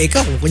things. Eh,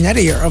 ikaw,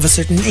 kunyari, you're of a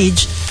certain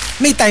age,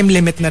 may time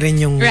limit na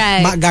rin yung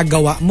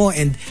magagawa mo,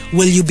 and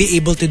will you be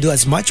able to do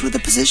as much with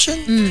the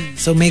position?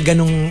 So may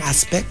ganung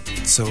aspect.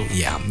 So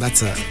yeah,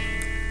 that's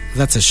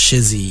a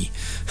shizzy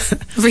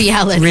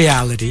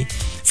reality.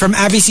 From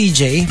Abby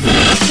CJ.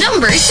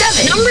 Number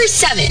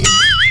 7.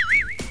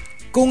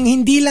 Kung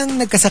hindi lang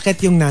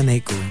nagkasakit yung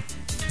nanay ko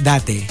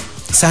dati,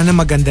 sana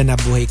maganda na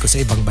buhay ko sa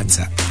ibang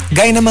bansa.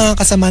 Gaya ng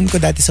mga kasamaan ko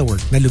dati sa work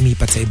na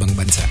lumipat sa ibang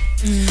bansa.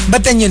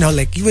 But then, you know,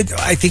 like,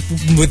 I think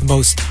with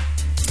most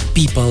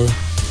people,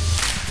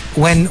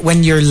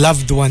 when your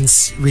loved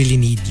ones really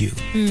need you,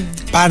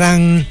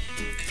 parang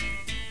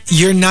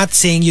you're not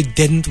saying you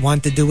didn't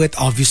want to do it.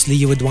 Obviously,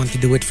 you would want to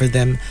do it for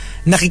them.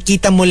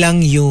 Nakikita mo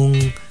lang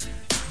yung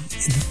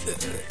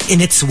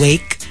in its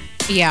wake,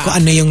 kung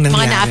ano yung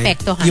nangyari. Mga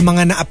naapektuhan. Yung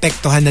mga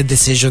naapektuhan na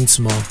decisions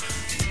mo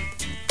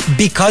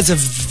because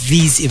of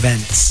these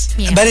events.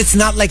 Yeah. But it's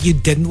not like you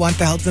didn't want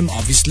to help them.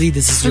 Obviously,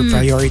 this is your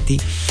priority.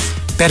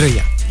 Pero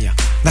yeah.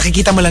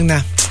 Nakikita mo lang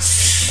na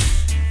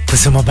kung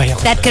sumabay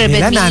ako. That could have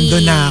been me.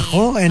 Nandun na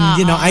ako. And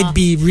you know, I'd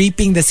be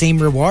reaping the same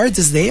rewards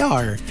as they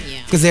are.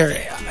 Because they're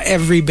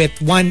every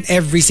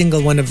single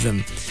one of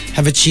them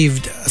have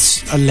achieved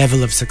a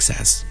level of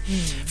success.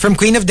 From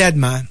Queen of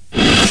Deadma.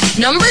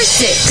 Number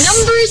 6.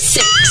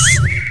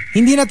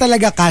 Hindi na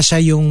talaga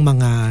kasya yung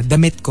mga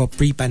damit ko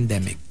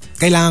pre-pandemic.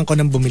 Kailangan ko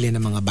nang bumili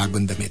ng mga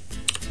bagong damit.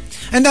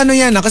 And ano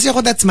yan, kasi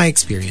ako, that's my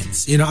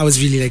experience. You know, I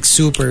was really like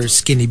super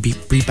skinny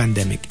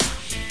pre-pandemic.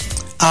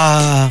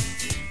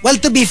 Well,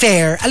 to be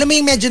fair, alam mo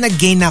yung medyo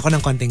nag-gain na ako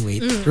ng konting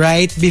weight,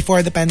 right?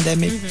 Before the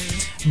pandemic.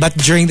 But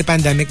during the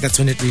pandemic, that's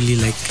when it really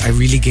like, I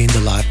really gained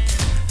a lot.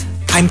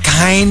 I'm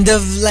kind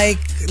of like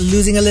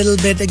losing a little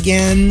bit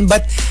again,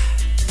 but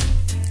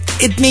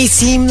it may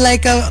seem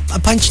like a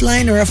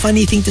punchline or a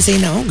funny thing to say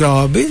now. Oh,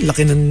 grabe,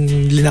 laki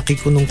ng linaki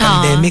ko nung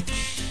pandemic.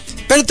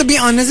 Pero to be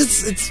honest,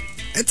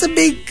 it's a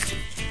big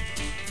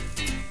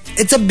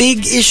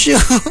issue.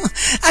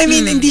 I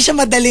mean, hindi siya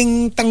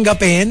madaling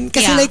tanggapin.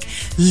 Kasi like,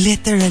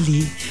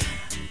 literally,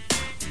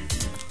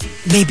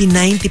 maybe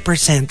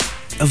 90%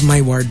 of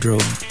my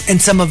wardrobe, and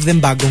some of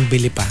them bagong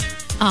bili pa,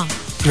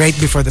 right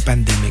before the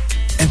pandemic.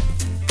 And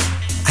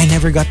I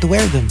never got to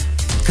wear them.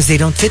 Because they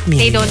don't fit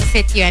me anymore. Don't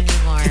fit you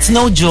anymore. It's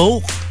no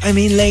joke. I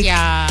mean, like,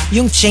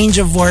 yung change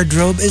of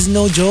wardrobe is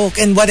no joke.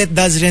 And what it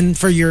does rin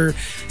for your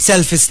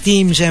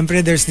self-esteem,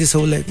 syempre, there's this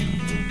whole like,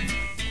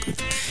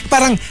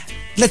 parang,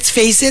 let's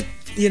face it,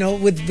 you know,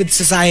 with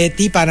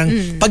society, parang,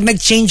 pag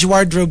nag-change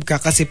wardrobe ka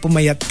kasi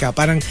pumayat ka,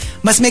 parang,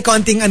 mas may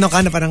konting ano ka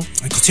na parang,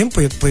 ay, kasi yung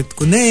puyat-puyat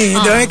ko na eh.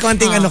 May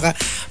konting ano ka.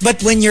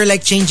 But when you're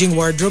like changing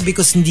wardrobe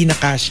because hindi na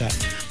kasya,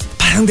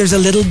 parang there's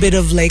a little bit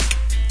of like,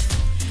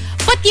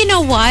 but you know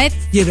what?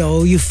 You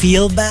know, you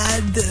feel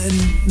bad.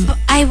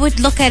 I would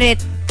look at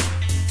it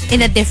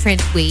in a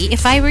different way.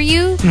 If I were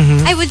you,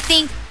 I would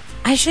think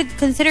I should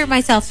consider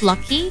myself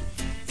lucky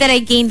that I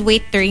gained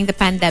weight during the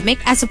pandemic,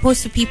 as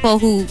opposed to people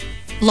who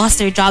lost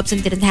their jobs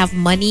and didn't have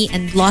money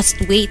and lost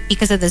weight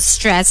because of the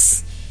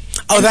stress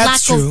and lack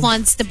of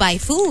funds to buy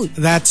food.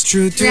 That's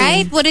true too.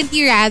 Right? Wouldn't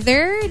you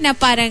rather na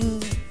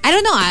parang I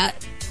don't know,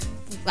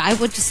 I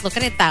would just look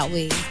at it that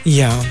way.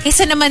 Yeah.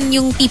 Kaysa naman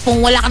yung tipong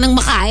wala ka nang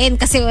makain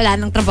kasi wala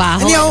nang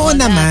trabaho. Hindi, oo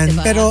naman.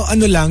 Diba? Pero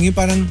ano lang, yung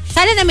parang...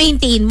 Sana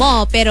na-maintain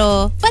mo,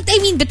 pero... But I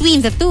mean,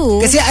 between the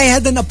two... Kasi I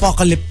had an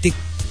apocalyptic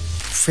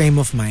frame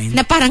of mind.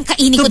 Na parang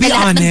kainin ko na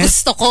lahat ng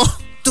gusto ko.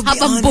 To be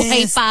habang honest,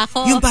 buhay pa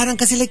ako. Yung parang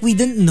kasi like we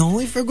didn't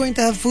know if we're going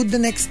to have food the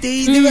next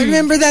day. Diba?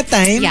 Remember that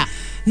time? Yeah.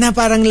 Na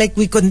parang like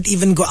we couldn't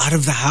even go out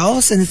of the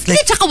house and it's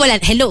like... Hindi, tsaka wala.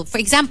 Hello, for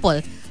example,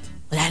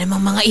 wala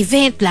namang mga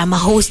event, wala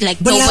ma-host,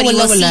 like nobody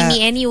will see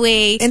me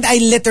anyway. And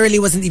I literally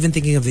wasn't even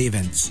thinking of the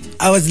events.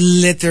 I was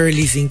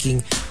literally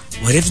thinking,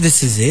 what if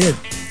this is it?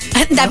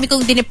 Ang dami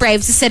kong dineprive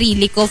sa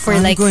sarili ko for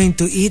I'm like... going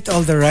to eat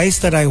all the rice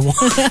that I want.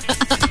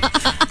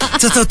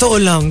 Sa totoo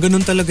lang,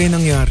 ganun talaga yung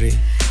nangyari.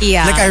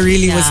 Yeah. Like I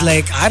really was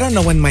like, I don't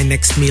know when my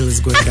next meal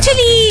is going to happen.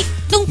 Actually,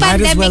 nung Might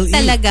as pandemic well eat.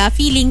 talaga,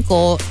 feeling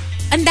ko,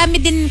 ang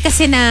dami din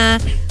kasi na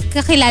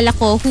kakilala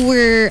ko who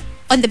were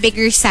on the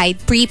bigger side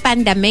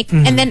pre-pandemic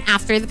and then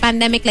after the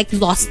pandemic, like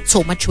lost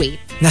so much weight.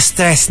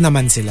 Na-stress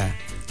naman sila.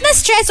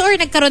 Na-stress or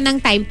nagkaroon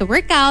ng time to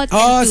work out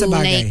and to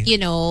sabagay. like, you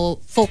know,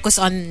 focus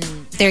on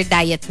their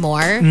diet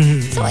more.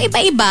 So,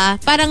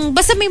 iba-iba. Parang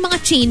basta may mga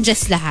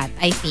changes lahat,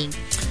 I think.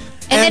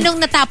 And then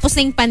nung natapos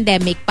na yung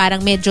pandemic,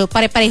 parang medyo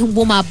pare-parehong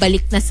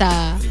bumabalik na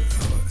sa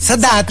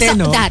dati,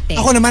 no? Dati.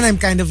 Ako naman,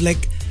 I'm kind of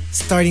like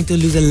starting to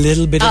lose a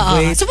little bit of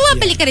weight. So,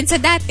 bumabalik ka rin sa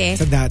dati.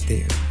 Sa dati.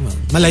 Well,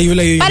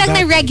 malayo-layo yung Parang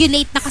dati.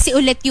 na-regulate na kasi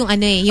ulit yung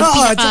ano eh. Yung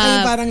Oo, tsaka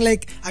yung parang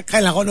like,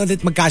 kailangan ko na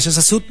ulit magkasya sa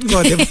suit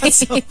ko, di ba?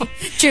 So,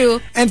 True.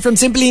 and from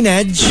Simply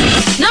Nedge,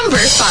 Number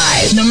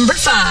 5. Number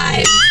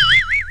 5.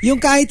 yung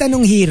kahit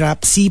anong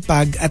hirap,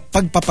 sipag, at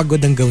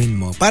pagpapagod ang gawin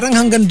mo, parang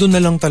hanggang doon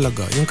na lang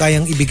talaga, yung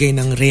kayang ibigay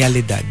ng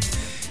realidad.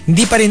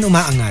 Hindi pa rin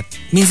umaangat.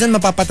 Minsan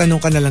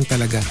mapapatanong ka na lang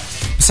talaga,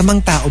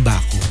 masamang tao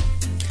ba ako?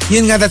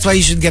 Yun nga, that's why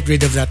you should get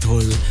rid of that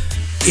whole,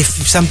 if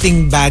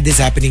something bad is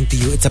happening to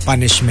you, it's a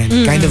punishment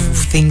kind of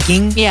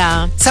thinking.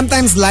 Yeah.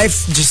 Sometimes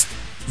life just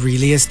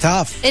really is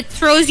tough. It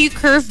throws you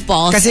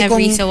curveballs Kasi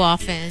every kung so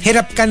often.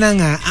 hirap ka na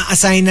nga,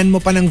 a-assignan mo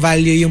pa ng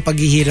value yung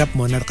paghihirap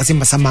mo na kasi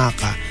masama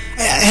ka.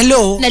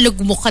 Hello?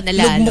 Nalugmok ka na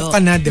lalo. Lugmok ka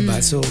na,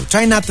 diba? So,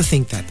 try not to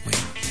think that way.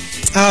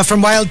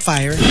 From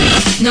Wildfire,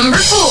 Number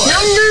 4.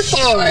 Number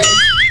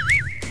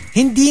 4.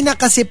 hindi na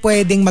kasi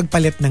pwedeng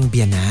magpalit ng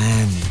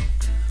biyanan.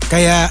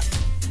 Kaya,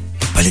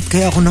 palit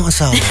kaya ako ng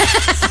asawa.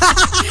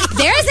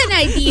 There's an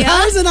idea.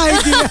 There's an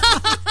idea.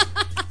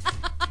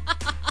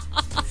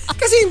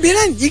 Kasi yung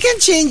biyanan, you can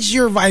change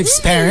your wife's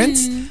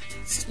parents.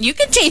 You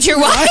can change your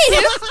wife.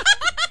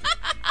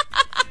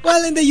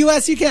 Well, in the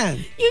US, you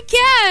can. You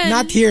can.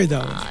 Not here,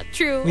 though.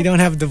 True. We don't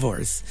have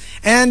divorce.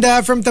 And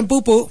from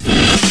Tampupu,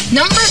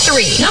 Number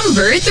 3.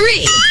 Number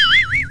 3.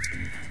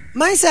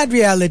 my sad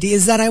reality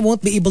is that I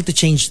won't be able to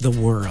change the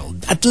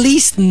world. At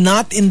least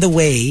not in the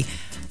way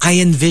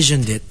I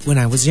envisioned it when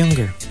I was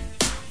younger.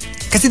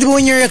 Kasi diba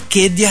when you're a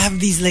kid, you have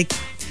these like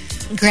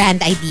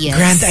Grand ideas.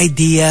 grand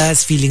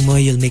ideas, feeling mo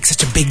you'll make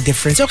such a big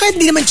difference. So kahit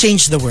hindi naman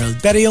change the world,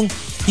 pero yung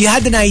you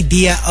had an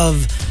idea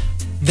of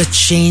the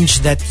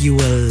change that you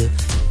will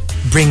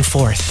bring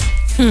forth.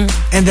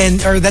 And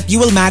then, or that you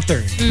will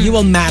matter. You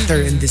will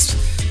matter in this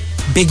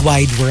big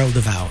wide world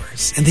of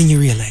ours. And then you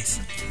realize,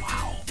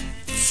 wow,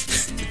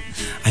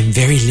 I'm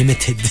very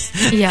limited.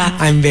 Yeah.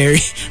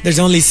 There's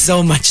only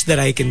so much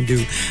that I can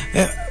do.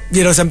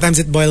 You know, sometimes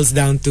it boils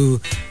down to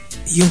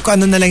yung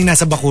ano na lang yung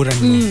nasa bakuran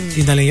mo.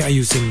 Yun na lang yung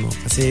ayusin mo.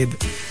 Kasi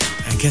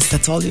I guess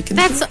that's all you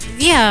can do.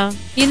 Yeah.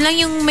 Yun lang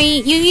yung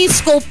yung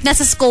scope,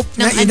 nasa scope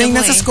ng Yun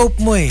yung nasa scope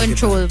mo eh.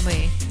 Control mo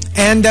eh.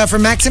 And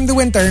from Maxim the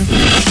Winter,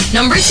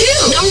 Number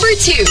 2. Number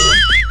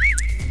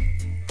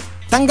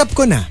 2. tanggap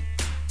ko na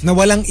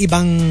walang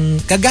ibang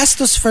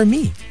kagastos for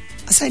me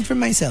aside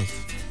from myself.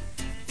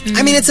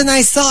 I mean, it's a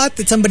nice thought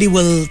that somebody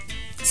will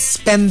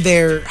spend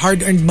their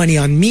hard-earned money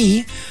on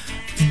me,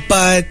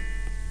 but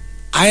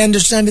I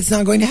understand it's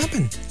not going to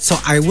happen.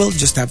 So I will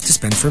just have to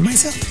spend for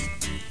myself.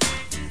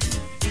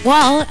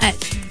 Well,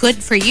 good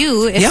for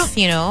you if,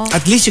 you know,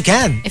 At least you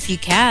can. if you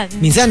can.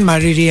 Minsan,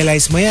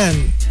 marirealize mo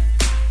yan.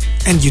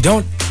 And you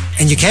don't.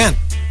 And you can't.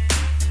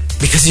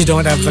 Because you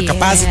don't have the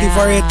capacity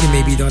for it. You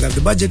maybe don't have the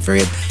budget for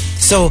it.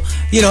 So,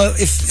 you know,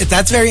 if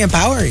that's very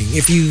empowering.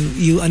 If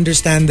you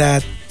understand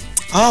that,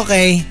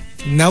 okay,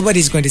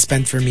 nobody's going to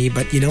spend for me,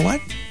 but you know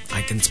what?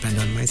 I can spend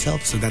on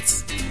myself. So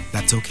that's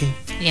okay.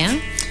 Yeah.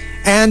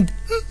 And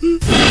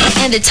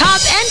And the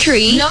top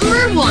entry.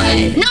 Number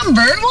 1.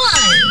 Number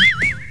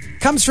 1.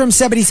 comes from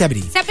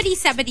 7070.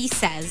 7070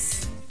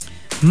 says,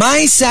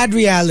 My sad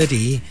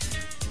reality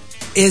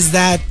is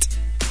that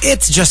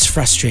it's just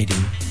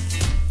frustrating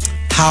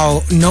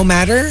how no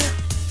matter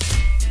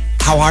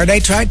how hard I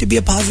try to be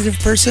a positive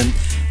person,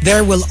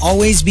 there will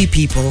always be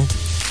people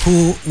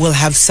who will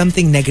have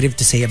something negative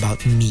to say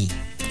about me,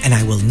 and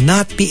I will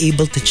not be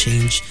able to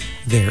change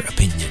their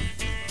opinion.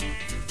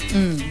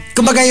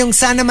 Kumbaga yung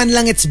sana man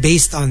lang it's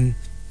based on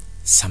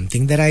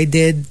something that I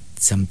did,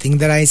 something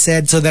that I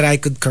said so that I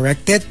could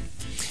correct it.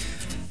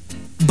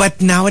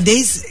 But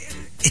nowadays,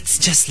 it's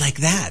just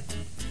like that.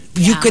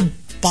 You could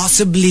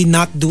possibly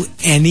not do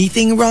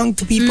anything wrong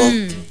to people,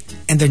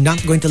 and they're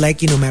not going to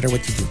like you no matter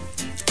what you do.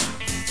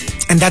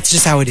 And that's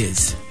just how it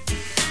is.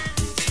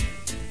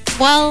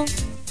 Well,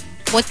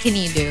 what can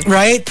you do?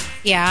 Right?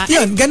 Yeah.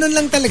 Yun, ganun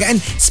lang talaga.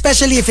 And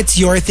especially if it's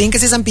your thing,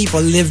 kasi some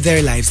people live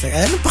their lives like,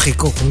 ano paki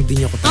ko kung di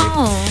nyo ko type.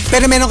 Oh.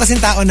 Pero meron kasing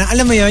tao na,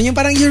 alam mo yun, yung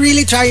parang you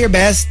really try your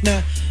best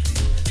na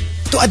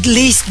to at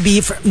least be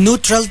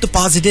neutral to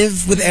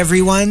positive with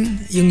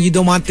everyone. Yung you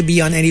don't want to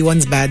be on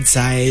anyone's bad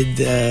side.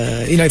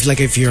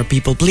 If you're a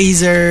people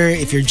pleaser,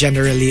 if you're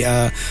generally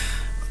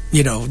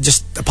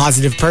just a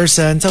positive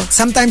person. So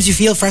sometimes you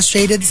feel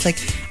frustrated. It's like,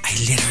 I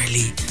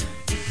literally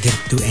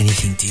didn't do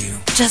anything to you.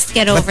 Just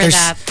get over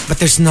that. But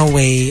there's no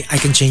way I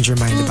can change your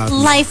mind about me.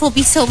 Life will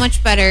be so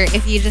much better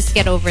if you just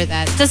get over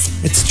that.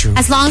 It's true.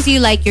 As long as you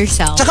like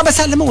yourself. Tsaka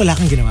basta alam mo, wala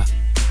kang ginawa.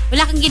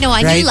 Wala kang ginawa,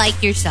 and right? you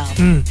like yourself.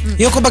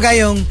 Yung kumbaga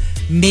yung,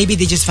 maybe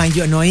they just find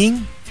you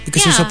annoying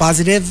because you're so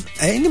positive.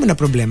 Ay, hindi mo na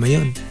problema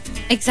yun.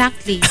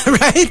 Exactly.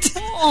 Right?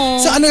 Oh.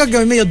 So ano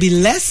gagawin mo? You'll be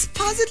less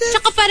positive?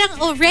 Tsaka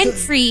parang,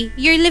 rent-free.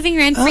 You're living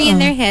rent-free in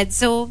their head.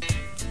 So,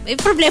 may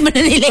problema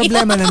na nila yun.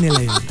 Problema na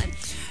nila yun.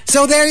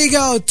 So there you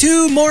go.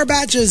 2 more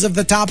batches of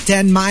the top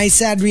 10 My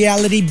Sad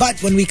Reality. But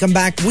when we come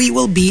back, we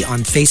will be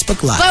on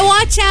Facebook Live. But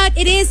watch out.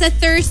 It is a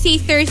Thirsty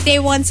Thursday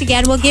once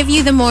again. We'll give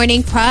you the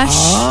morning crush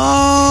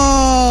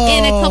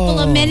in a couple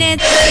of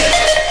minutes.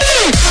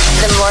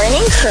 The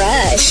Morning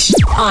Crush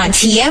on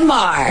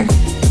TMR.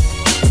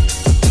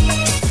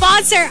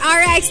 Sponsor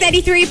RX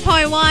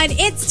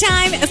 93.1. It's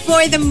time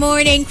for the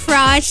morning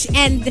crush.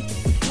 And,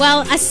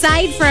 well,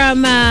 aside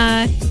from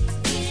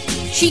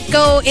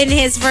Chico in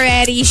his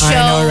variety show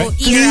know, right?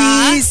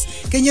 era. Please,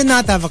 can you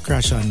not have a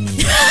crush on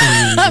me?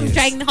 I'm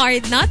trying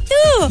hard not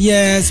to.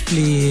 Yes,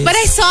 please. But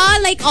I saw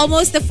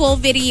almost the full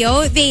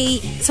video.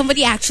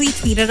 Somebody actually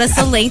tweeted us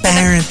a link to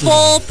the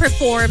full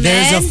performance.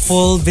 There's a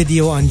full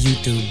video on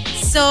YouTube.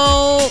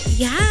 So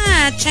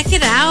yeah, check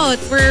it out.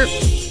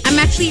 I'm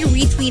actually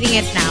retweeting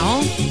it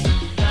now.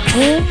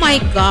 Oh my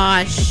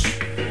gosh.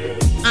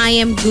 I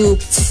am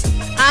gooped.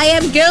 I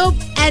am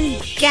gooped and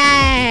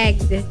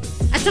gagged.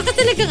 At saka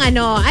talagang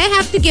I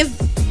have to give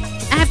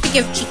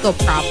Chico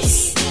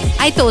props.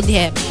 I told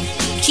him,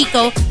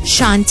 Chico,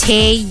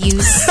 Shantae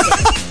used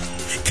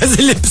it.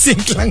 Kasi lip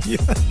sync lang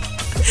yun.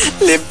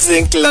 Lip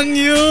sync lang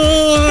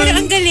yun. Pero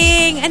ang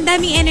galing. Ang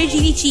daming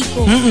energy ni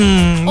Chico.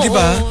 Di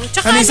ba?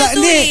 Tsaka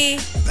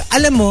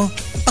alam mo,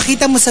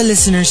 pakita mo sa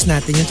listeners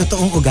natin yung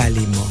totoong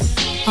ugali mo.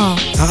 Oh.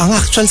 Ang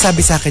actual sabi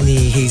sa akin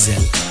ni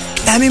Hazel,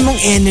 dami mong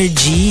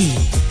energy.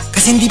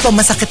 Kasi hindi pa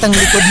masakit ang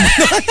likod mo.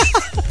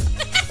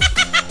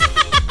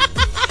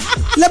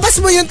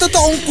 Labas mo yung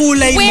totoong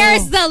kulay mo.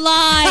 Where's the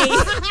lie?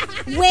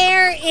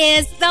 Where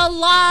is the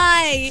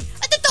lie?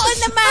 Totoo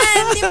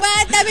naman, di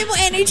ba? Dami mo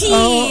energy.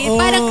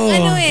 Parang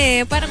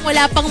parang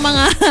wala pang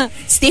mga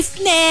stiff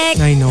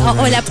neck. I know,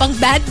 right? Wala pang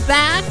bad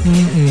back.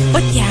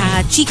 But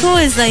yeah, Chico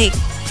is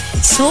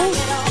so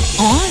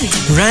on.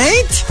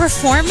 Right?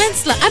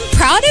 Performance. I'm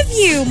proud of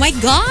you. My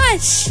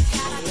gosh.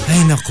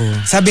 Ay, naku.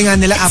 Sabi nga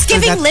nila It's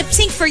after giving that... lip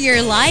sync for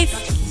your life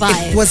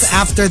vibes. It was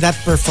after that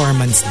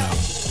performance now.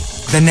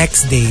 The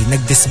next day,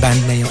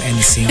 nag-disband na yung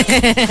NSYNC.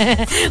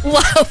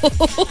 Wow.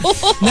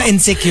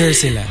 Na-insecure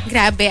sila.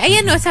 Grabe.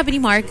 Ayan sabi ni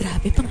Mark,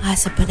 grabe,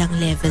 pang-asa pa ng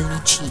level ni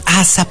Chico.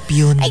 Asap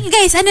yun. Ay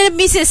guys, ano na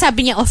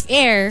sinasabi niya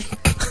off-air?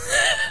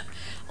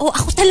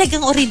 Ako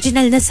talagang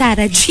original na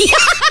Sarah G.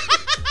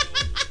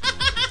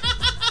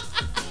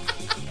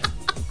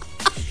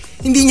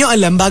 Hindi nyo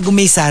alam, bago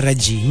may Sarah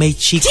G, may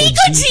Chico G.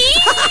 Chico G!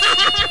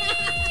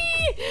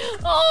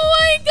 Oh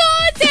my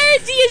God! Sarah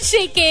G is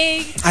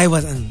shaking. I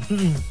was...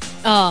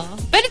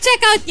 Pero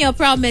check out nyo,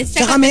 promise.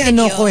 Check Tsaka out may the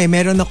video.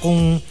 meron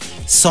akong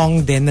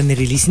song din na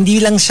nirelease.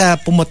 Hindi lang siya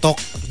pumotok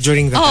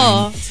during the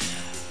time.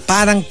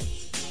 Parang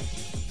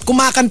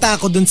kumakanta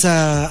ako dun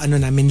sa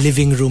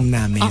living room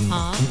namin.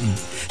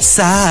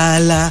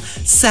 Sala,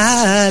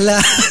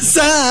 sala,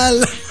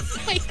 sala.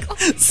 Oh my God.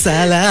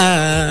 Sala.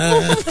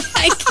 Oh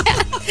my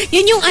God.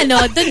 Yun yung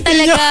dun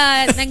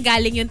talaga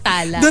nanggaling yung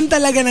tala. Dun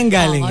talaga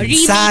nanggaling.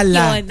 Remake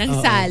Sala. yun ng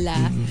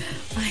Sala.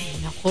 Ay,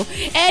 naku.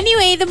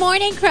 Anyway, the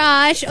morning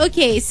crush.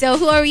 Okay, so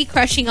who are we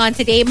crushing on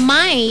today?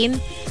 Mine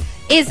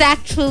is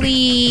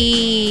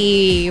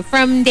actually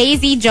from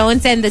Daisy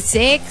Jones and the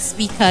Six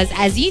because,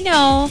 as you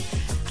know,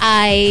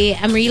 I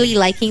am really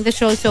liking the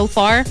show so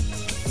far.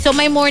 So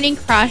my morning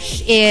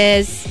crush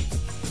is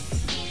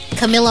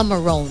Camila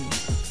Morone.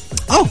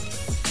 Oh,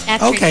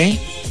 That's her okay.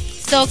 name.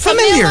 So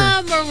Familiar.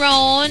 Camila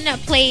Morone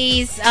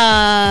plays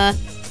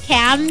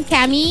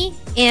Cammy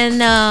in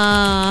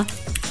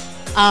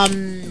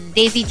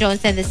Daisy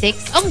Jones and the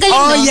Six. Ang galing,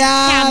 Oh, no?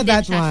 yeah, Cam din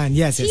that siya. one.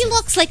 Yes, He yes.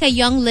 looks like a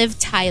young Liv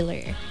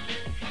Tyler.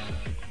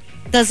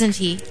 Doesn't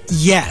he?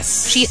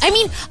 Yes.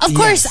 Of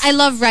course, I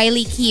love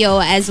Riley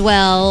Keough as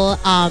well.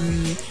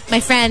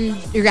 My friend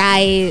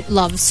Rai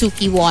loves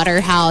Suki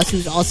Waterhouse,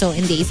 who's also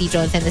in Daisy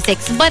Jones and the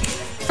Six. But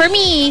for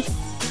me,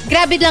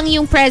 grabe lang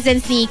yung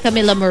presence ni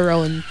Camila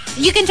Morone.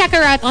 You can check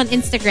her out on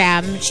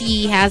Instagram.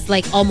 She has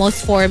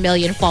almost 4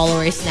 million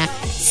followers na.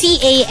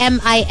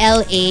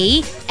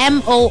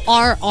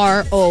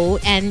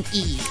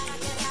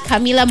 CamilaMorrone.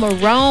 Camila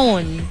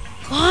Morone.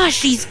 Gosh,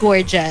 she's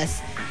gorgeous.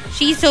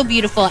 She's so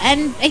beautiful.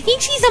 And I think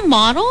she's a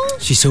model.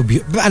 She's so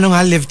beautiful. Ano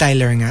nga, Liv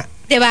Tyler nga.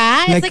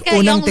 Diba? It's like a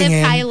young Liv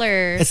tingin,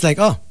 Tyler. It's like,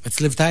 oh, it's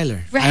Liv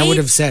Tyler. Right? I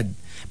would have said.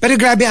 Pero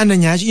grabe ano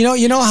niya,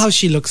 you know how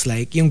she looks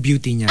like, yung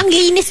beauty niya. Ang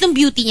linis ng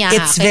beauty niya.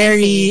 It's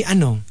very,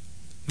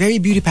 very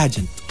beauty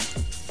pageant.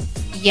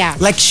 Yeah.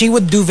 Like she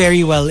would do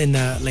very well in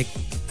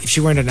if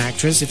she weren't an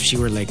actress, if she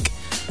were like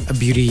a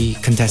beauty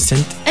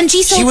contestant. And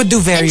she would do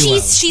very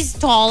well. She's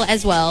tall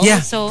as well.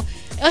 Yeah. So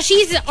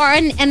she's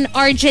an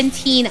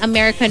Argentine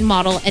American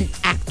model and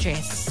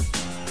actress.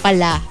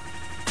 Pala.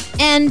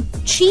 And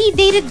she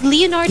dated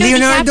Leonardo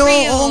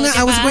DiCaprio. Oo nga,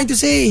 I was going to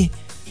say.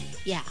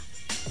 Yeah.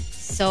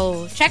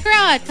 So, check her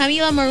out.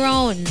 Camila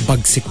Morone.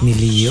 Bagsik ni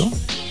Leo.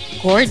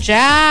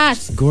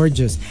 Gorgeous.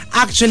 Gorgeous.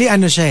 Actually,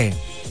 ano siya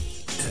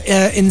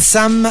in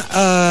some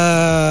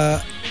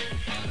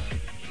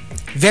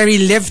very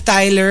Liv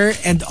Tyler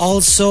and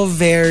also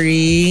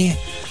very...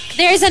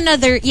 There's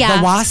another, yeah.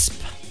 The Wasp.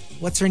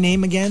 What's her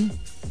name again?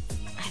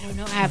 I don't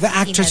know. I the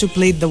actress who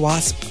played the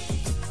Wasp.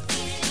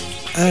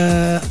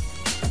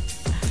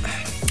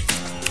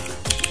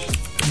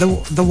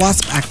 The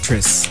Wasp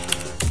actress.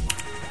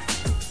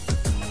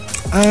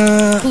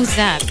 Who's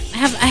that?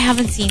 I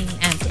haven't seen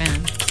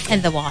Ant-Man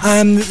and the Wasp.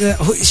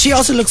 She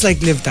also looks like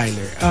Liv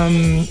Tyler.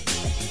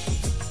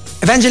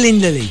 Evangeline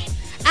Lilly.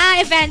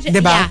 Evangeline.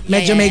 Diba? Yeah,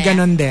 Medyo may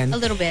ganon din. A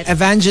little bit.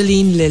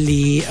 Evangeline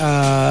Lilly.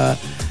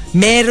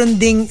 Meron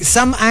ding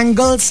some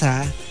angles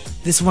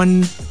This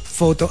one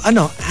photo.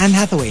 Anne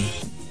Hathaway.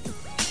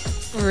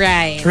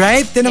 Right.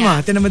 Right?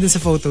 Tinan mo din sa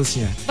photos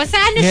niya. Basta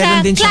ano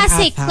Meron din siya,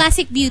 siyang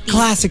classic beauty.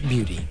 Classic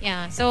beauty.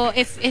 Yeah. So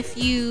if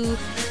you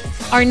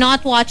are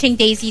not watching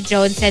Daisy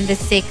Jones and the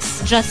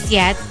Six just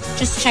yet,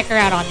 just check her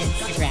out on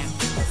Instagram.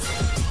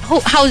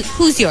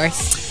 Who's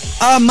yours?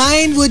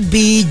 Mine would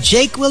be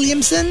Jake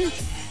Williamson.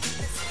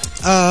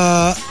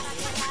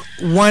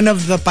 One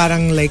of the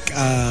parang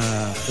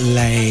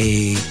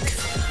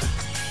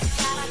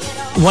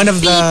one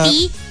of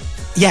the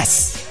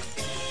yes,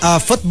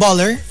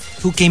 footballer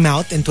who came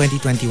out in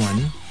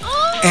 2021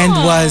 and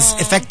was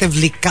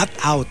effectively cut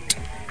out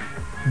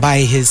by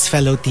his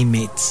fellow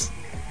teammates.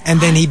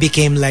 And then he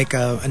became like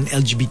an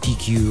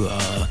LGBTQ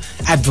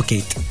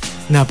advocate.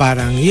 Na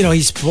parang,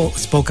 he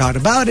spoke out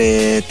about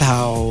it,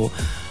 how,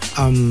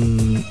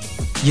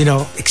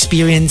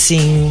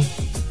 experiencing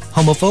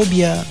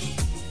homophobia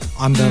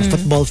on the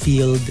football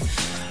field.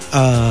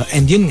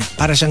 And yun nga,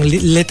 para siyang,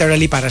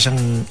 literally para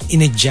siyang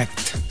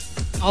ineject.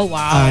 Oh,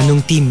 wow.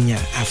 Nung team niya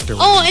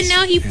afterwards. Oh, and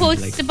now he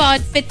posts about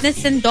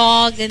fitness and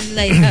dog and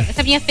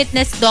sabi niya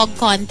fitness dog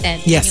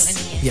content. Yes.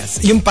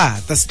 Yes. Yung pa.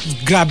 Tas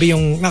grabe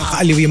yung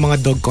nakakaaliw yung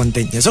mga dog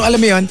content niya. So alam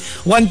mo yun,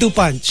 1-2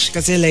 punch.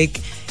 Kasi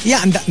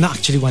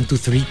actually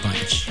 1-2-3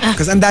 punch.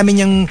 Because ang dami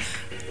niyang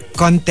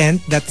content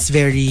that's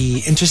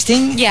very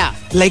interesting. Yeah.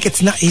 Like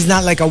he's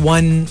not like a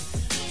one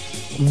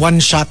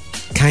shot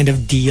kind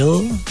of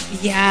deal.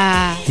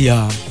 Yeah.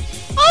 Yeah.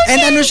 Okay.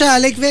 And siya,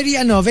 like very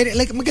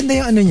like maganda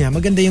yung niya,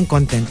 maganda yung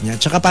content niya.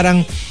 Tsaka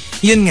parang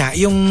yun nga,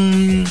 yung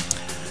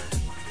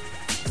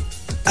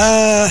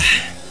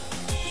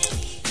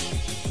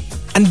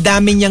ang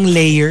dami niyang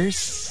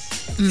layers.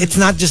 It's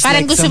not just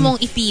parang like gusto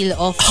mong i-peel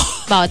off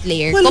about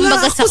layers.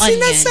 Kumbaga sa onion.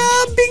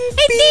 Sinasabing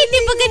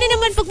Hindi ba ganun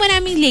naman pag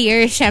maraming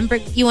layers,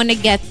 syempre you wanna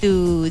get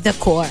to the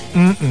core.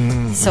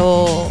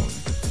 So,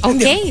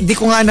 okay. Hindi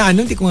ko nga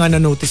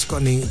na-notice ko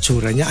ano yung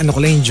itsura niya. Ano ko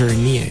lang yung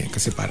journey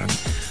kasi parang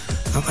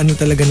ang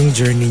talaga nung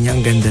journey niya,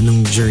 ang ganda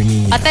nung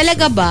journey niya.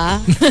 Talaga ba?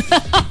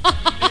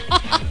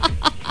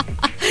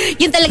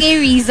 Yun talaga yung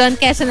reason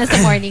kesa na sa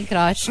Morning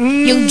Crush.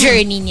 Yung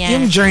journey niya.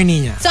 Yung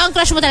journey niya. So, ang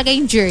crush mo talaga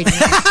yung journey.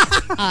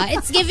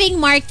 It's giving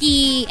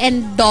Marky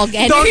and dog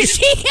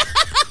energy.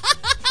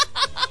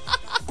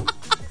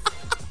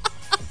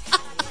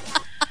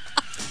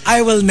 I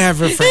will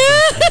never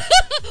forget.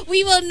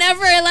 We will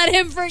never let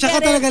him forget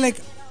Tsaka talaga like,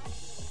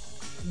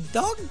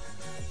 dog?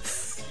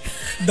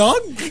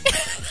 Dog?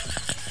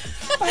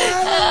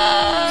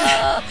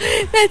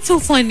 That's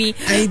so funny.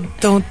 I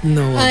don't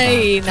know.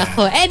 Ay,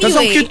 nako. Anyway. Tapos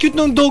ang cute-cute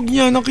ng dog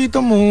niya. Nakita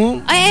mo?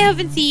 I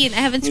haven't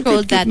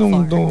scrolled that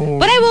far.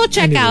 Dog. But I will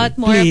check out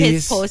more of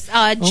his please. posts.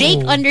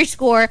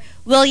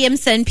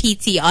 Jake_Williamson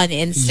PT on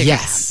Instagram.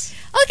 Yes.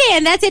 Okay,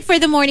 and that's it for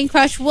the Morning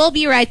Crush. We'll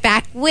be right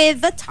back with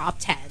the top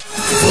 10.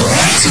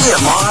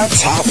 TMR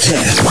Top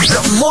 10.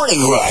 The Morning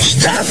Rush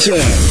Top 10.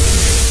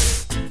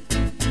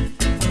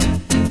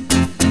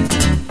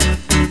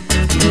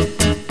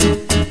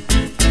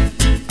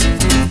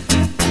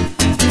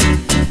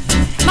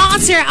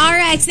 Monster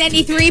RX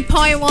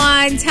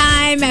 93.1.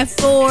 Time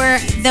for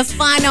the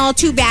final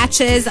two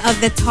batches of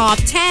the top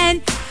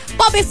 10.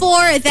 But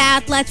before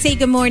that, let's say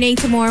good morning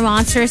to more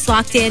monsters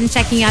locked in,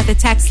 checking out the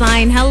text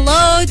line.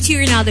 Hello to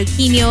Ronaldo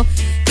Quino.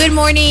 Good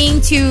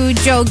morning to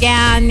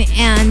Jogan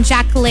and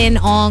Jacqueline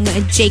Ong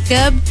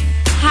Jacob.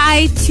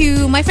 Hi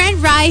to my friend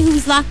Rai,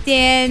 who's locked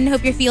in.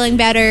 Hope you're feeling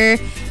better.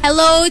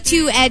 Hello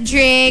to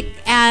Edric,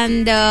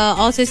 and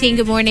also saying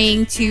good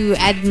morning to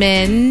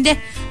Edmund.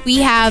 We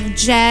have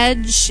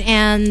Jedge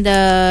and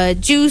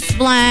Juice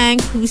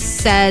Blank who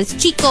says,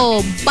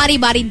 Chico, body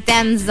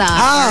Denza.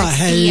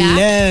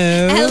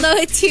 Hello.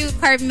 Hello to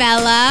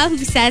Carmela who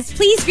says,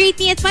 please greet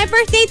me. It's my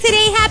birthday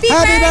today. Happy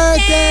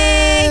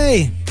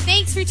birthday!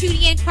 Thanks for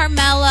tuning in,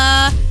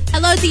 Carmela.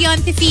 Hello to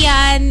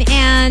Yontifian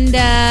and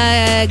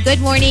good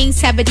morning,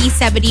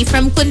 Sebedi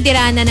from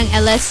Kundirana ng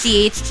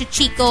LSGH to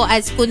Chico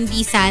as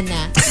Kundi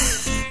Sana.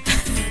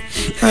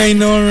 I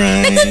know,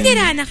 right?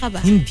 Nagkundirana ka ba?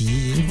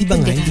 Hindi ba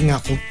nga? Hindi nga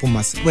ako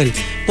pumasa. Well,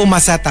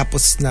 pumasa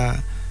tapos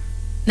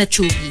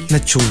Nachugi.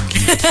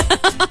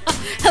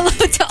 Hello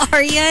to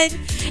Arian.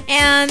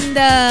 And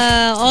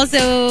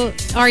also,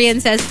 Arian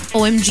says,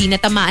 OMG,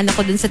 natamaan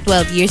ako dun sa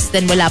 12 years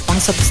then wala pang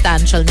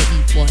substantial na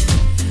ipon.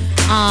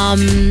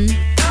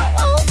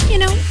 Well,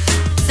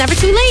 it's never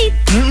too late.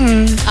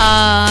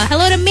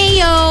 Hello to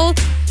Mayo.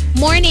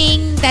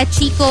 Morning, that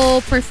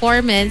Chico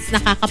performance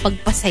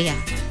nakakapagpasaya.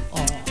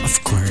 Of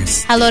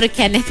course. Hello to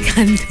Kenneth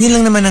Gando. Yun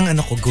lang naman ang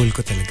goal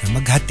ko talaga.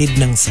 Maghatid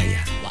ng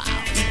saya. Wow.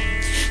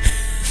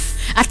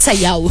 At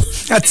sayaw.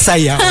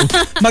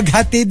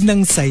 Maghatid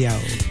ng sayaw.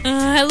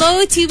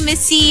 Hello to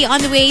Missy on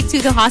the way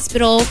to the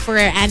hospital for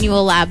her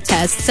annual lab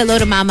tests.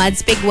 Hello to Mamad's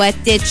Big Wet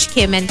Ditch,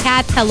 Kim and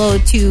Kat. Hello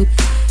to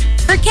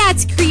her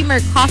cats, Creamer,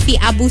 Coffee,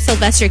 Abu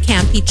Sylvester,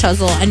 Campy,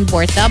 Chuzzle, and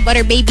Borta. But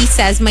her baby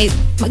says,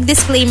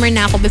 mag-disclaimer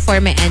na ako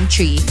before my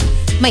entry.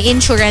 My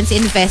insurance,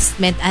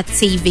 investment, at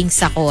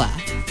savings ako.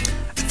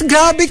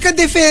 Grabe ka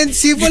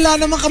defensive. Wala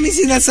naman kami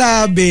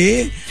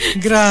sinasabi.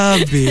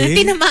 Grabe.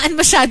 Tinamaan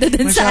masyado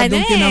dun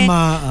Masyadong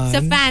tinamaan.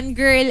 Sa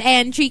fangirl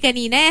entry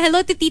kanina.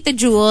 Hello to Tita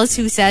Jules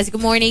who says,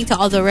 good morning to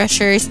all the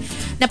rushers.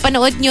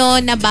 Napanood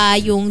nyo na ba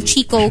yung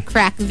Chico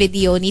crack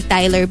video ni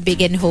Tyler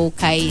Big and Ho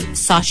kay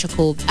Sasha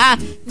Colby?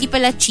 Hindi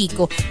pala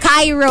Chico.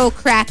 Cairo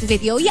crack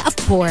video. Yeah, of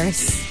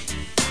course.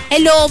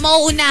 Hello,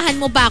 mauunahan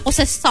mo ba ako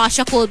sa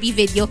Sasha Colby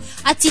video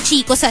at si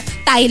Chico sa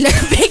Tyler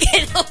Big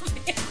and Ho video?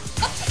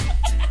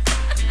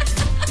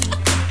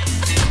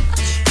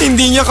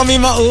 Hindi nyo kami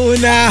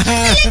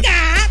mauunahan. Talaga?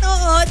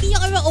 Oo, hindi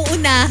nyo kami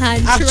mauunahan.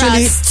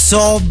 Actually, Trust.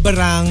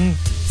 sobrang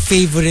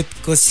favorite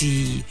ko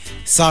si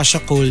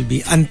Sasha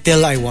Colby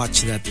until I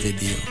watched that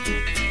video.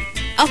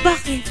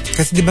 Bakit?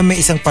 Kasi di ba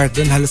may isang part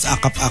doon, halos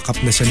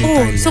akap-akap na siya ni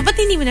Tyler. So ba't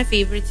hindi mo na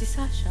favorite si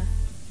Sasha?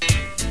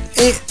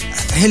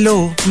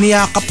 Hello,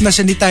 niyakap na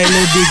siya ni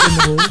Tyler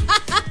Bigano.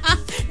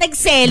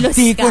 Nagselos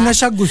Hindi ka? ko na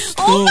siya gusto.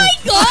 Oh my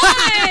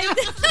God!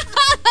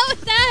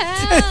 What the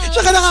hell?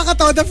 Tsaka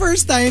nakakatawa, the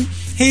first time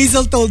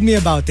Hazel told me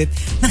about it,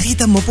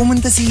 nakita mo,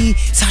 pumunta si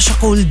Sasha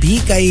Colby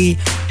kay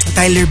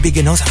Tyler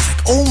Bigano. So I was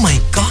like, oh my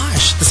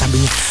gosh. Tapos sabi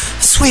niya,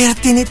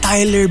 swerte ni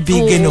Tyler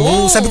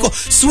Bigano. Sabi ko,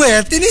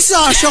 swerte ni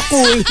Sasha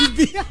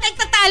Colby.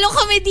 Nagtatalo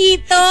kami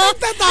dito.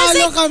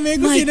 Nagtatalo kami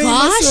kung sino yung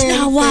maswerte. My gosh,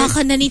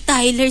 nahawakan na ni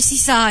Tyler si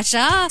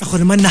Sasha.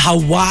 Ako naman,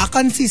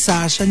 nahawakan si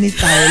Sasha ni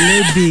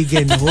Tyler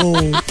Bigano.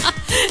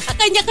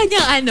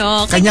 Kanya-kanya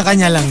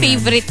Kanya-kanya lang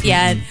favorite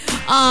yan.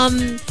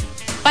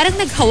 Parang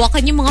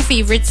naghawakan yung mga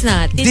favorites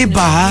natin.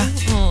 Diba?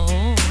 No?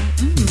 Oo.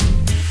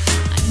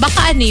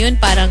 Baka yun,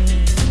 parang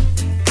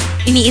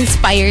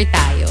ini-inspire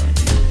tayo.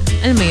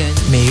 Alam mo yun?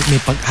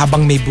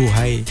 Habang may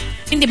buhay.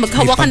 Hindi,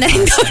 maghawakan na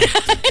rin daw.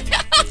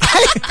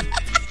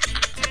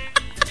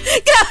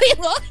 Grabe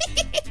mo.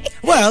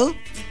 Well,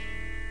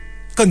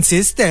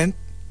 consistent.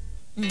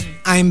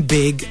 I'm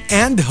big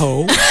and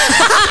ho.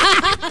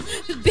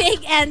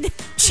 Big and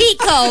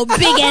Chico,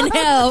 big and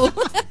ho.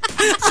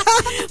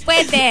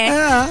 Pwede.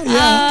 Yeah.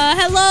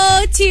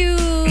 Hello to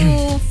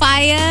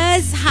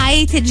Fayaz.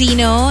 Hi to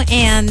Gino.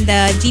 And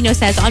Gino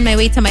says, on my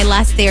way to my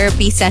last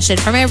therapy session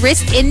for my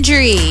wrist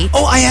injury.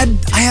 Oh, I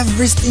have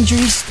wrist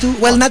injuries too.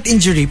 Well, not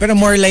injury, pero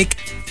more like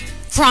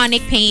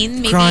Chronic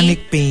pain, maybe.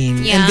 chronic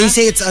pain. Yeah. And they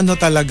say it's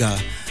talaga.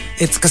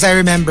 It's because I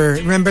remember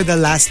the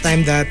last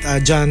time that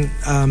John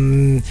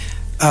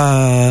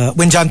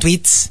when John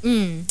Tweets,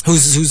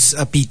 who's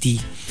a PT,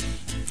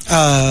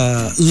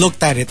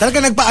 looked at it.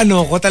 Talagang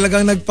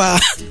talagang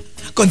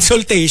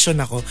nagpa-consultation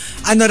ako.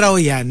 Ano raw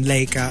yan?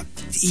 Like,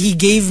 he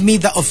gave me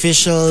the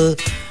official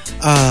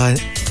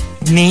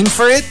name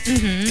for it.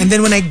 And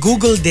then when I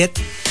Googled it,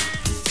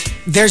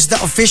 there's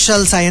the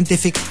official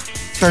scientific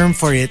term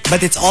for it,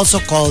 but it's also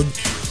called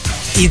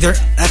either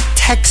a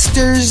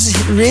texter's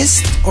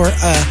wrist or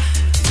a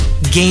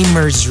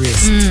gamer's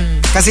wrist.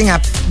 Kasi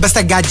nga,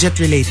 basta gadget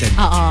related.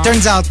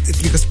 Turns out,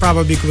 it's because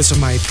of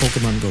my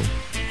Pokemon Go.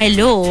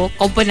 Hello,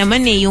 kung pa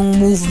naman yung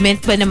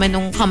movement ba naman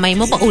ng kamay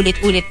mo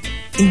paulit-ulit?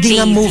 Hindi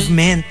nga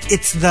movement.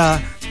 It's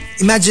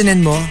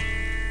imagine mo,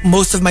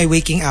 most of my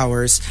waking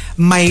hours,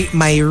 my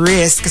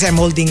wrist, kasi I'm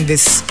holding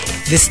this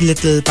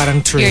little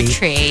parang tray. Your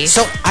tray.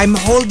 So, I'm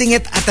holding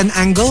it at an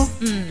angle.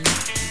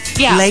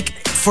 Yeah. Like,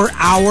 for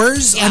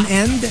hours on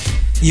end.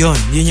 Yun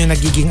yung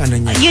nagiging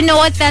niya. You know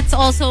what? That's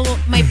also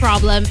my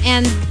problem.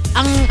 And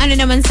ang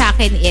naman sa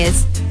akin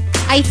is,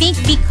 I think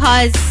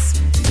because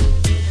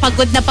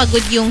pagod na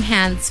pagod yung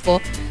hands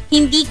ko,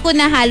 hindi ko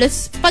na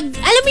halos,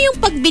 alam mo yung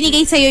pag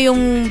binigay sa'yo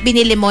yung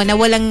binili mo na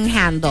walang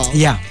handle?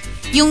 Yeah.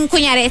 Yung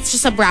kunyari, it's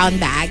just a brown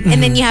bag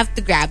and then you have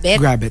to grab it.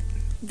 Grab it.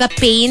 the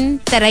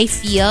pain that I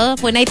feel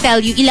when I tell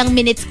you ilang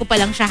minutes ko pa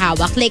lang siya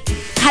hawak. Like,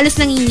 halos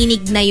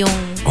nanginginig na yung...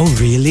 Oh,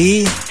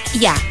 really?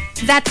 Yeah.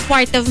 That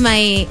part of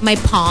my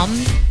palm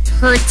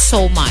hurts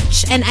so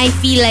much. And I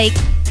feel like,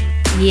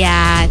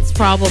 yeah, it's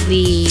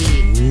probably...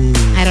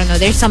 I don't know,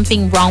 there's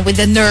something wrong with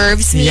the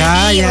nerves maybe.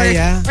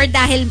 Or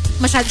dahil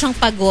masyado siyang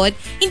pagod.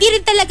 Hindi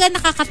rin talaga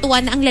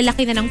nakakatuwa na ang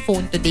lalaki na ng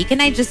phone today. Can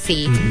I just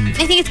say?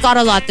 I think it's got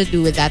a lot to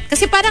do with that.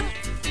 Kasi parang,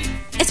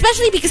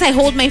 especially because I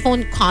hold my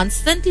phone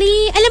constantly,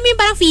 alam mo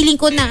yung parang feeling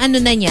ko na ano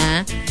na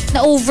niya,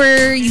 na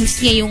overuse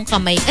niya yung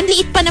kamay. Ang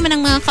liit pa naman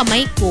ang mga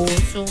kamay ko.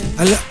 So,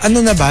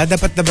 ano na ba?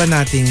 Dapat na ba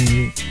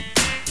nating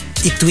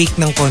i-tweak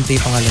ng konti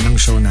yung pangalan ng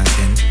show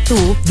natin?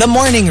 to? The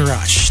Morning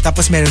Rush.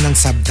 Tapos meron ng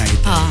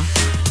subtitle.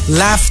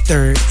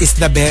 Laughter is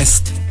the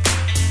best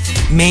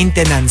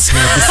maintenance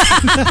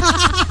medicine.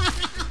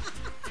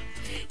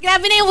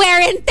 Grabe na yung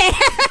wear and tear.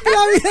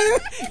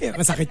 Yeah,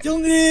 masakit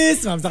yung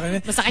wrist,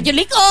 Masakit yung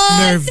likod.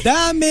 nerve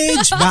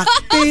damage, back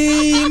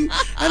pain.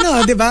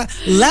 Ano, di ba?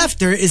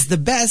 Laughter is the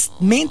best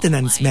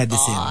maintenance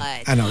medicine.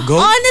 God. Ano, go?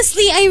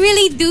 Honestly, I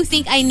really do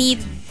think I need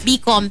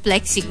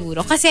B-complex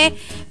siguro. Kasi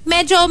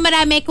medyo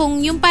marami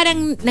kong yung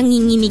parang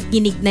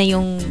nanginginig-ginig na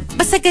yung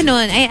basta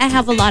ganun. I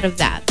have a lot of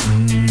that.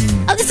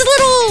 It's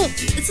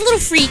a little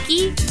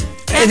freaky.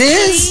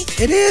 Actually.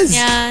 It is.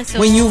 Yeah,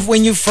 so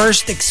when you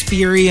first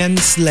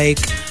experience like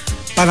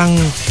parang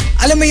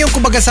alam mo yung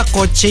kumbaga sa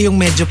kotse yung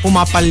medyo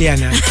pumapalya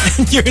na.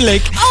 And you're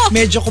like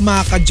medyo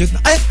kumakadyot na.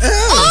 Ay,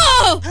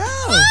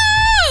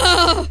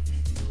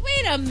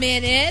 Wait a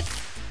minute.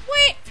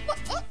 Wait.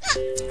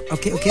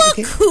 Okay. Look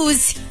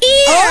who's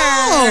here.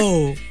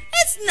 Oh!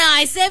 It's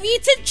nice of you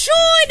to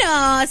join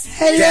us.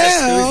 Hello. Guess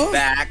who's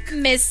back?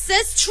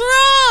 Mrs.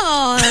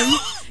 Tron.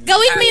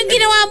 Gawin mo yung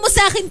ginawa mo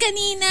sa akin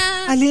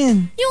kanina.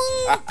 Alin? Yung,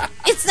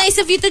 it's nice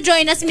of you to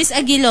join us, Miss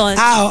Aguilon.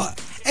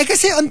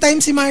 Kasi on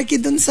time si Marky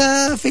dun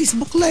sa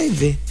Facebook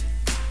Live eh.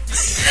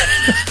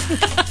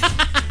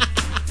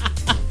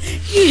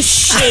 You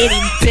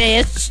shady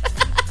bitch.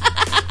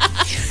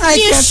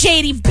 You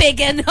shady big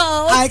and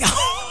hoe.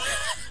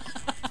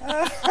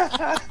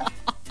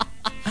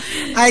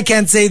 I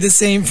can't say the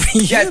same for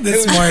you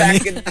this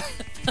morning.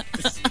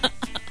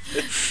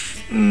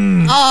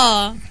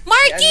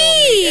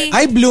 Marky!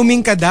 Ay,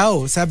 blooming ka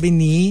daw, sabi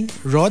ni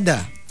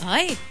Roda.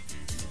 Ay.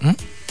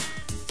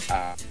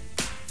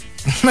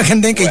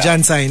 Maganda yung kay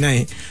John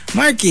Sinai.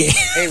 Marky.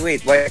 Hey,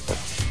 wait, what?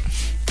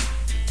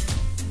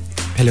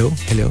 Hello?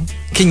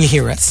 Can you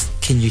hear us?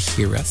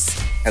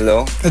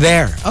 Hello?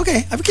 There.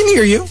 Okay, I can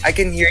hear you. I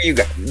can hear you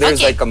guys.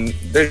 There's Okay.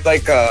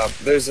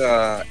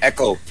 a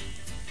echo.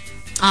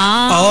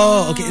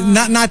 Oh, okay.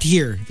 Not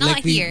here. Not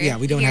here.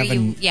 We don't Hear have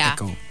an you. Yeah.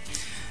 echo.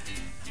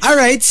 All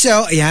right,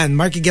 so ayan,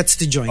 Marky gets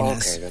to join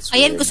us. Okay, that's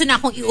Ayan, weird. gusto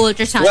na akong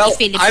i-ultrasound Well, ni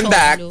Philip I'm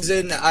back. Solo.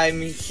 And I'm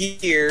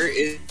here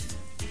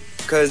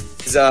because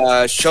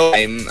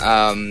Showtime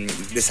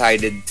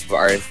decided to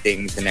our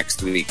thing the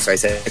next week. So I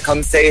said,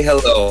 come say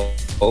hello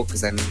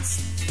because I'm...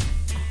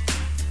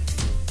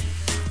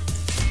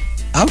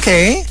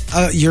 Okay.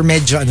 You're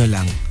medyo ano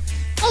lang.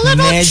 A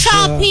little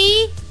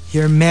choppy.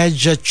 You're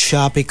medyo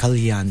choppy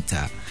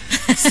kalyanta.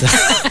 So,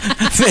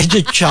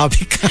 medyo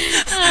choppy ka.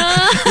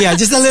 Yeah,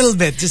 just a little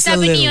bit.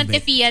 Sabi ni Yon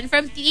Tefian,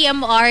 from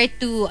TMR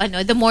to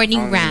The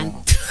Morning Rant.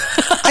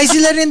 Ay,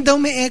 sila rin daw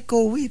may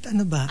echo. Wait,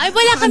 ano ba? Ay,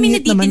 wala kami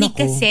Naka-mute naman nadidinig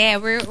ako. kasi.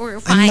 We're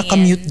I'm fine.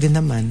 naka-mute din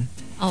naman.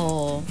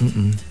 Oh.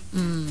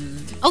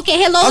 Okay,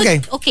 hello.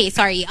 Okay.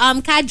 Sorry.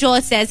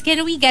 Kajo says,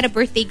 can we get a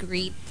birthday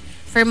greet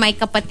for my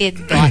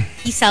kapatid Dot?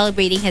 He's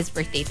celebrating his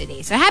birthday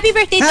today. So, happy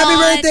birthday, Dot! Happy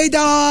birthday,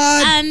 Don!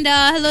 And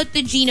hello to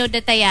Gino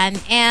Datayan.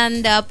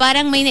 And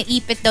parang may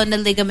naipit daw na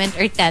ligament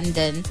or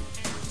tendon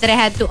that I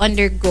had to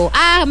undergo.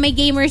 May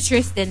gamer's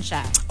wrist din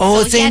siya.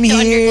 Oh, so same he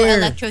had to here. undergo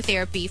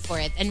electrotherapy for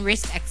it and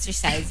wrist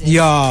exercises.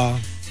 Yeah.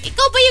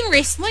 Ikaw ba yung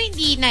wrist mo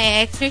hindi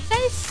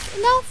na-exercise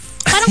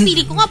enough? Parang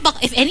feeling ko nga,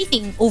 if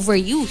anything,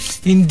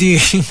 overused. Hindi.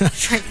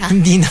 Sure ka?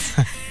 Hindi na.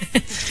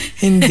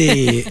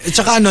 Hindi.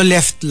 Tsaka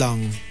left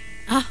lang.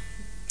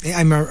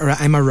 I'm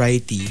a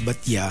righty, but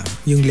yeah,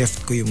 yung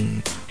left ko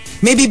yung...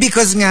 Maybe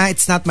because nga,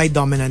 it's not my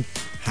dominant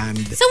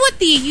hand. So what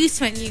do you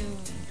use when you,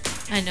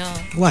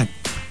 What?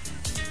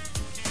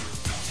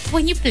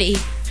 when you play?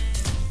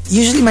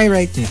 Usually my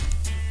right nga.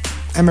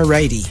 I'm a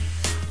righty.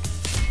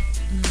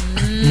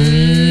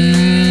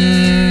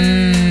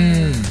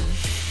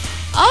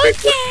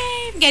 Okay,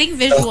 I'm getting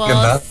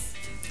visuals.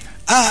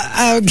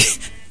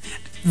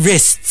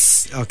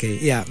 Wrists. Okay,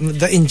 yeah,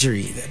 the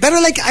injury. Pero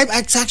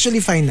it's actually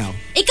fine now.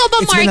 Ikaw ba,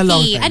 It's been a long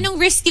Marky? time. Anong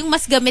wrist yung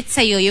mas gamit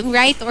sa'yo? Yung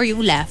right or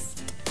yung left?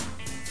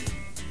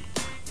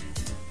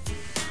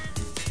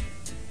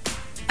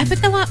 Ay,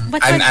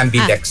 I'm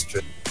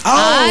ambidextrous.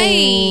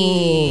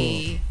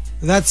 Ay.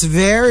 That's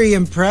very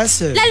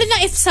impressive. Lalo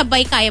na if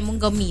sabay kaya mong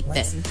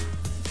gamitin.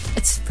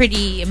 It's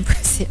pretty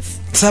impressive.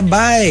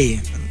 Sabay.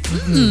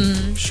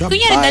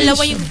 Kunyari,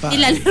 dalawa yung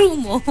nilalaro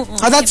mo.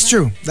 That's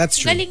true. That's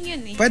true. Galing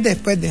yun eh.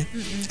 Pwede.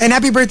 And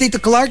happy birthday to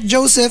Clark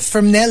Joseph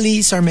from Nelly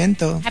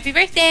Sarmento. Happy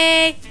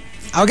birthday!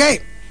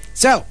 Okay,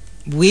 so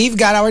we've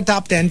got our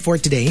top 10 for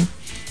today.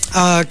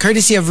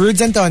 Courtesy of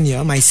Rudes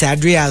Antonio, my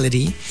sad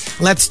reality.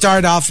 Let's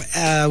start off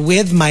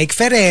with Mike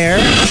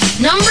Ferrer.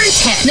 Number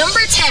 10.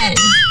 Number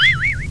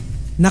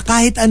 10. Na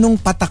kahit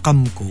anong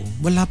patakam ko,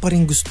 wala pa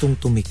rin gustong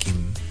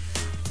tumikim.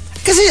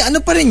 Kasi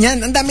ano pa rin yan,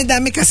 ang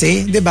dami-dami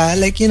kasi, di ba?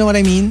 Like, you know what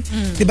I mean?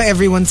 Di ba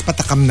everyone's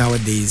patakam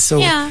nowadays? So,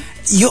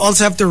 you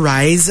also have to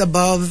rise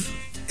above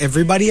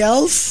everybody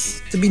else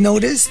to be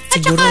noticed.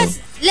 At siguro. saka,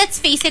 let's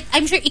face it,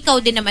 I'm sure ikaw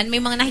din naman, may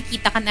mga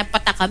nakikita ka na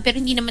patakam, pero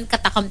hindi naman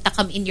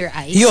katakam-takam in your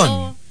eyes.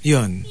 Yun.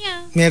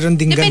 Yeah. Meron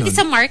ding Depende ganun.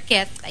 sa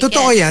market, I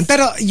Totoo guess. yan.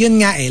 Pero yun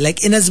nga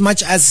like in as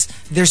much as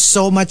there's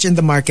so much in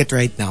the market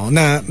right now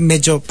na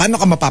medyo paano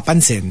ka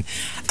mapapansin.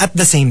 At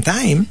the same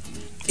time,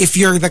 if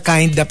you're the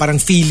kind na parang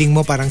feeling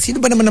mo parang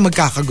sino ba naman na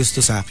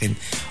magkakagusto sa akin?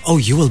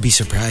 Oh, you will be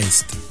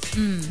surprised.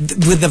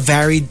 With the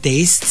varied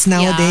tastes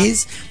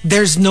nowadays,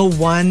 there's no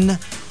one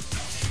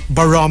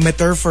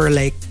barometer for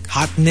like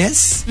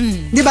hotness.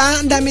 Di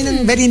ba? Ang dami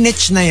ng very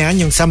niche na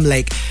yan. Yung some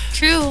like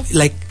True.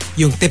 like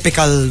yung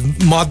typical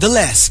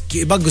model-esque.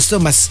 Yung iba gusto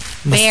mas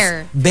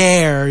Bare.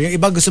 Bare. Yung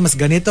iba gusto mas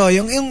ganito.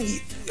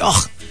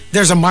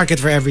 There's a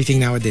market for everything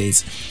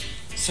nowadays.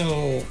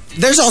 So,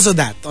 there's also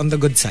that on the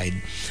good side.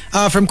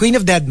 From Queen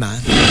of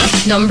Deadma.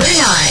 Number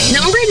 9.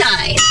 Number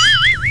 9.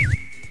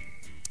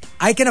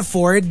 I can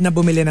afford na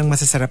bumili ng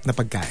masasarap na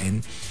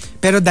pagkain.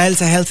 Pero dahil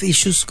sa health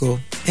issues ko,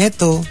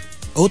 eto,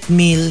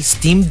 oatmeal,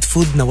 steamed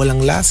food na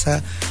walang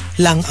lasa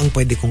lang ang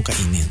pwede kong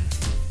kainin.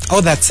 Oh,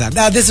 that's sad.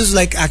 This is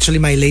like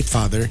actually my late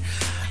father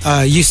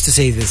used to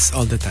say this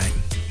all the time.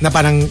 Na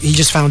parang he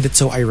just found it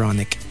so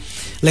ironic.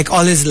 Like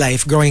all his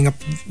life growing up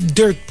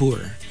dirt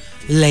poor.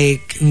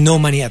 Like no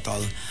money at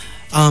all.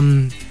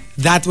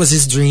 That was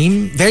his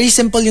dream. Very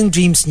simple yung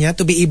dreams niya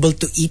to be able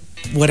to eat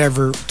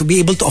whatever, to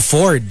be able to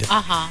afford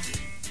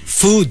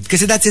food.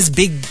 Kasi that's his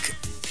big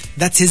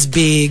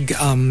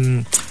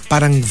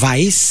parang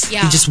vice.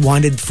 Yeah. He just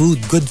wanted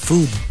food, good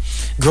food.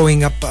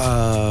 Growing up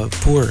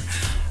poor.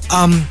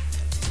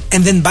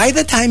 And then by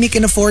the time he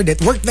can afford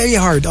it, worked very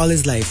hard all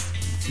his life,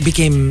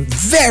 became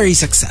very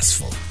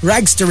successful.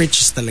 Rags to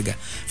riches talaga.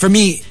 For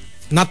me,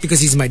 not because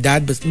he's my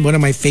dad, but one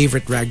of my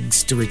favorite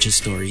rags to riches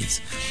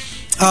stories.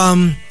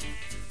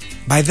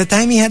 By the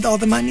time he had all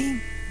the money,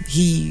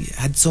 he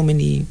had so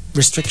many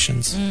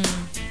restrictions.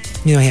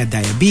 You know, he had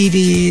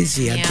diabetes,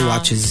 he had to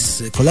watch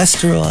his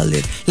cholesterol.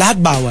 Lahat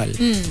bawal.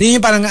 Yun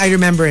yung parang, I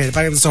remember it,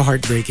 parang it was so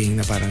heartbreaking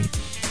na parang,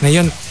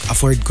 ngayon,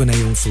 afford ko na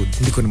yung food.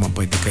 Hindi ko naman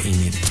pwede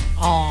kainin.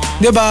 Aww.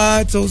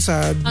 Diba? It's so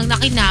sad. Ang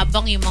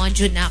nakinabang yung mga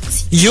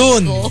Junaks.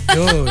 Yun!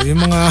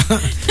 Yung mga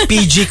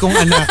PG kong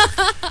anak.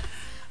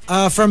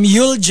 From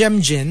Yul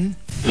Jemjin.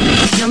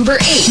 Number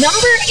 8.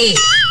 Number 8.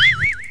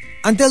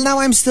 Until now,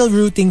 I'm still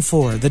rooting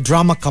for the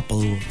drama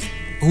couple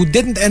who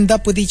didn't end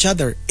up with each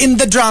other. In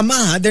the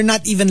drama, they're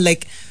not even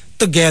like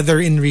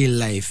together in real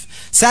life.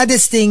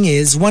 Saddest thing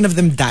is, one of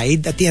them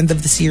died at the end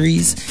of the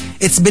series.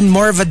 It's been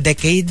more of a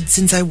decade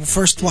since I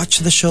first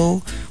watched the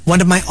show. One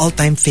of my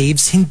all-time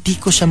faves, hindi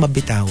ko siya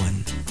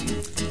mabitawan.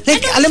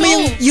 Like, alam mo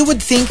yung, you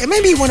would think,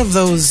 maybe one of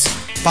those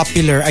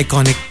popular,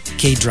 iconic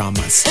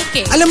K-dramas.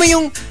 Okay. Alam mo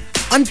yung,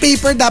 on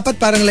paper, dapat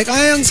parang like,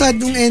 ay, ang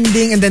sad ng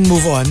ending, and then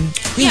move on.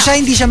 Yung siya,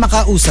 hindi siya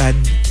makausad.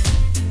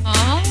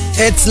 Oh.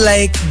 It's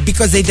like,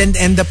 because they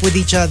didn't end up with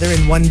each other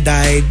and one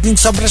died,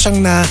 yung sobra siyang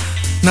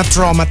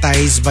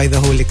na-traumatized by the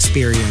whole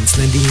experience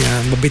na hindi niya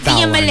mabitawan. Hindi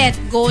niya ma-let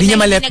go. Hindi niya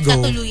ma-let go.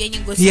 Nagkatuluyan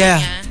yung gusto niya.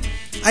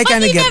 I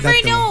kinda get that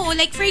But you never though. know.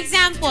 Like, for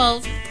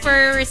example,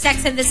 for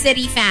Sex and the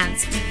City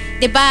fans,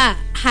 diba,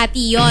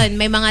 hati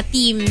yon. May mga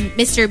team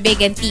Mr.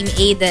 Big and Team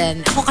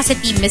Aiden. Ako kasi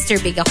team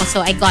Mr. Big ako,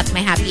 so I got my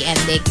happy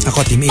ending.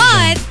 Ako, Team Aiden.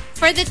 But,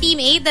 for the Team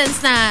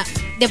Aidens na,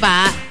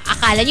 diba,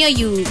 akala nyo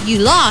you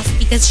lost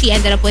because she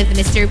ended up with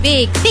Mr.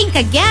 Big. Think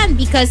again,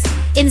 because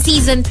in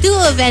season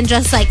 2 of And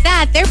Just Like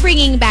That, they're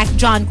bringing back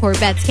John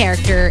Corbett's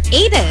character,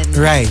 Aiden.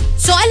 Right.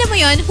 So, alam mo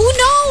yun, who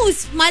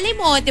knows? Malay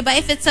mo, diba,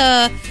 if it's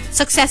a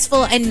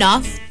successful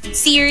enough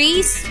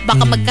series,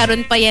 baka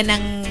magkaroon pa yan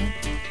ng,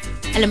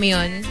 alam mo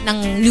yun, ng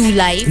new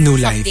life. New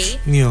someday.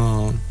 life.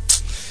 Yeah.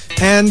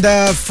 And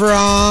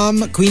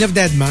from Queen of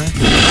Deadma.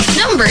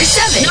 Number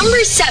 7.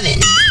 Number 7.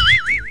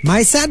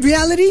 My sad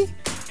reality?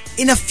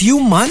 In a few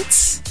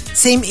months,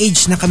 same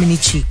age na kami ni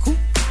Chico.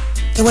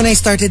 And when I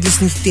started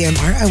listening to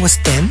TMR, I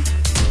was 10.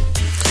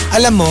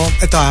 Alam mo,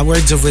 ito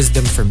words of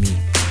wisdom for me.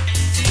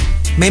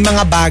 May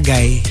mga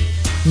bagay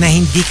na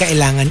hindi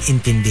kailangan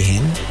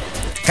intindihin,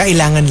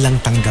 kailangan lang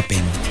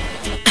tanggapin.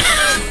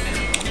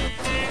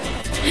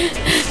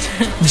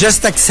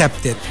 Just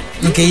accept it.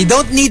 Okay? You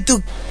don't need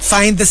to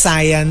find the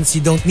science.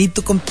 You don't need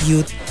to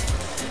compute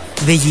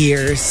the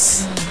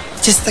years.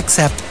 Just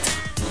accept.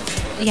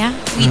 Yeah,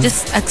 we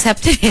just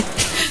accepted it.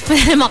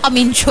 Wala naman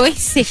kaming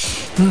choice eh.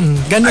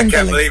 Ganun I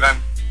can't talaga. believe I'm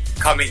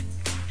coming.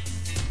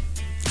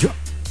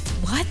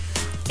 What?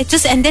 It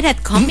just ended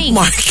at coming.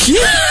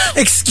 Marky?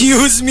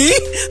 Excuse me?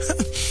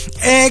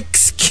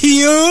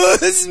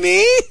 Excuse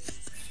me?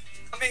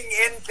 Coming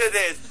into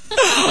this.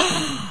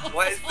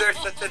 Why is there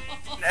such an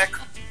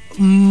echo?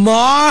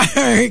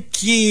 Marky!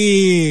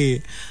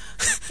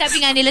 Sabi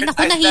nga nila,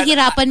 naku,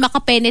 nahihirapan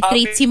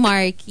makapenetrate si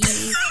Marky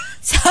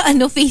sa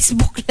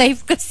Facebook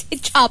Live kasi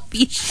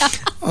choppy siya.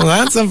 Oh,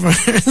 that's a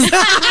first.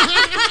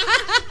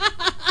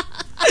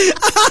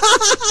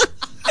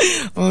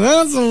 Oh,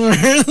 that's a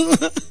first.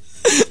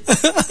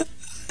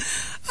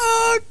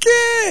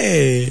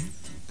 Okay.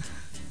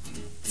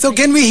 So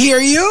can we hear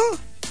you?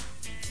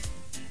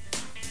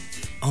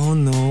 Oh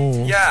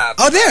no. Yeah.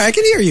 Oh, there, I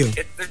can hear you.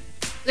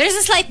 There's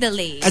a slight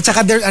delay. At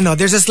saka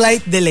there's a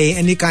slight delay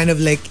and you kind of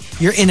like,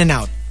 you're in and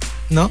out.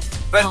 No?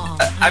 But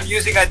I'm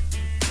using a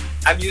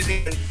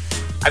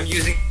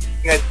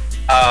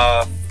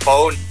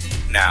phone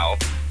now.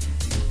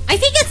 I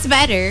think it's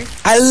better.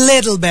 A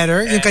little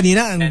better. Yung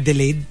kanina, ang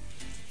delayed.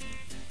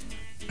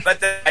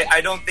 But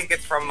I don't think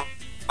it's from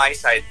my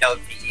side,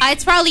 LTE.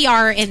 It's probably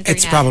our internet.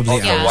 It's probably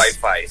also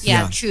Wi-Fi.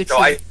 Yeah, true. So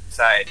I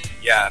side,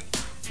 yeah.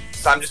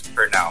 So I'm just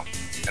for now,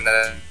 and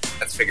then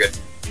that's figured.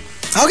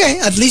 Okay,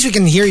 at least we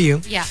can hear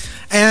you. Yeah.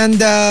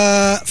 And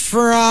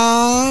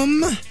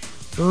from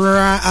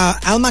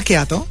Al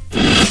Macchiato.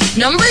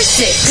 Number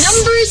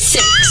 6.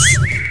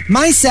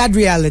 My sad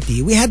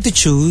reality, we had to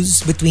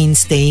choose between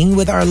staying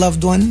with our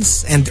loved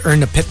ones and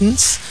earn a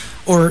pittance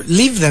or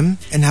leave them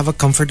and have a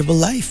comfortable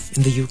life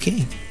in the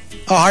UK.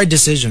 A hard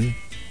decision.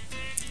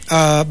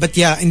 But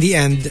yeah, in the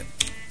end,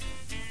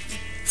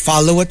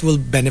 follow what will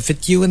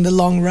benefit you in the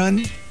long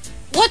run.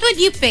 What would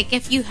you pick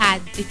if you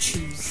had to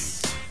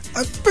choose?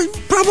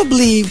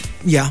 Probably,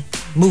 yeah,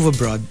 move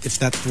abroad if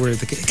that were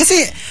the case.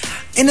 Kasi,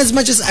 in as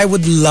much as I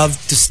would love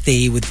to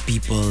stay with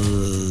people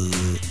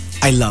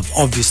I love,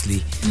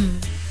 obviously,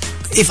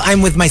 if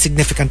I'm with my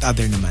significant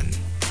other naman.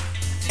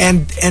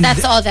 And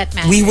that's all that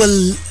matters. We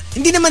will,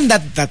 hindi naman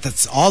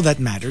that's all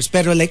that matters,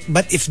 pero like,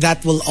 but if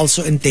that will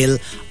also entail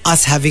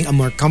us having a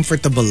more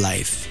comfortable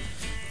life,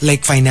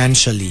 like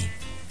financially,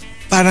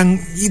 parang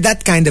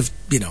that kind of,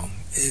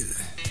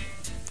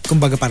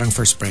 kumbaga parang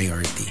first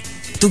priority.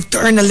 To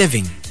earn a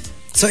living.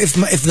 So if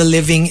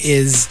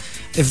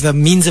the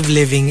means of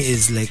living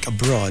is like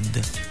abroad,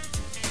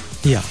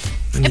 yeah.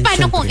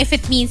 Paano kung if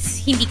it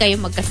means hindi kayo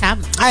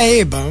magkasama?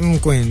 Ay,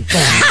 ibang kwento.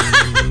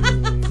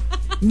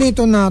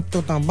 Dito na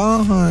to ta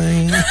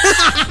bahay.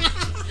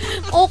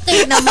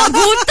 Okay na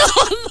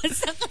magutom.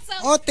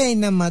 Okay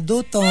na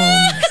madutom.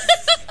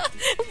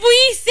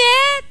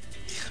 Buisit!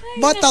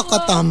 Bata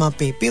ka tama,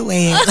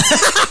 pipiwin.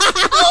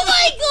 Oh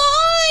my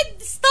God!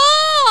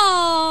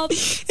 Stop!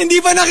 Hindi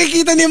pa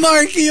nakikita ni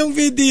Marky yung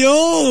video.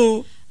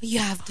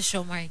 You have to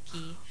show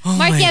Marky. Oh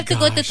Marky, you my have to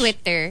go to gosh.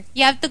 Twitter.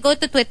 You have to go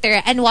to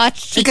Twitter and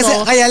watch Chico Kasi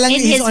kaya lang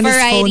in he's his on his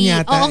phone variety.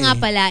 yata Oo nga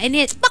pala.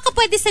 Baka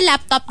pwede sa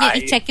laptop niya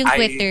i-check yung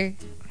Twitter.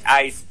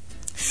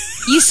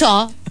 You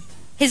saw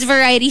his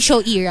variety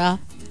show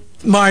era.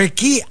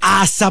 Marky,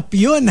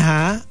 asap yun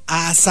ha?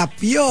 Asap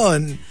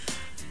yun.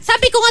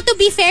 Sabi ko nga, to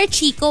be fair,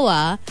 Chico,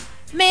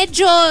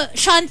 medyo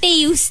Shante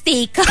you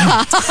stay ka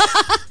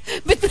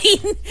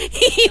between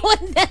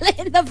Wandela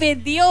in the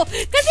video.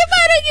 Kasi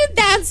parang yung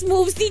dance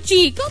moves ni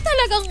Chico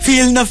talagang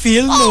Feel na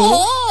feel,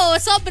 no? Oo,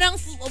 sobrang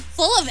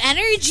full of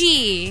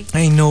energy.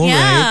 I know,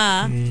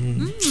 Yeah.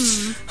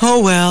 right?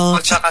 Oh well.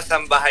 O tsaka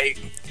sambahay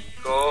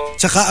ko.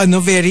 Tsaka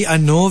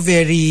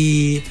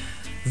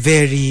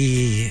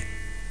very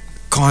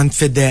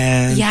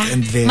confident Yeah,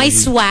 and very... may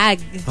swag.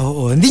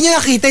 Oo. Hindi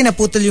niya nakita yung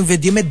naputol yung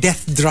video. May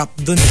death drop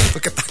dun.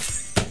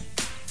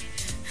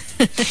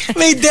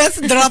 May death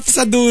drop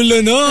sa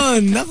dulo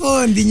nun.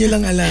 Nako, hindi niyo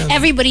lang alam.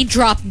 Everybody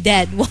dropped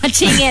dead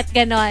watching it,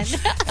 ganon.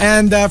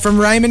 And from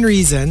Rhyme and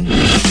Reason,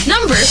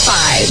 Number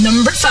 5.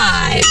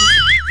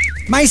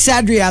 my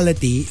sad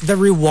reality, the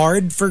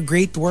reward for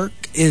great work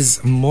is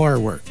more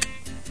work.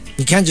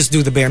 You can't just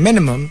do the bare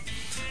minimum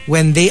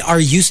when they are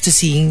used to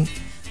seeing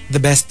the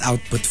best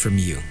output from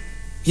you.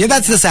 Yeah,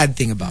 that's the sad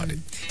thing about it.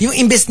 Yung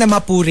imbes na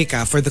mapuri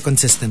ka for the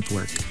consistent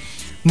work,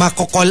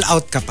 mako-call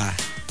out ka pa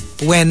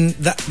when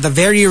the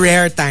very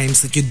rare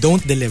times that you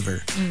don't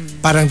deliver,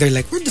 parang they're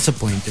like, we're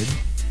disappointed.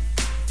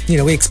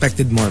 We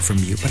expected more from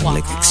you. But I'm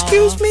like,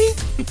 excuse me?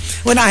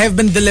 When I have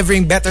been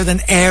delivering better than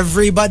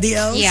everybody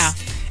else? Yeah.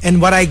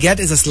 And what I get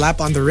is a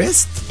slap on the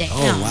wrist? Damn.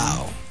 Oh,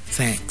 wow.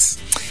 Thanks.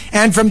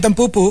 And from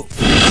Tampupu,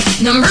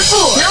 Number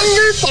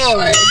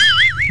 4.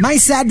 my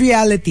sad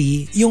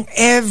reality, yung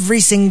every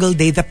single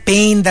day, the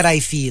pain that I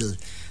feel,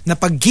 na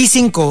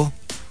paggising ko,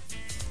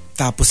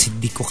 tapos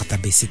hindi ko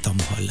katabi si Tom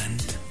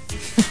Holland.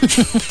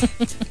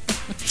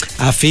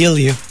 I feel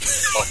you.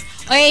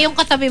 Oy, yung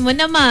katabi mo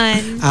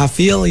naman. I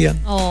feel you.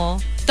 Oh,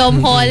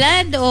 Tom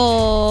Holland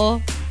o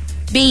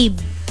Babe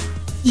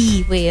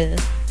E-Will?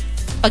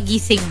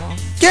 Pagising mo.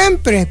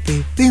 Siyempre,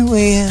 Pipi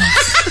Will. Oh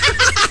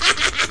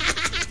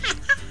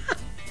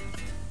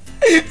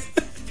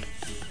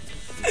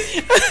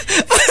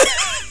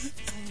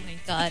my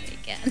God, I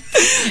can't.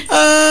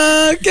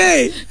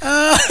 Okay.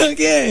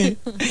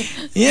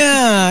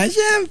 Yeah,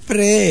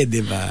 siyempre,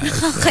 di ba?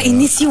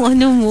 Kakainis yung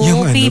mo,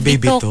 Yung baby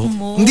talk talk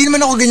mo. Hindi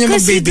naman ako ganyan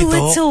Because you mag-baby do talk.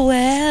 it so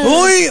well.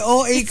 Uy,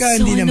 OA ka,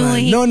 It's hindi so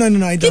naman. annoying.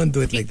 No, I don't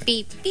do it like that.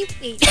 Beep, beep,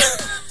 beep.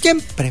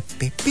 Siyempre,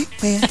 Pipi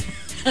Will.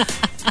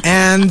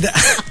 And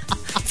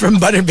from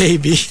Butter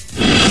Baby.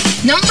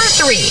 Number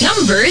 3.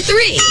 Number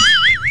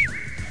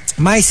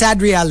 3. My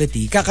sad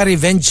reality,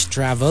 kaka-revenge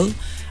travel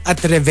at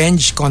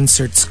revenge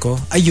concerts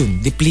ko. Ayun,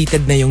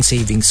 depleted na yung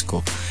savings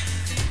ko.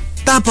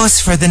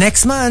 Tapos, for the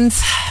next month,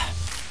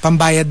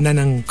 pambayad na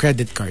ng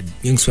credit card,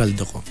 yung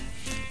sweldo ko.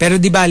 Pero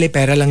di bale,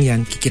 pera lang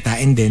yan,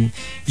 kikitain din.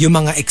 Yung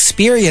mga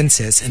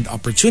experiences and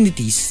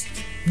opportunities,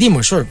 di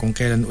mo sure kung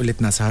kailan ulit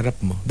nasa harap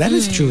mo. That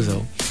is true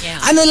though.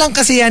 Yeah. Ano lang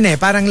kasi yan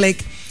parang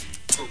like,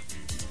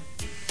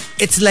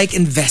 it's like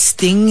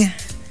investing.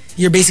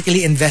 You're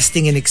basically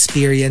investing in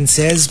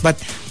experiences, but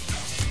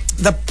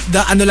the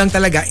ano lang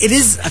talaga, it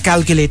is a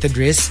calculated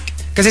risk.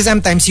 Kasi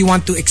sometimes you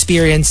want to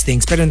experience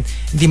things pero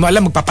hindi mo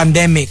alam,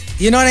 magpa-pandemic.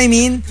 You know what I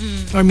mean?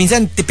 Or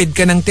minsan, tipid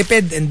ka ng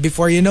tipid and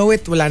before you know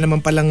it, wala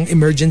naman palang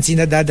emergency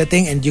na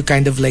dadating and you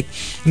kind of like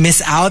miss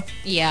out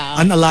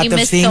on a lot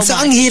of things. So,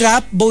 ang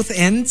hirap, both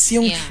ends.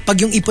 Yung, pag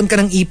yung ipon ka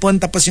ng ipon,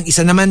 tapos yung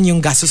isa naman, yung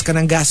gastos ka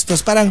ng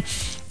gastos. Parang,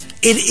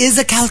 it is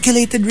a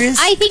calculated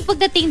risk. I think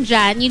pagdating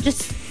dyan, you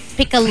just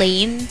pick a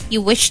lane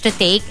you wish to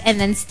take and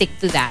then stick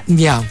to that.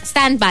 Yeah.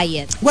 Stand by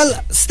it. Well,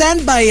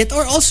 stand by it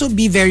or also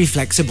be very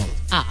flexible.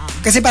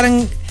 Kasi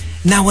parang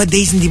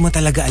nowadays hindi mo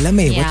talaga alam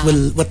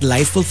what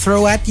life will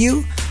throw at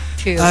you.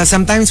 True.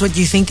 Sometimes what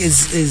you think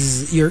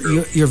is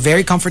you're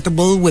very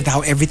comfortable with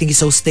how everything is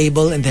so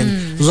stable and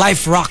then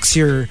life rocks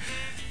your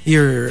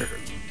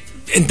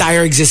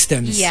entire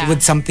existence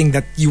with something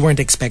that you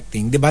weren't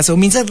expecting. Diba? So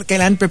minsan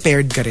kailangan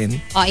prepared ka rin.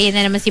 Yan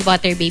na naman si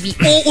Butter Baby.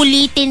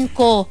 Uulitin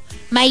ko.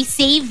 May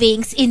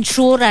savings,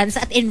 insurance,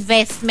 at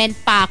investment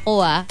pa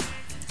ako,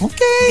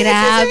 Okay.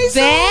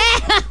 Grabe.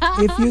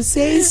 If you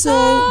say so.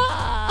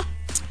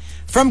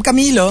 From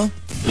Camilo.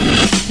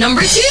 Number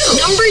 2.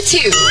 Number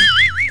 2.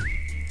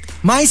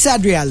 My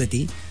sad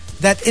reality,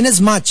 that in as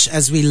much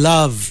as we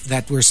love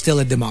that we're still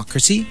a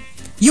democracy,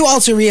 you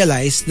also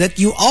realize that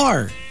you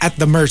are at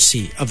the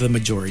mercy of the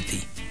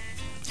majority.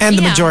 And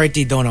the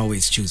majority don't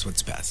always choose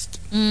what's best.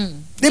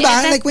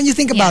 Diba? Like when you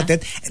think about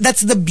it,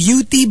 that's the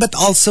beauty but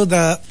also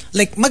the,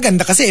 like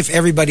maganda kasi if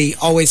everybody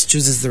always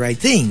chooses the right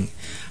thing.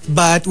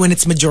 But when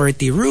it's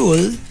majority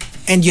rule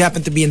and you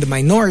happen to be in the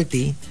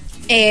minority,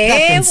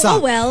 that can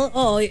suck.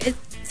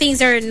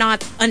 Things are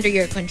not under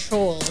your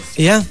control.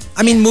 So. Yeah.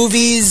 I mean,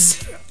 movies,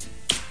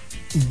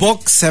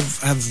 books have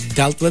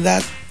dealt with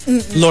that.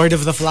 Lord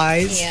of the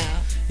Flies. Yeah.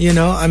 You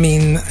know, I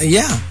mean,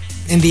 yeah.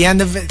 At the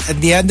end of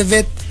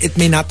it, it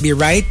may not be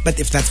right, but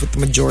if that's what the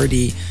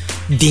majority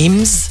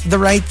deems the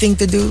right thing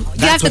to do,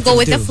 you have to go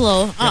with the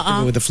flow. You have to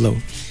go with the flow.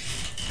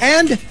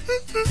 And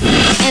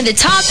the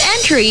top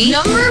entry,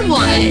 number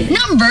 1.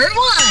 Number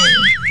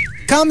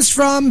 1. Comes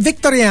from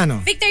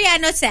Victoriano.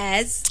 Victoriano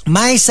says,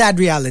 my sad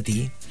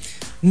reality,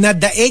 na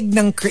daig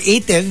ng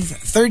creative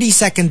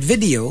 30-second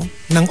video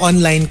ng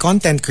online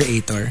content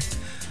creator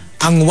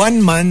ang 1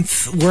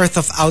 month worth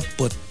of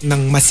output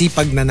ng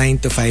masipag na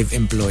 9-to-5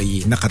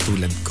 employee na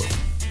katulad ko.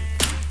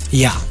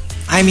 Yeah.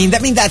 I mean,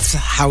 that's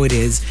how it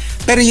is.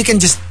 Pero you can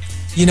just,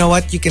 you know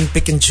what? You can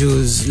pick and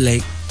choose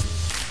like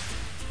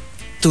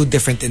 2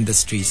 different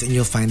industries and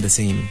you'll find the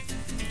same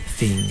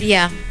thing.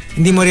 Yeah.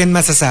 Hindi mo rin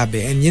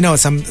masasabi. And you know,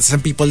 some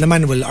people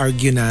naman will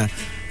argue na,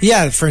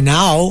 yeah, for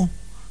now,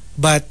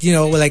 but you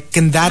know, like,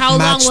 can that how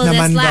match long will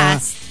naman this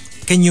last?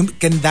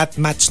 Can that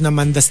match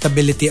naman the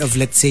stability of,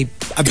 let's say,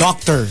 a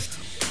doctor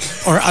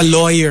or a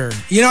lawyer?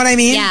 You know what I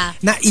mean? Yeah.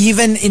 Na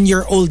even in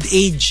your old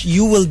age,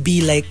 you will be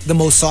like the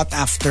most sought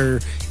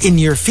after in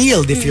your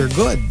field if you're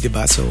good,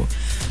 diba? So,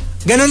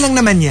 ganun lang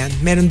naman yan.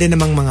 Meron din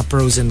namang mga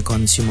pros and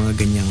cons yung mga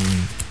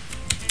ganyang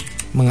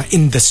mga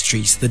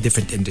industries, the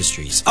different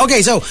industries.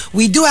 Okay, so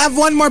we do have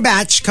one more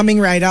batch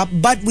coming right up,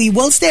 but we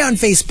will stay on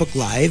Facebook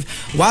Live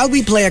while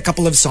we play a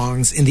couple of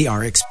songs in the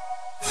RX.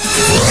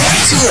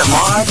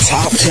 TMR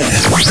Top 10.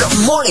 The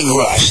Morning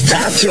Rush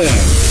Top 10.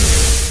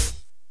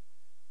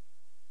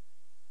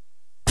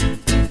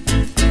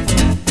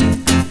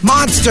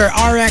 Monster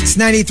RX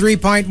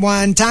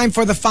 93.1. Time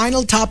for the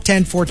final top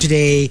 10 for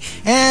today.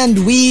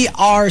 And we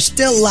are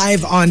still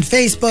live on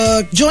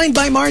Facebook, joined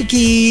by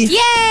Marky.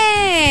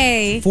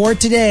 Yay! For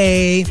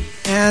today.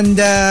 And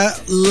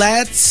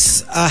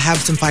let's have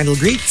some final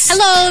greets.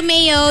 Hello,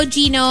 Mayo,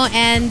 Gino,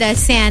 and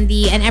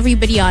Sandy, and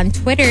everybody on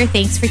Twitter.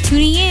 Thanks for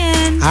tuning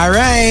in. All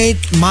right.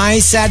 My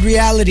sad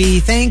reality.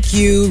 Thank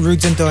you,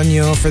 Rudes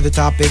Antonio, for the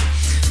topic.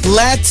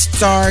 Let's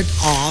start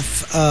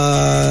off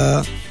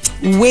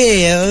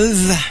with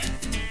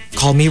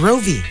Call Me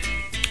Rovi.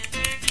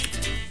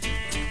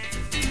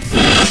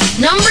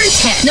 Number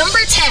 10.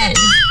 Number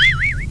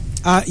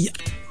 10.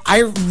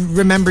 I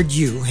remembered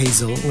you,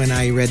 Hazel, when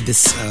I read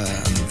this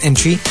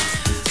entry.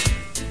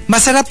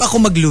 Masarap ako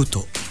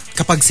magluto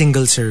kapag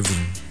single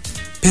serving.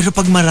 Pero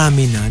pag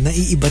marami na,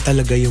 naiiba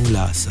talaga yung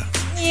lasa.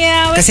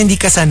 Yeah. Kasi hindi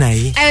ka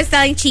sanay. I was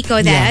telling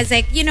Chico that. Yeah. I was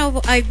like, you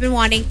know, I've been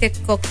wanting to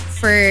cook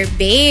for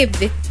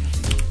Babe.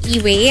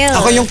 Iwail.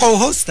 Ako yung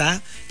co-host, ha?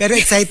 Pero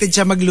excited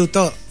siya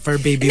magluto for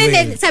baby And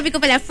whale. then, sabi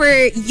ko pala, for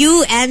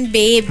you and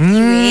babe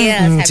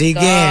whale. Sabi sige.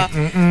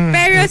 ko.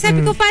 Pero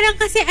sabi ko parang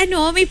kasi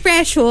may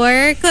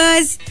pressure.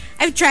 Because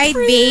I've tried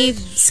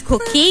babe's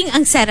cooking.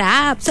 Ang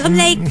sarap. So I'm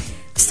like,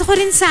 gusto ko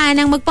rin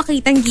sanang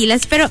magpakitang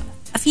gilas. Pero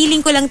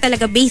feeling ko lang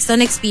talaga based on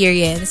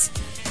experience.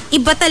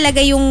 Iba talaga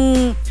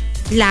yung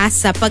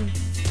lasa pag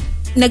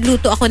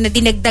nagluto ako na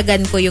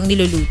dinagdagan ko yung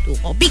niluluto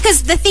ko.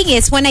 Because the thing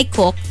is, when I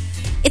cook,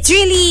 it's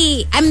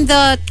really, I'm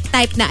the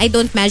type na I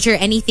don't measure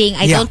anything.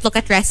 I don't look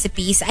at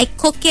recipes. I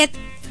cook it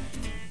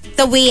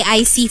the way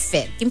I see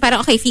fit. Yung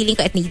parang, okay, feeling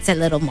ko it needs a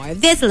little more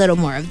of this, a little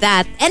more of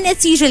that. And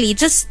it's usually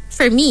just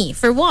for me,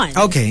 for one.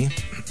 Okay.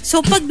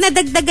 So, pag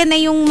nadagdagan na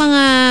yung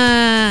mga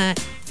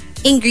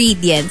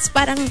ingredients,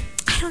 parang,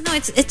 I don't know,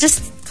 it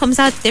just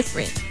comes out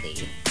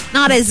differently.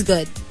 Not as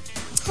good.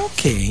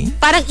 Okay.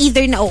 Parang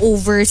either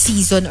na-over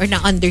season or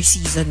na-under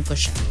season ko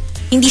siya.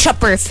 Hindi siya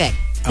perfect.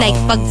 Like,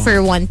 pag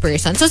for one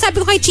person. So, sabi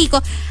ko kay Chico,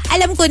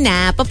 alam ko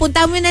na,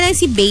 papunta mo na lang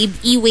si Babe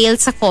e-whale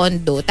sa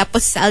condo.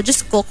 Tapos, I'll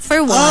just cook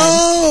for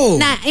one.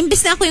 Na,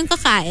 imbis na ako yung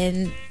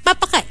kakain,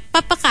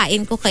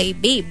 papakain ko kay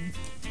Babe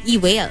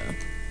e-whale.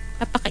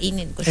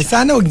 Papakainin ko siya.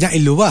 Sana huwag niya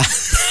iluwa.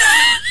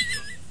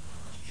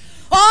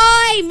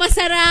 Oy!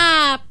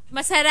 Masarap!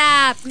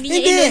 Masarap.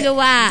 Hindi niya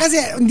iluluwa. Kasi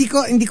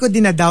hindi ko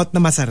dinadoubt na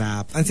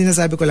masarap. Ang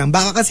sinasabi ko lang,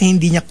 baka kasi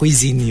hindi niya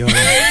cuisine yun.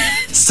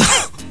 So,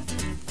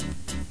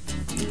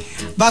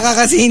 baka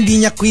kasi hindi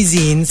niya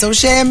cuisine. So,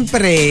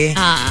 syempre,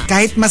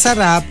 kahit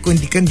masarap, kung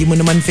hindi mo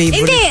naman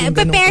favorite hindi, yung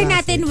ganong prepare klase.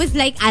 natin with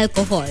like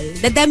alcohol.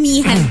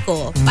 Dadamihan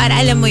ko. Para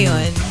alam mo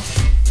yun.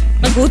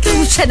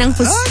 Magutom siya ng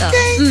husto.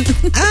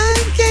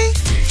 Okay.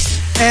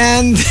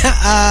 And,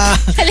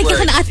 Talagyan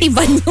ko na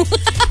atiban mo.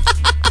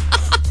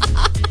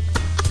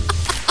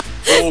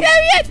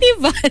 Sabi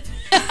atiban.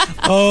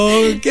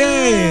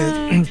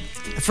 okay.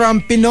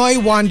 From Pinoy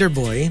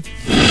Wonderboy.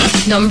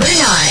 Number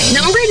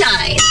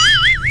 9.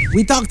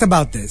 We talked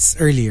about this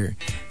earlier.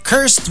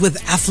 Cursed with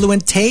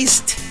affluent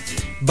taste,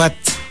 but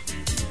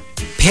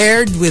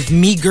paired with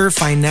meager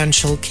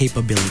financial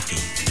capability.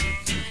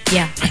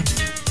 Yeah.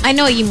 I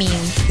know what you mean.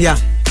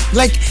 Yeah.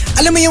 Like,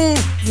 alam mo yung,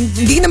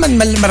 hindi naman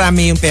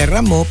marami yung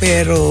pera mo,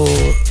 pero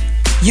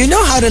you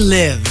know how to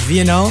live,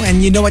 you know?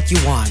 And you know what you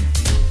want.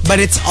 But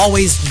it's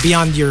always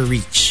beyond your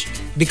reach.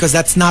 Because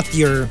it's not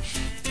your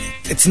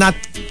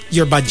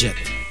budget,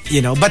 you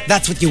know? But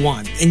that's what you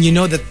want. And you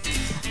know that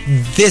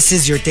this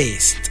is your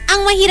taste.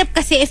 Ang mahirap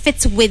kasi if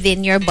it's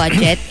within your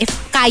budget, if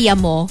kaya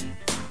mo.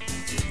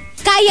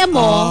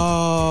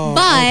 Oh,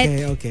 but,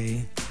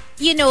 okay.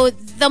 you know,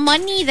 the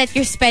money that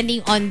you're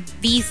spending on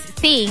these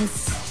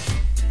things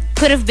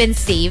could have been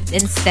saved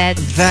instead.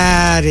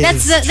 That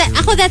is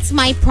true. That's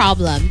my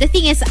problem. The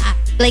thing is,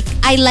 like,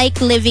 I like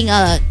living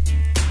a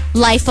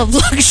life of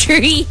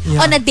luxury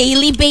on a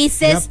daily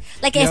basis.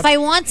 Like, if I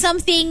want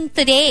something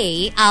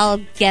today,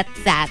 I'll get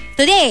that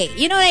today.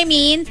 You know what I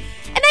mean?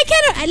 And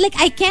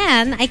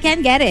I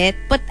can get it.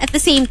 But at the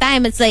same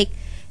time, it's like,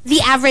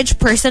 the average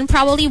person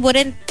probably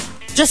wouldn't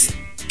just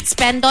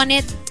spend on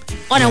it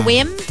on a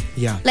whim.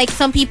 Yeah. Like,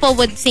 some people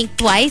would think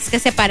twice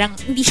kasi parang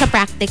hindi siya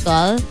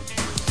practical.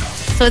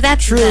 So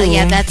that's true.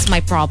 That's my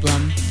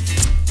problem.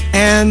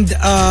 And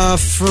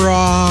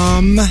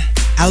from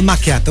Al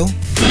Macchiato.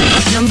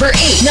 Number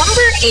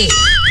 8.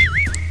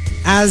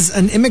 As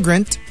an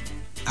immigrant,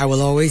 I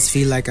will always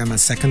feel like I'm a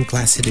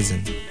second-class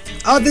citizen.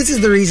 Oh, this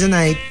is the reason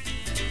I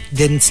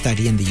didn't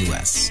study in the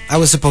US. I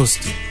was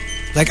supposed to.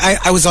 Like,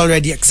 I was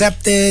already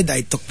accepted.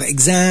 I took the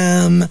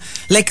exam.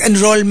 Like,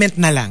 enrollment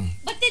na lang.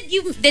 But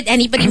did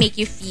anybody make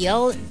you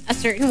feel a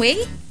certain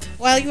way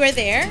while you were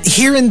there?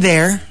 Here and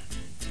there,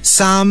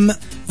 some,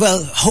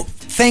 well,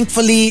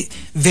 thankfully,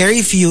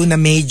 very few na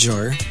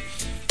major.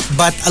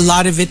 But a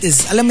lot of it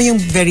is, alam mo yung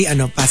very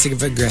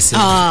passive-aggressive.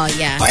 Oh,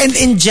 yeah. And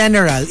in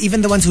general,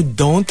 even the ones who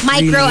don't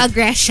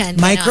Microaggression.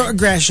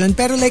 Microaggression.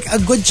 Pero like, a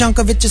good chunk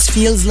of it just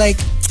feels like,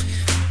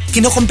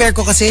 kino-compare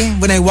ko kasi,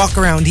 when I walk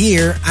around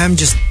here, I'm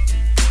just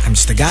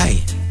a guy.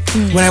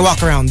 When I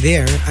walk around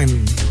there,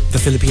 I'm the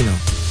Filipino.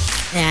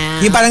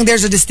 Yeah. Yung parang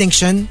there's a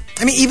distinction.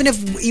 I mean,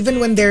 even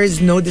when there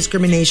is no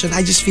discrimination,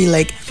 I just feel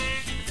like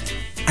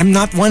I'm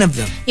not one of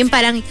them. Yung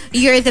parang,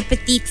 you're the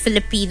petite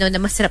Filipino na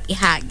masarap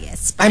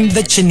ihagis. I'm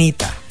the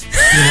chinita.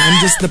 You know,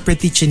 I'm just the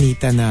pretty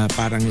chinita na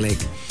parang like,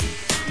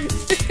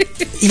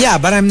 yeah,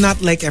 but I'm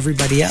not like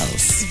everybody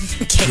else.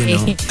 Okay. You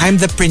know? I'm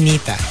the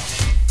prenita.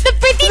 The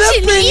pretty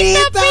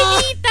chinita, Prenita!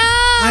 Prenita!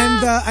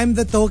 I'm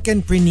the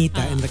token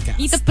prenita in the cast.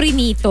 Dito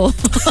Prenito.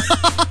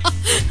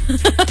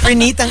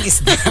 Prenitang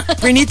isda.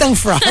 Prenitang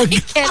frog.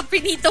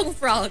 Prenitong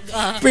frog.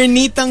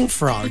 Prenitang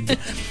frog.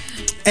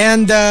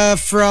 And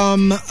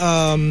from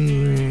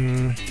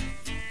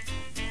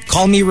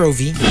Call Me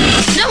Rovi.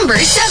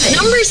 Number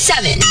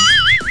 7.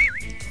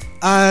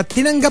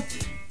 Tinanggap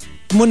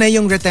mo na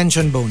yung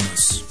retention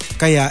bonus.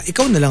 Kaya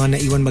ikaw na lang ang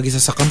naiwan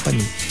mag-isa sa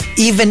company.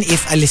 Even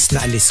if alis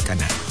na alis ka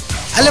na.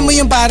 Alam mo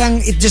yung parang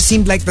it just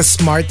seemed like the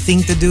smart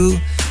thing to do.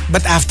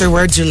 But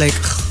afterwards you're like,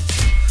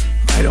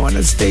 I don't want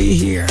to stay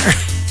here.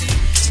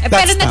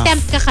 Pero tough.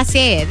 na-tempt ka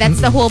kasi. That's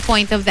the whole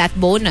point of that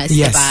bonus,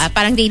 Yes. diba?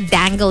 Parang they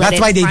dangle That's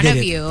it why in they front did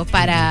of it. you.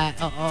 Para,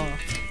 oo.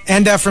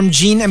 And from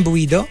Jean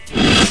Embuido,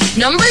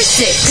 Number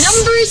 6.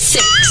 Number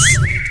 6.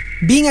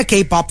 being a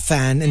K-pop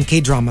fan and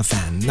K-drama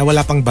fan na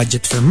wala pang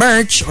budget for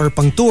merch or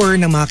pang tour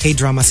ng mga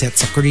K-drama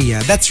sets sa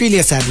Korea, that's really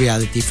a sad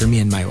reality for me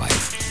and my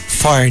wife.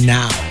 For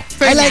now.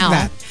 I like now.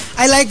 that.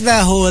 I like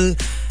the whole,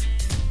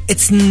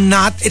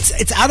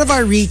 it's out of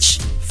our reach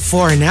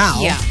for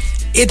now. Yeah.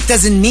 It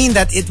doesn't mean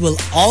that it will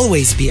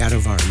always be out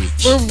of our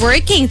reach. We're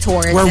working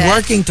towards it. We're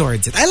working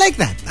towards it. I like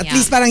that. At Yeah.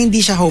 least parang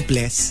hindi siya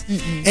hopeless.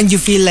 And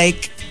you feel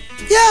like,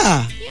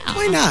 yeah,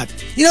 why not?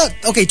 You know,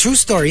 okay, true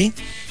story.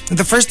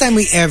 The first time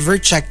we ever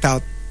checked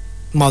out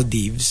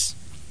Maldives,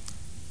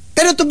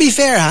 pero to be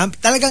fair,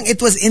 talagang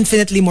it was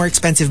infinitely more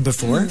expensive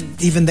before,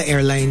 even the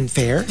airline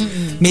fare.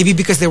 Maybe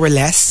because there were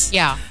less.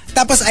 Yeah.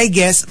 Tapos I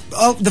guess,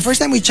 the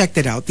first time we checked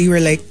it out, we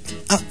were like,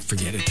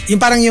 forget it. Yung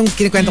parang yung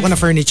kinikwento ko na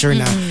furniture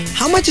na,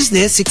 how much is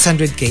this?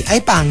 600K.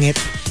 Ay, pangit.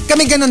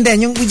 Kami ganun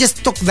din. Yung we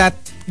just took that,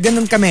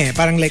 ganun kami.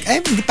 Parang like,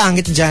 ay, hindi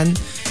pangit dyan.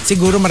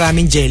 Siguro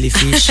maraming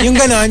jellyfish. Yung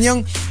ganun,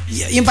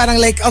 yung parang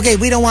like, okay,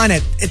 we don't want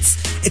it.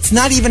 It's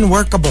not even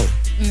workable.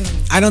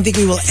 I don't think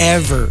we will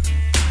ever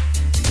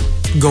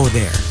go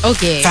there.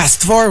 Okay.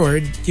 Fast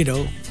forward,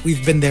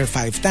 we've been there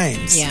 5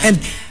 times. Yeah. And,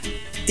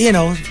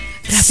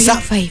 Grabe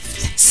yung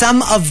 5.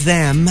 some of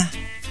them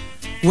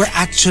were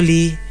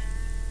actually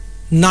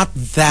not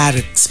that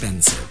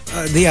expensive.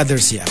 The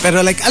others, yeah.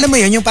 Pero like, alam mo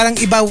yun, yung parang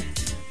iba,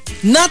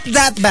 not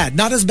that bad.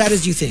 Not as bad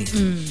as you think.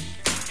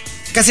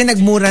 Kasi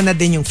nagmura na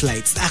din yung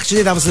flights.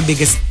 Actually, that was the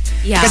biggest.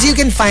 Yeah. Kasi you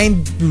can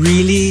find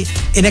really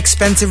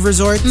inexpensive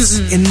resorts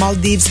in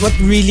Maldives. What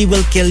really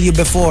will kill you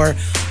before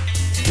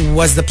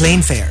was the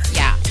plane fare.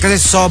 Yeah. Kasi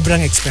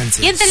sobrang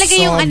expensive. Yan talaga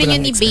yung ano nyo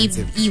Sobrang ni Babe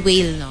expensive.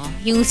 E-Whale, no?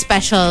 Yung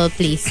special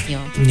place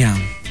nyo. Yeah.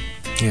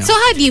 Yeah. So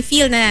how do you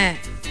feel na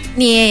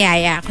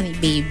niyayaya ako ni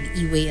Babe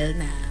E-Whale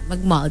na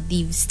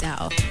mag-Maldives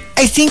daw?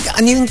 I think,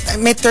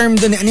 may term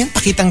doon, ano yung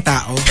pakitang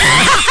tao?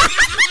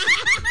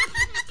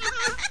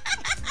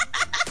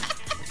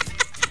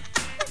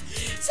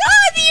 So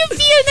how do you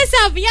feel na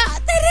sabi niya,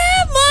 tara,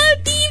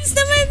 Maldives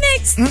naman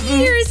next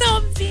year or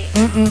something?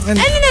 Ano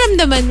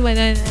naramdaman mo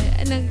na?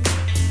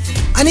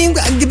 Ano yung,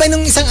 di ba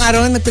nung isang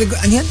araw na nagpiligo,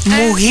 ano yan?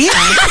 Muhit?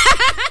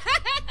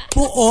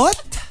 Puot?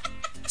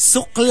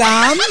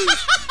 Suklam?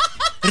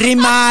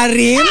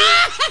 Rimarim?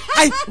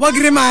 Ay, wag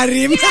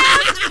rimarim.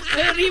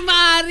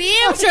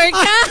 Rimarim, sure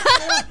ka?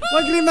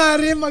 Wag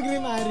rimarim.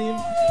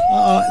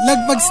 Oo.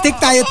 Mag-stick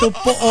tayo to.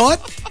 Puot,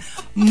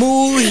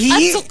 muhi,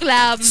 At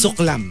suklam.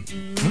 Suklam.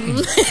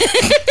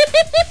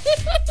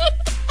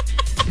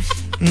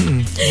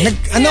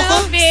 Ano ko?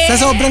 Grabe. Sa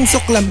sobrang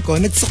suklam ko,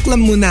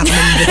 nagsuklam muna ako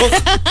ng buhok.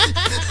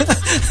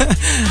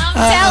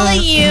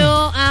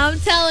 I'm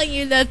telling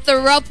you that the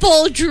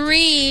thruple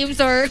dreams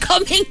are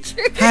coming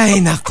true.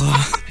 Ay, nako.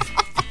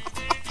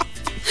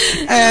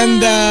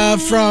 And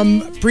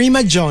from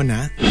Prima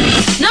Jonah,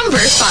 Number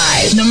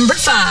 5. Number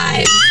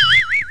 5.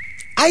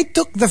 I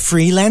took the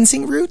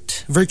freelancing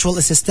route, virtual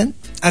assistant,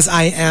 as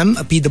I am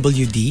a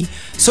PWD.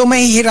 So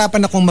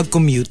mahihirapan akong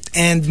mag-commute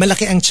and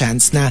malaki ang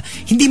chance na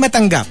hindi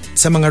matanggap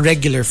sa mga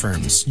regular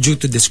firms due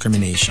to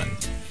discrimination.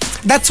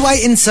 That's why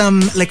in some,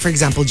 like for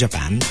example,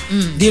 Japan,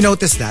 do you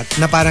notice that?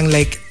 Na parang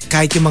like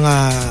kahit yung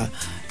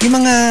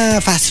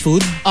mga fast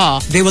food,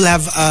 they will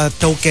have a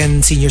token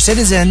senior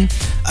citizen,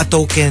 a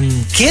token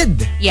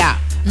kid. Yeah.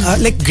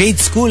 Like grade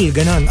school,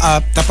 ganon.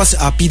 Tapos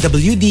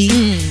PWD.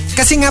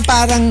 Kasi nga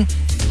parang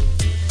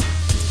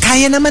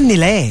kaya naman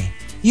nila eh.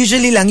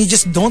 Usually lang, you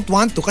just don't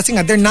want to. Kasi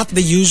nga, they're not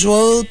the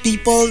usual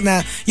people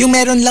na yung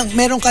meron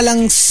ka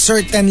lang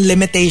certain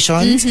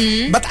limitations.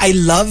 But I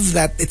love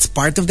that it's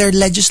part of their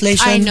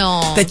legislation. I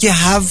know. That you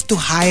have to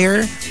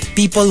hire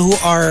people who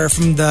are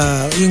from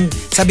yung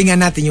sabi nga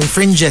natin, yung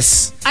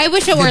fringes. I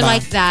wish it were Diba?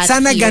 like that.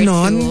 Sana here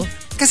ganon. too.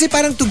 Kasi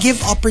parang to give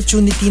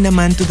opportunity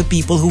naman to the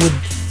people who would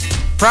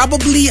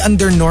probably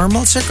under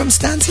normal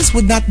circumstances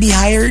would not be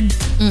hired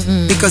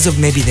because of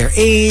maybe their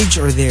age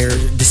or their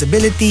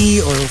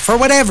disability or for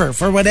whatever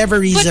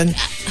reason.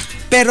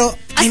 Pero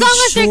As long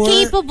as they're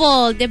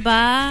capable,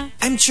 diba?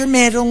 I'm sure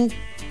merong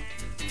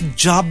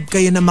job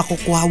kayo na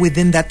makukuha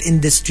within that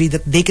industry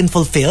that they can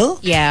fulfill.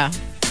 Yeah.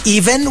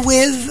 Even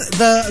with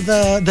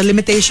the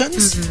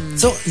limitations.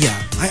 So yeah,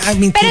 I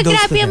mean Pero kudos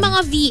to grabe yung them.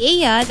 mga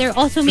VA, they're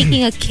also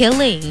making a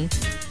killing.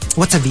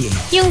 What's a VA?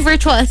 Yung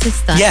virtual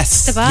assistant.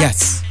 Yes, diba?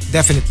 yes,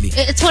 definitely.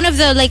 It's one of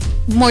the like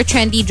more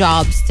trendy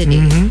jobs today.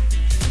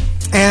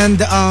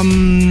 And,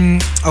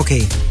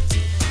 okay.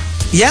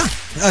 Yeah,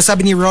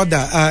 sabi ni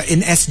Roda,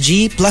 in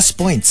SG, plus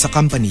points sa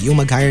company yung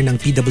mag-hire ng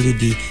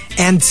PWD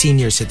and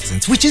senior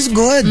citizens, which is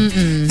good.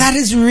 That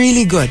is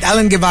really good.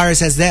 Alan Guevara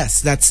says this,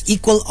 that's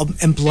equal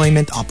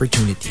employment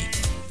opportunity.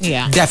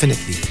 Yeah.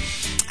 Definitely.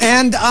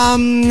 And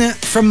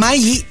from my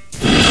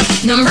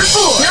Number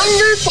 4.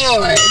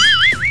 Number 4.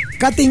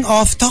 cutting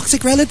off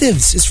toxic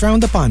relatives is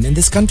frowned upon in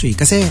this country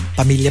kasi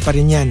pamilya pa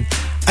rin yan.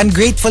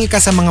 Ungrateful ka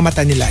sa mga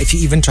mata nila if you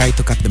even try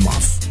to cut them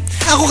off.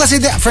 Ako kasi,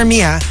 for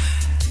me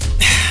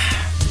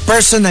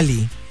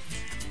personally,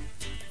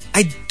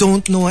 I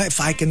don't know if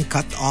I can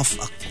cut off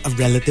a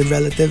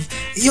relative.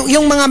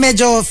 Yung mga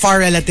medyo far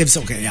relatives,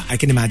 okay, yeah, I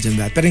can imagine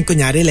that. Pero yung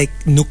kunyari, like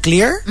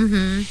nuclear,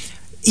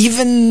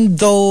 even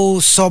though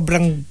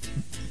sobrang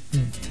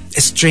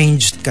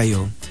estranged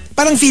kayo,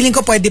 parang feeling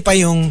ko pwede pa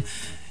yung,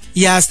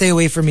 yeah, stay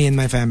away from me and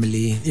my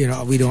family. You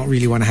know, we don't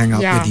really want to hang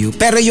out with you.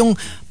 Pero yung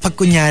pag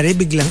kunyari,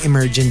 biglang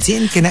emergency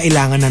and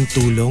kinailangan ng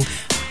tulong,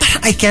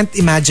 parang I can't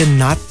imagine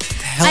not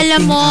helping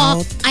Alam mo,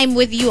 out. I'm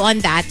with you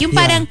on that. Yung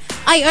parang,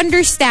 I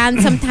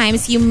understand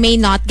sometimes you may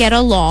not get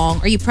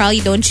along or you probably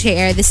don't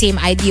share the same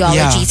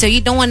ideology, so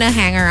you don't want to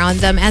hang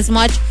around them as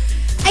much.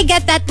 I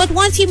get that, but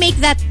once you make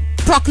that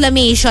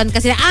proclamation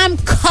kasi I'm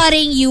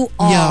cutting you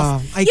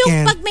off. I yung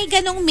can't. pag may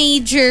ganong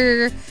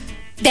major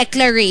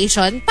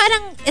declaration,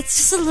 parang it's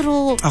just a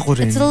little,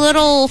 it's a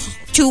little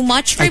too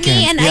much for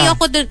me, and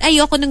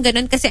ayoko nung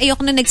ganun kasi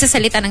ayoko nung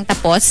nagsasalita ng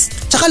tapos.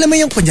 Tsaka alam mo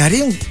yung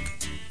kunyari yung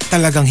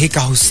talagang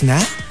hikahos na,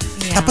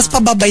 tapos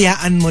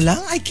pababayaan mo lang.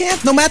 I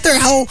can't. No matter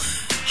how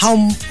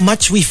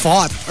much we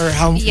fought or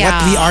what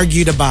we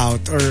argued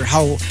about or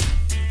how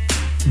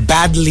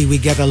badly we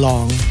get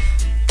along,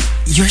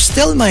 you're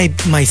still my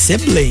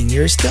sibling.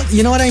 You're still,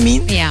 you know what I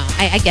mean? Yeah,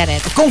 I get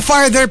it. Kung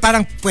farther,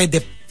 parang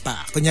pwede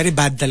pa. Kunyari,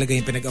 bad talaga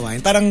yung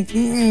pinag-awayan. Parang,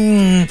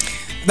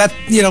 that,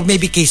 you know,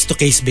 maybe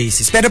case-to-case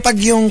basis. Pero pag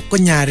yung,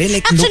 kunyari,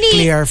 like actually,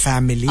 nuclear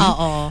family,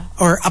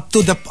 or up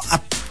to the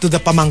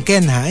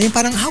pamangkin, ha? Yung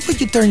parang, how could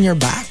you turn your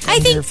back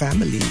on your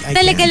family?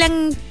 Talaga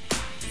lang,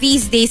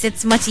 these days,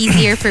 it's much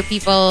easier for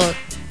people,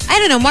 I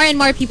don't know, more and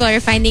more people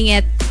are finding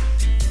it,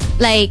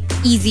 like,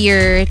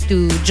 easier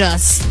to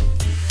just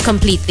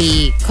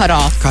completely cut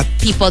off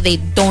people they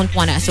don't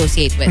want to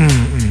associate with.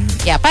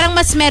 Yeah, parang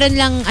mas meron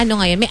lang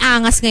ngayon, may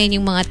angas ngayon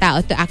yung mga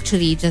tao to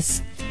actually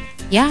just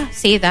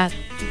say that.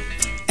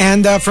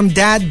 And from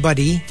Dad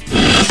Buddy,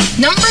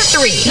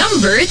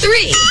 Number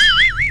three.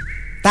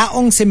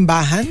 Taong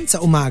simbahan sa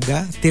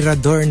umaga,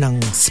 tirador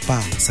ng spa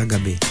sa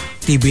gabi.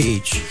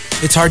 TBH.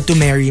 It's hard to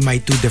marry my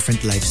two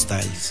different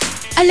lifestyles.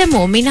 Alam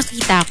mo, may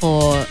nakita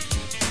ko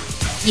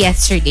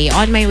yesterday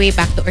on my way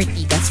back to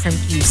Ortigas from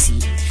QC.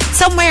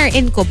 Somewhere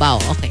in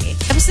Cubao, okay.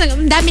 Tapos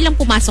ang dami lang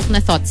pumasok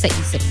na thoughts sa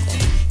isip ko.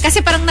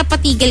 Kasi parang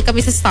napatigil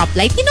kami sa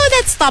stoplight. You know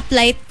that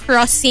stoplight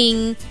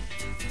crossing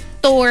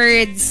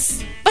towards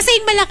basta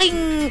yung malaking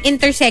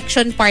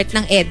intersection part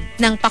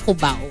ng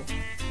Pacubao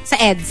sa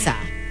EDSA.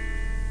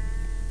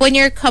 When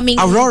you're coming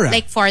Aurora.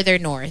 like farther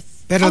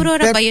north. Pero,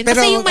 Aurora ba yun?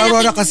 Pero yung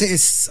Aurora kasi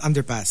is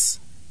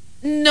underpass.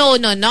 No,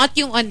 not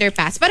yung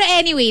underpass. Pero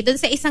anyway, dun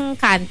sa isang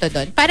kanto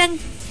dun, parang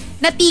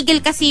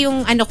natigil kasi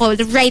yung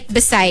right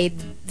beside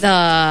the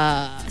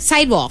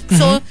sidewalk.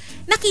 So,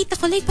 nakita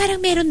ko, like,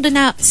 parang meron doon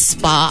na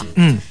spa.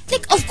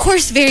 Like, of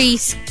course,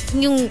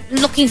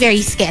 looking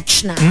very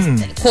sketch na.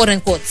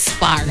 Quote-unquote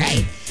spa,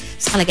 right?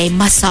 So, kalagay,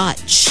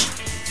 massage.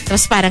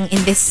 Tapos parang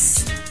in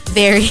this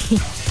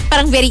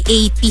parang very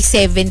 80s,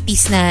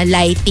 70s na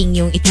lighting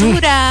yung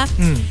itsura.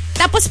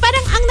 Tapos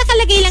parang ang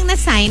nakalagay lang na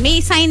sign, may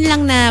sign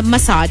lang na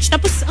massage.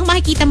 Tapos ang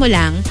makikita mo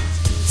lang,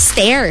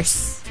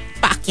 stairs.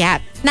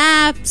 Paakyat.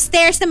 Na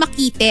stairs na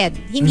makitid.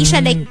 Hindi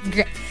siya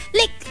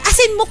like as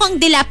in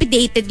mukhang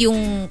dilapidated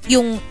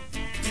yung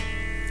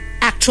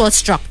actual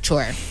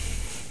structure.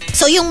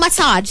 So yung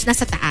massage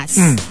nasa taas.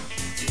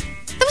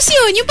 Tapos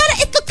yun, yung parang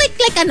it looked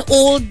like an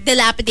old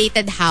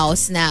dilapidated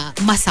house na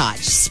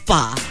massage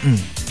spa. And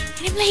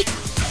I'm like,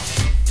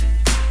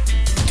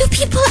 do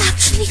people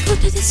actually go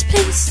to this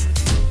place?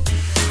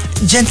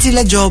 Diyan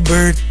sila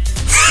Jobert.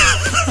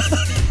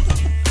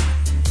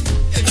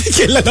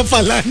 Kilala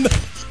pala na.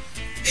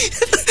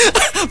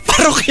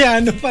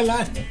 Parokyano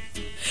pala.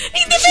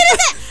 Hindi, pero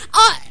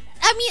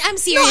I mean, I'm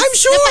serious. No, I'm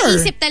sure.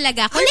 Napaisip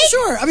talaga ako. I'm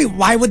sure. I mean,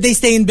 why would they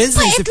stay in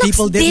business if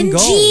people didn't go?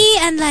 It looks dingy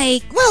and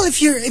like... Well,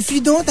 if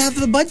you don't have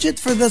the budget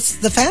for the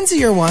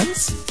fancier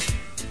ones,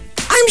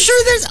 I'm sure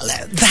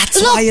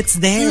that's why it's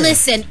there.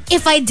 Listen,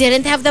 if I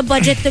didn't have the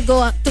budget to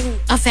go to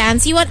a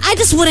fancy one, I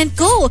just wouldn't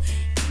go.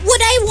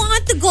 Would I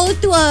want to go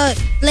to a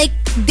like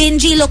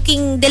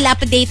dingy-looking,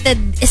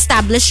 dilapidated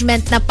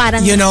establishment na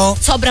parang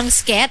sobrang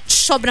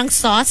sketch, sobrang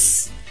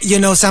sauce? You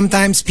know,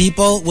 sometimes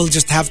people will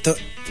just have to,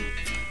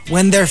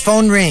 when their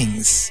phone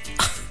rings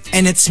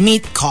and it's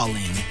meat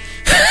calling,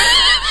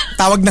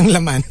 tawag ng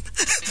laman.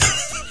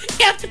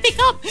 You have to pick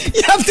up.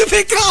 You have to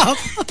pick up.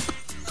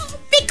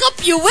 Pick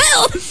up you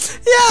will.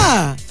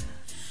 Yeah.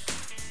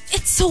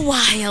 It's so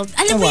wild.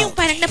 Alam mo yung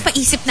parang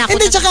napaisip na ako.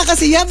 And then tsaka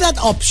kasi you have that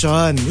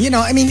option. You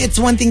know, I mean,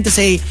 it's one thing to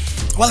say,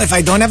 well, if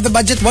I don't have the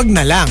budget, wag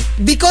na lang.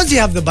 Because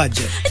you have the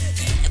budget.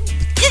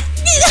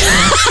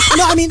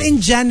 No, I mean, in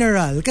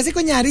general. Kasi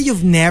kunyari,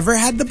 you've never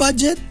had the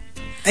budget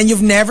and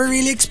you've never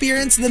really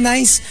experienced the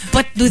nice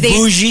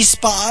bougie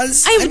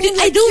spas.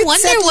 I do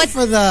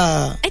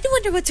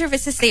wonder what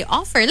services they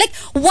offer. Like,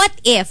 what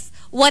if,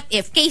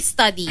 case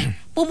study,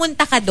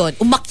 pumunta ka doon,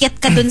 umakyat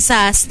ka doon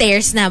sa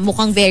stairs na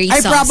mukhang very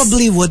sus. I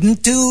probably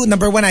wouldn't too.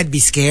 Number one, I'd be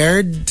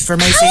scared for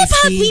my safety.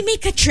 How about we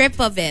make a trip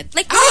of it?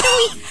 Like, why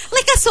don't we,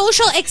 like a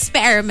social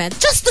experiment,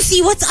 just to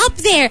see what's up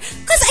there?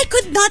 Because I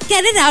could not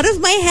get it out of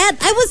my head.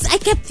 I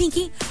kept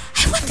thinking,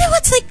 I wonder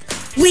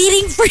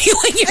waiting for you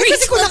when you reach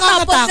Kasi kung the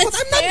top of the nakakatakot,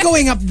 I'm not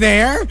going up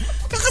there.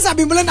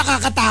 Kakasabi mo lang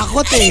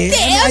nakakatakot eh. Hindi,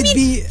 I I'd be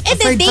mean, the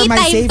afraid for my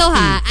daytime safety. to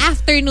ha,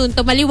 afternoon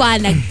to,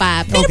 maliwanag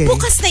pa. Pero Okay.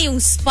 bukas na yung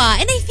spa.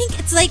 And I think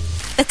it's like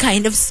the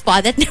kind of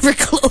spa that never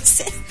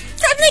closes.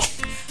 So I'm like,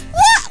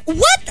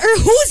 what or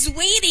who's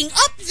waiting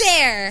up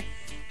there?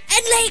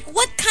 And like,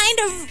 what kind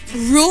of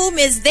room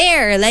is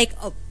there? Like,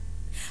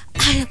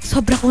 ay,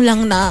 sobra ko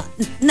lang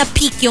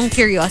na-peak yung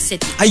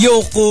curiosity.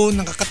 Ayoko,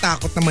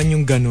 nakakatakot naman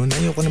yung ganun.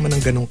 Ayoko naman ng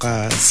ganun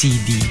ka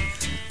CD.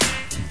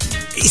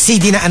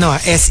 CD na ano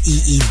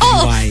SEEDY.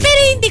 Oo, pero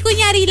hindi,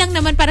 kunyari lang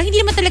naman, parang hindi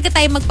naman talaga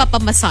tayo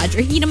magpapamassage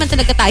or hindi naman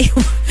talaga tayo,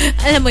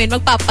 alam mo yun,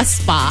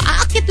 magpapaspa.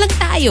 Aakit lang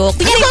tayo.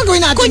 Kunyari, ano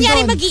gagawin natin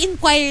kunyari doon?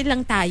 mag-i-inquire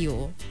lang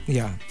tayo.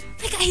 Yeah.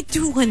 Like, I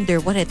do wonder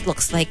what it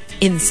looks like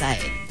inside.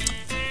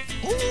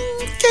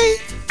 Okay.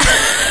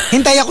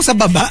 Hintay ako sa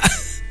baba.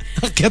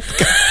 Akit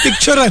ka.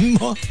 Picturean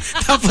mo.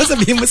 Tapos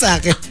sabihin mo sa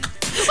akin.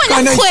 Walang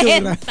Ano yung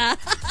itsura? kwenta.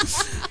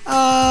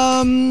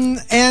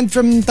 And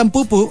from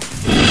Tampupu,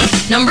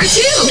 Number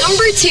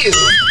two.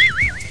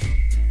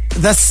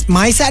 thus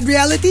my sad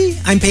reality,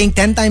 I'm paying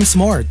 10 times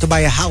more to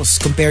buy a house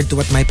compared to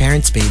what my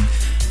parents paid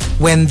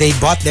when they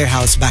bought their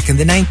house back in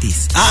the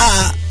 90s.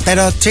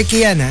 Pero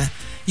tricky yan ha.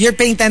 You're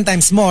paying 10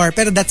 times more,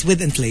 pero that's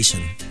with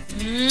inflation.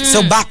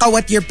 So baka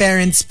what your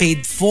parents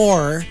paid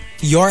for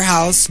your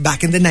house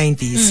back in the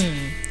 90s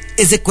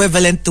is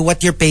equivalent to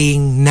what you're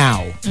paying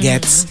now.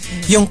 Gets?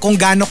 Yung kung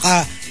gaano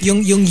ka,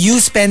 yung you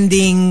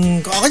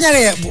spending,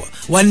 kunyari,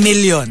 1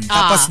 million.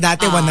 Tapos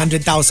dati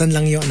 100,000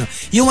 lang yung ano.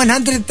 Yung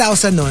 100,000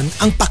 nun,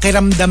 ang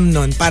pakiramdam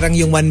nun, parang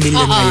yung 1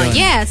 million ngayon.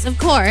 Yes, of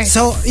course.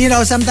 So,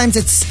 sometimes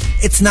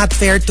it's not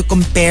fair to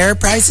compare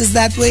prices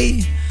that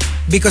way.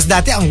 Because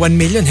dati ang 1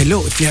 million,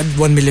 hello, if you had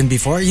 1 million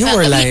before, you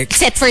were like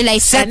set for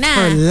life ka set na.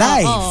 for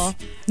life. Oo.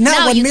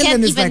 Now 1 you million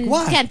can't is like even,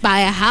 what? You can't buy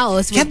a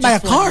house. Can't with buy a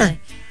just 1 car. million.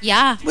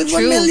 Yeah, With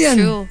true, 1 million.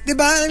 True.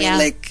 Diba? I mean, Yeah.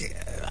 like,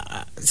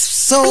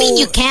 so... I mean,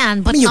 you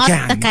can, but I mean, you not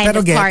can, the kind pero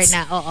of car gets.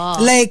 na.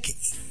 Like,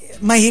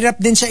 mahirap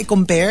din siya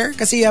i-compare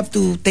kasi you have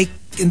to take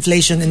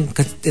inflation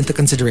into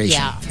consideration.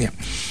 Yeah.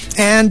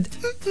 And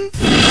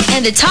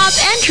The top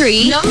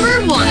entry,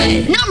 number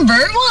one.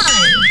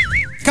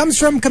 comes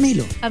from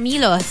Camilo.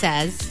 Camilo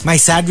says, My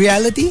sad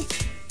reality?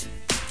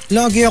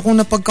 Lagi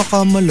akong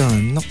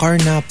napagkakamalan na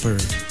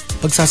carnapper.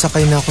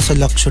 Pagsasakay na ako sa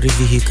luxury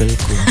vehicle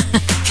ko.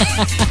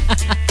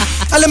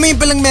 Alam mo yun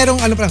palang merong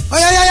parang,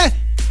 ay!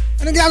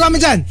 Anong ginagawa mo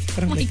dyan?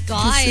 Parang, oh my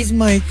God. This is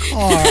my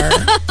car.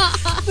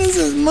 This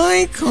is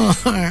my car.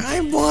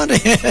 I bought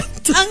it.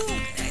 ang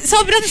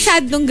sobrang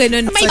sad nung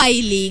ganun. May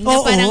filing na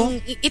Oo.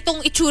 parang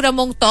itong itsura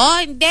mong to,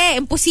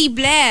 hindi,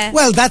 imposible.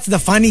 Well, that's the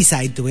funny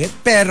side to it.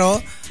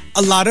 Pero,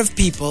 a lot of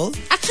people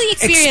Actually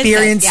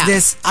experience that, yeah.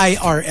 this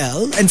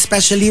IRL, and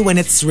especially when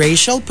it's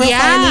racial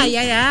profiling.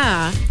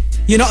 Yeah.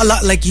 You know, a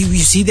lot, like you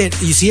see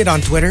it on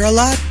Twitter a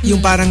lot.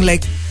 Yung parang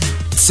like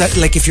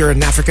if you're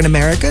an African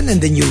American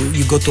and then you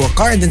go to a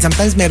car and then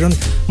sometimes meron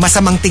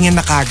masamang tingin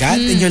na kagad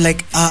and you're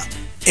like,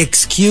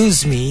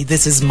 excuse me,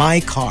 this is my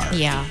car.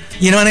 Yeah.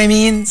 You know what I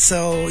mean?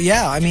 So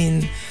yeah, I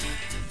mean,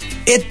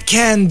 it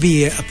can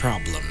be a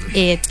problem.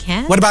 It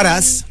can. What about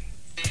us?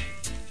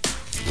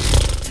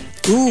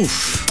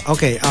 Oof.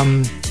 Okay.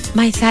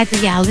 My sad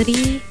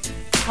reality?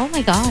 Oh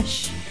my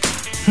gosh.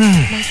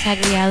 My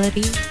sad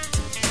reality?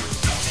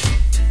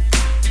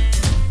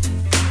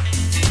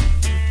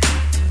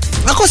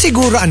 Ako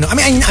siguro I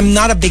mean, I'm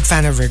not a big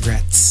fan of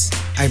regrets.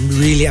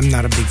 I'm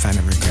not a big fan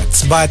of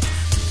regrets. But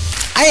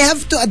I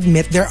have to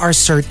admit there are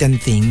certain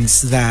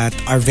things that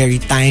are very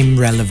time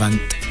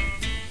relevant.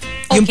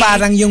 Yung Okay.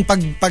 parang yung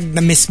pag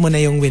na-miss mo na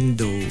yung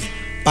window,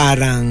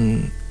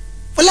 parang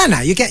wala na.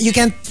 You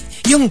can't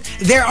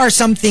there are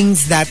some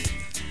things that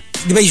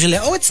di ba usually,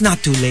 it's not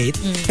too late.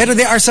 Pero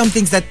there are some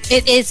things that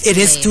It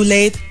is too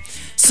late.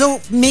 So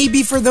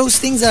maybe for those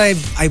things that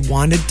I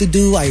wanted to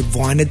do, I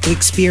wanted to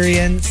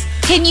experience.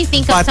 Can you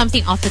think of But-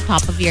 something off the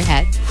top of your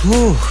head?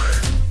 Whew.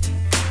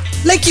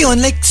 Like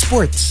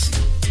sports.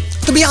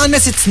 To be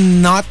honest, it's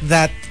not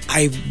that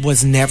I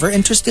was never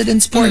interested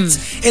in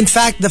sports. In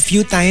fact, the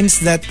few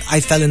times that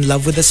I fell in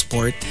love with a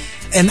sport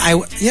and I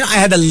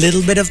had a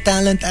little bit of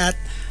talent at,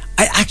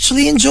 I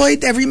actually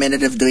enjoyed every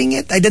minute of doing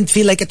it. I didn't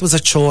feel like it was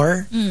a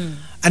chore.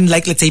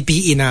 Unlike, let's say,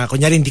 PE na,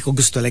 kunyari hindi ko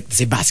gusto, like,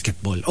 say,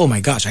 basketball. Oh my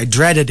gosh, I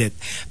dreaded it.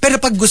 Pero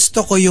pag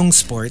gusto ko yung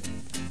sport,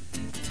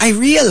 I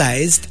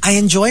realized I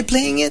enjoy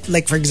playing it.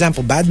 Like, for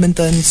example,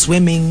 badminton,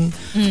 swimming,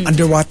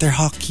 underwater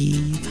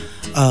hockey,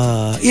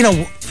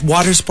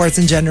 water sports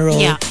in general.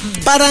 Yeah.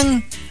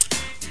 Parang,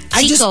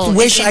 I just Chico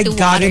wish is I into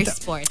got water it.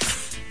 sports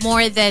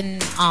more than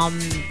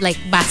like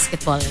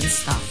basketball and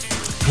stuff.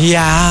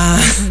 Yeah.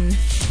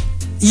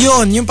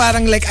 Yun, yung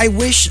parang like, I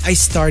wish I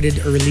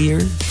started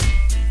earlier.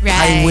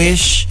 Right. I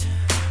wish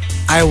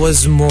I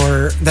was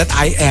more, that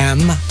I am,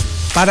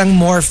 parang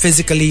more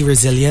physically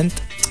resilient.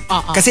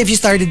 Kasi if you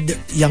started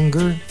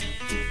younger,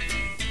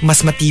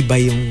 mas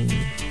matibay yung...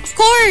 Of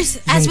course. course.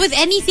 As with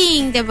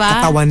anything, diba?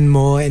 Katawan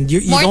mo, and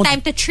you More don't,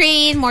 time to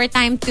train, more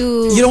time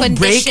to you don't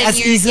break condition as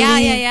your,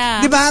 easily.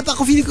 Yeah. Diba?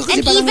 Ako feeling ko kasi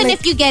And parang even like,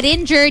 if you get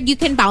injured, you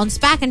can bounce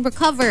back and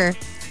recover.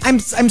 I'm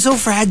so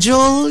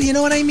fragile, you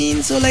know what I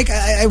mean? So like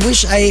I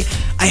wish I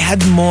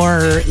had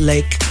more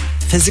like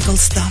physical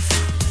stuff.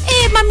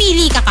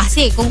 Mamili ka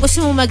kasi kung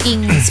gusto mo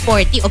maging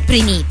sporty o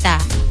prinita.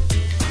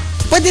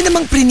 Pwede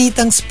namang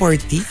prinitang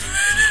sporty.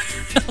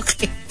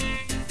 Okay.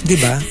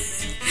 Diba?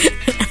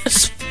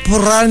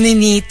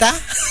 Spraninita?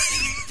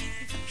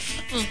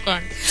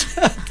 Okay.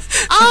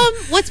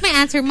 What's my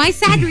answer? My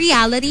sad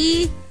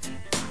reality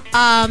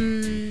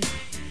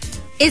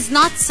is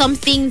not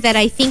something that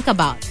I think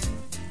about.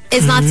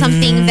 It's not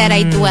something that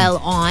I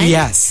dwell on.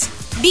 Yes.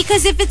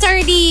 Because if it's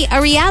already a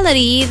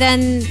reality,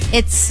 then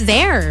it's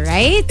there,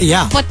 right?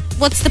 Yeah. But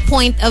what's the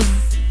point of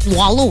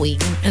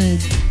wallowing and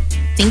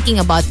thinking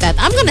about that?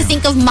 I'm gonna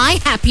think of my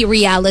happy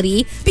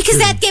reality because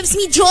that gives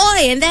me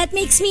joy and that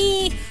makes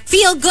me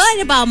feel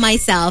good about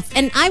myself.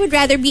 And I would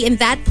rather be in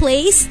that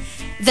place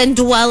than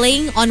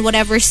dwelling on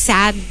whatever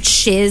sad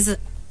shiz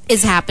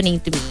is happening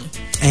to me.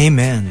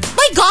 Amen.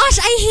 My gosh,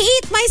 I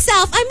hate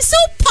myself. I'm so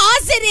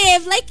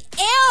positive. Like,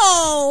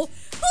 ew.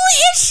 Who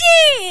is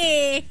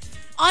she?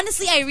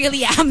 Honestly, I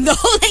really am though.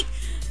 Like,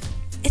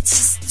 it's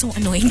just so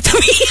annoying to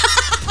me.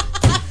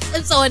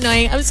 I'm so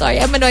annoying. I'm sorry.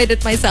 I'm annoyed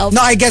at myself. No,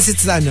 I guess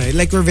it's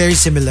like we're very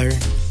similar.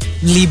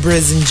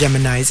 Libras and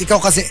Geminis. Ako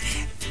kasi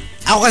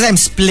I'm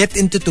split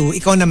into two.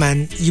 Ikaw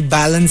naman, you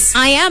balance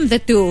I am the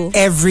two.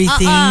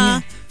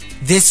 everything.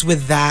 This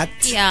with that.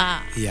 Yeah.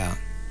 Yeah.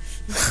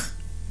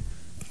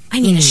 I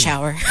need a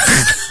shower.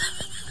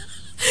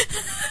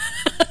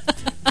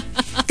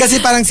 Kasi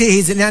parang si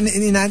Hazel,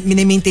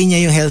 mini-maintain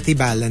niya yung healthy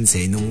balance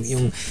eh.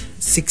 Yung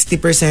 60%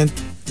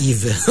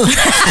 evil.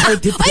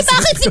 40% Ay,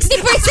 bakit 60%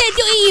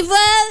 yung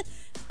evil?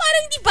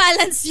 Parang di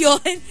balance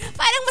yun.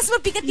 Parang mas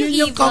mabigat yung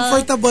evil. Yung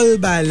comfortable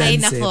balance Ay,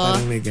 nako.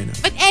 Parang may ganun.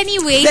 But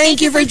anyway,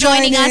 Thank you for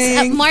joining us.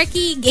 joining.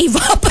 Marky gave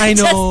up. I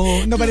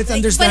know. No, but it's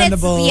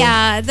understandable.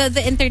 But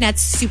the internet's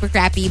super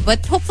crappy.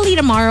 But hopefully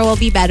tomorrow will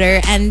be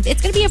better. And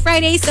it's going to be a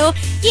Friday. So,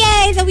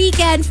 yay, the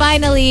weekend,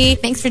 finally.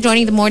 Thanks for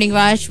joining the Morning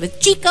Rush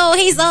with Chico,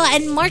 Hazel,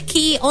 and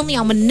Marky. Only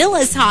on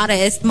Manila's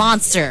hottest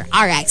monster,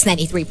 RX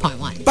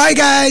 93.1. Bye,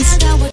 guys.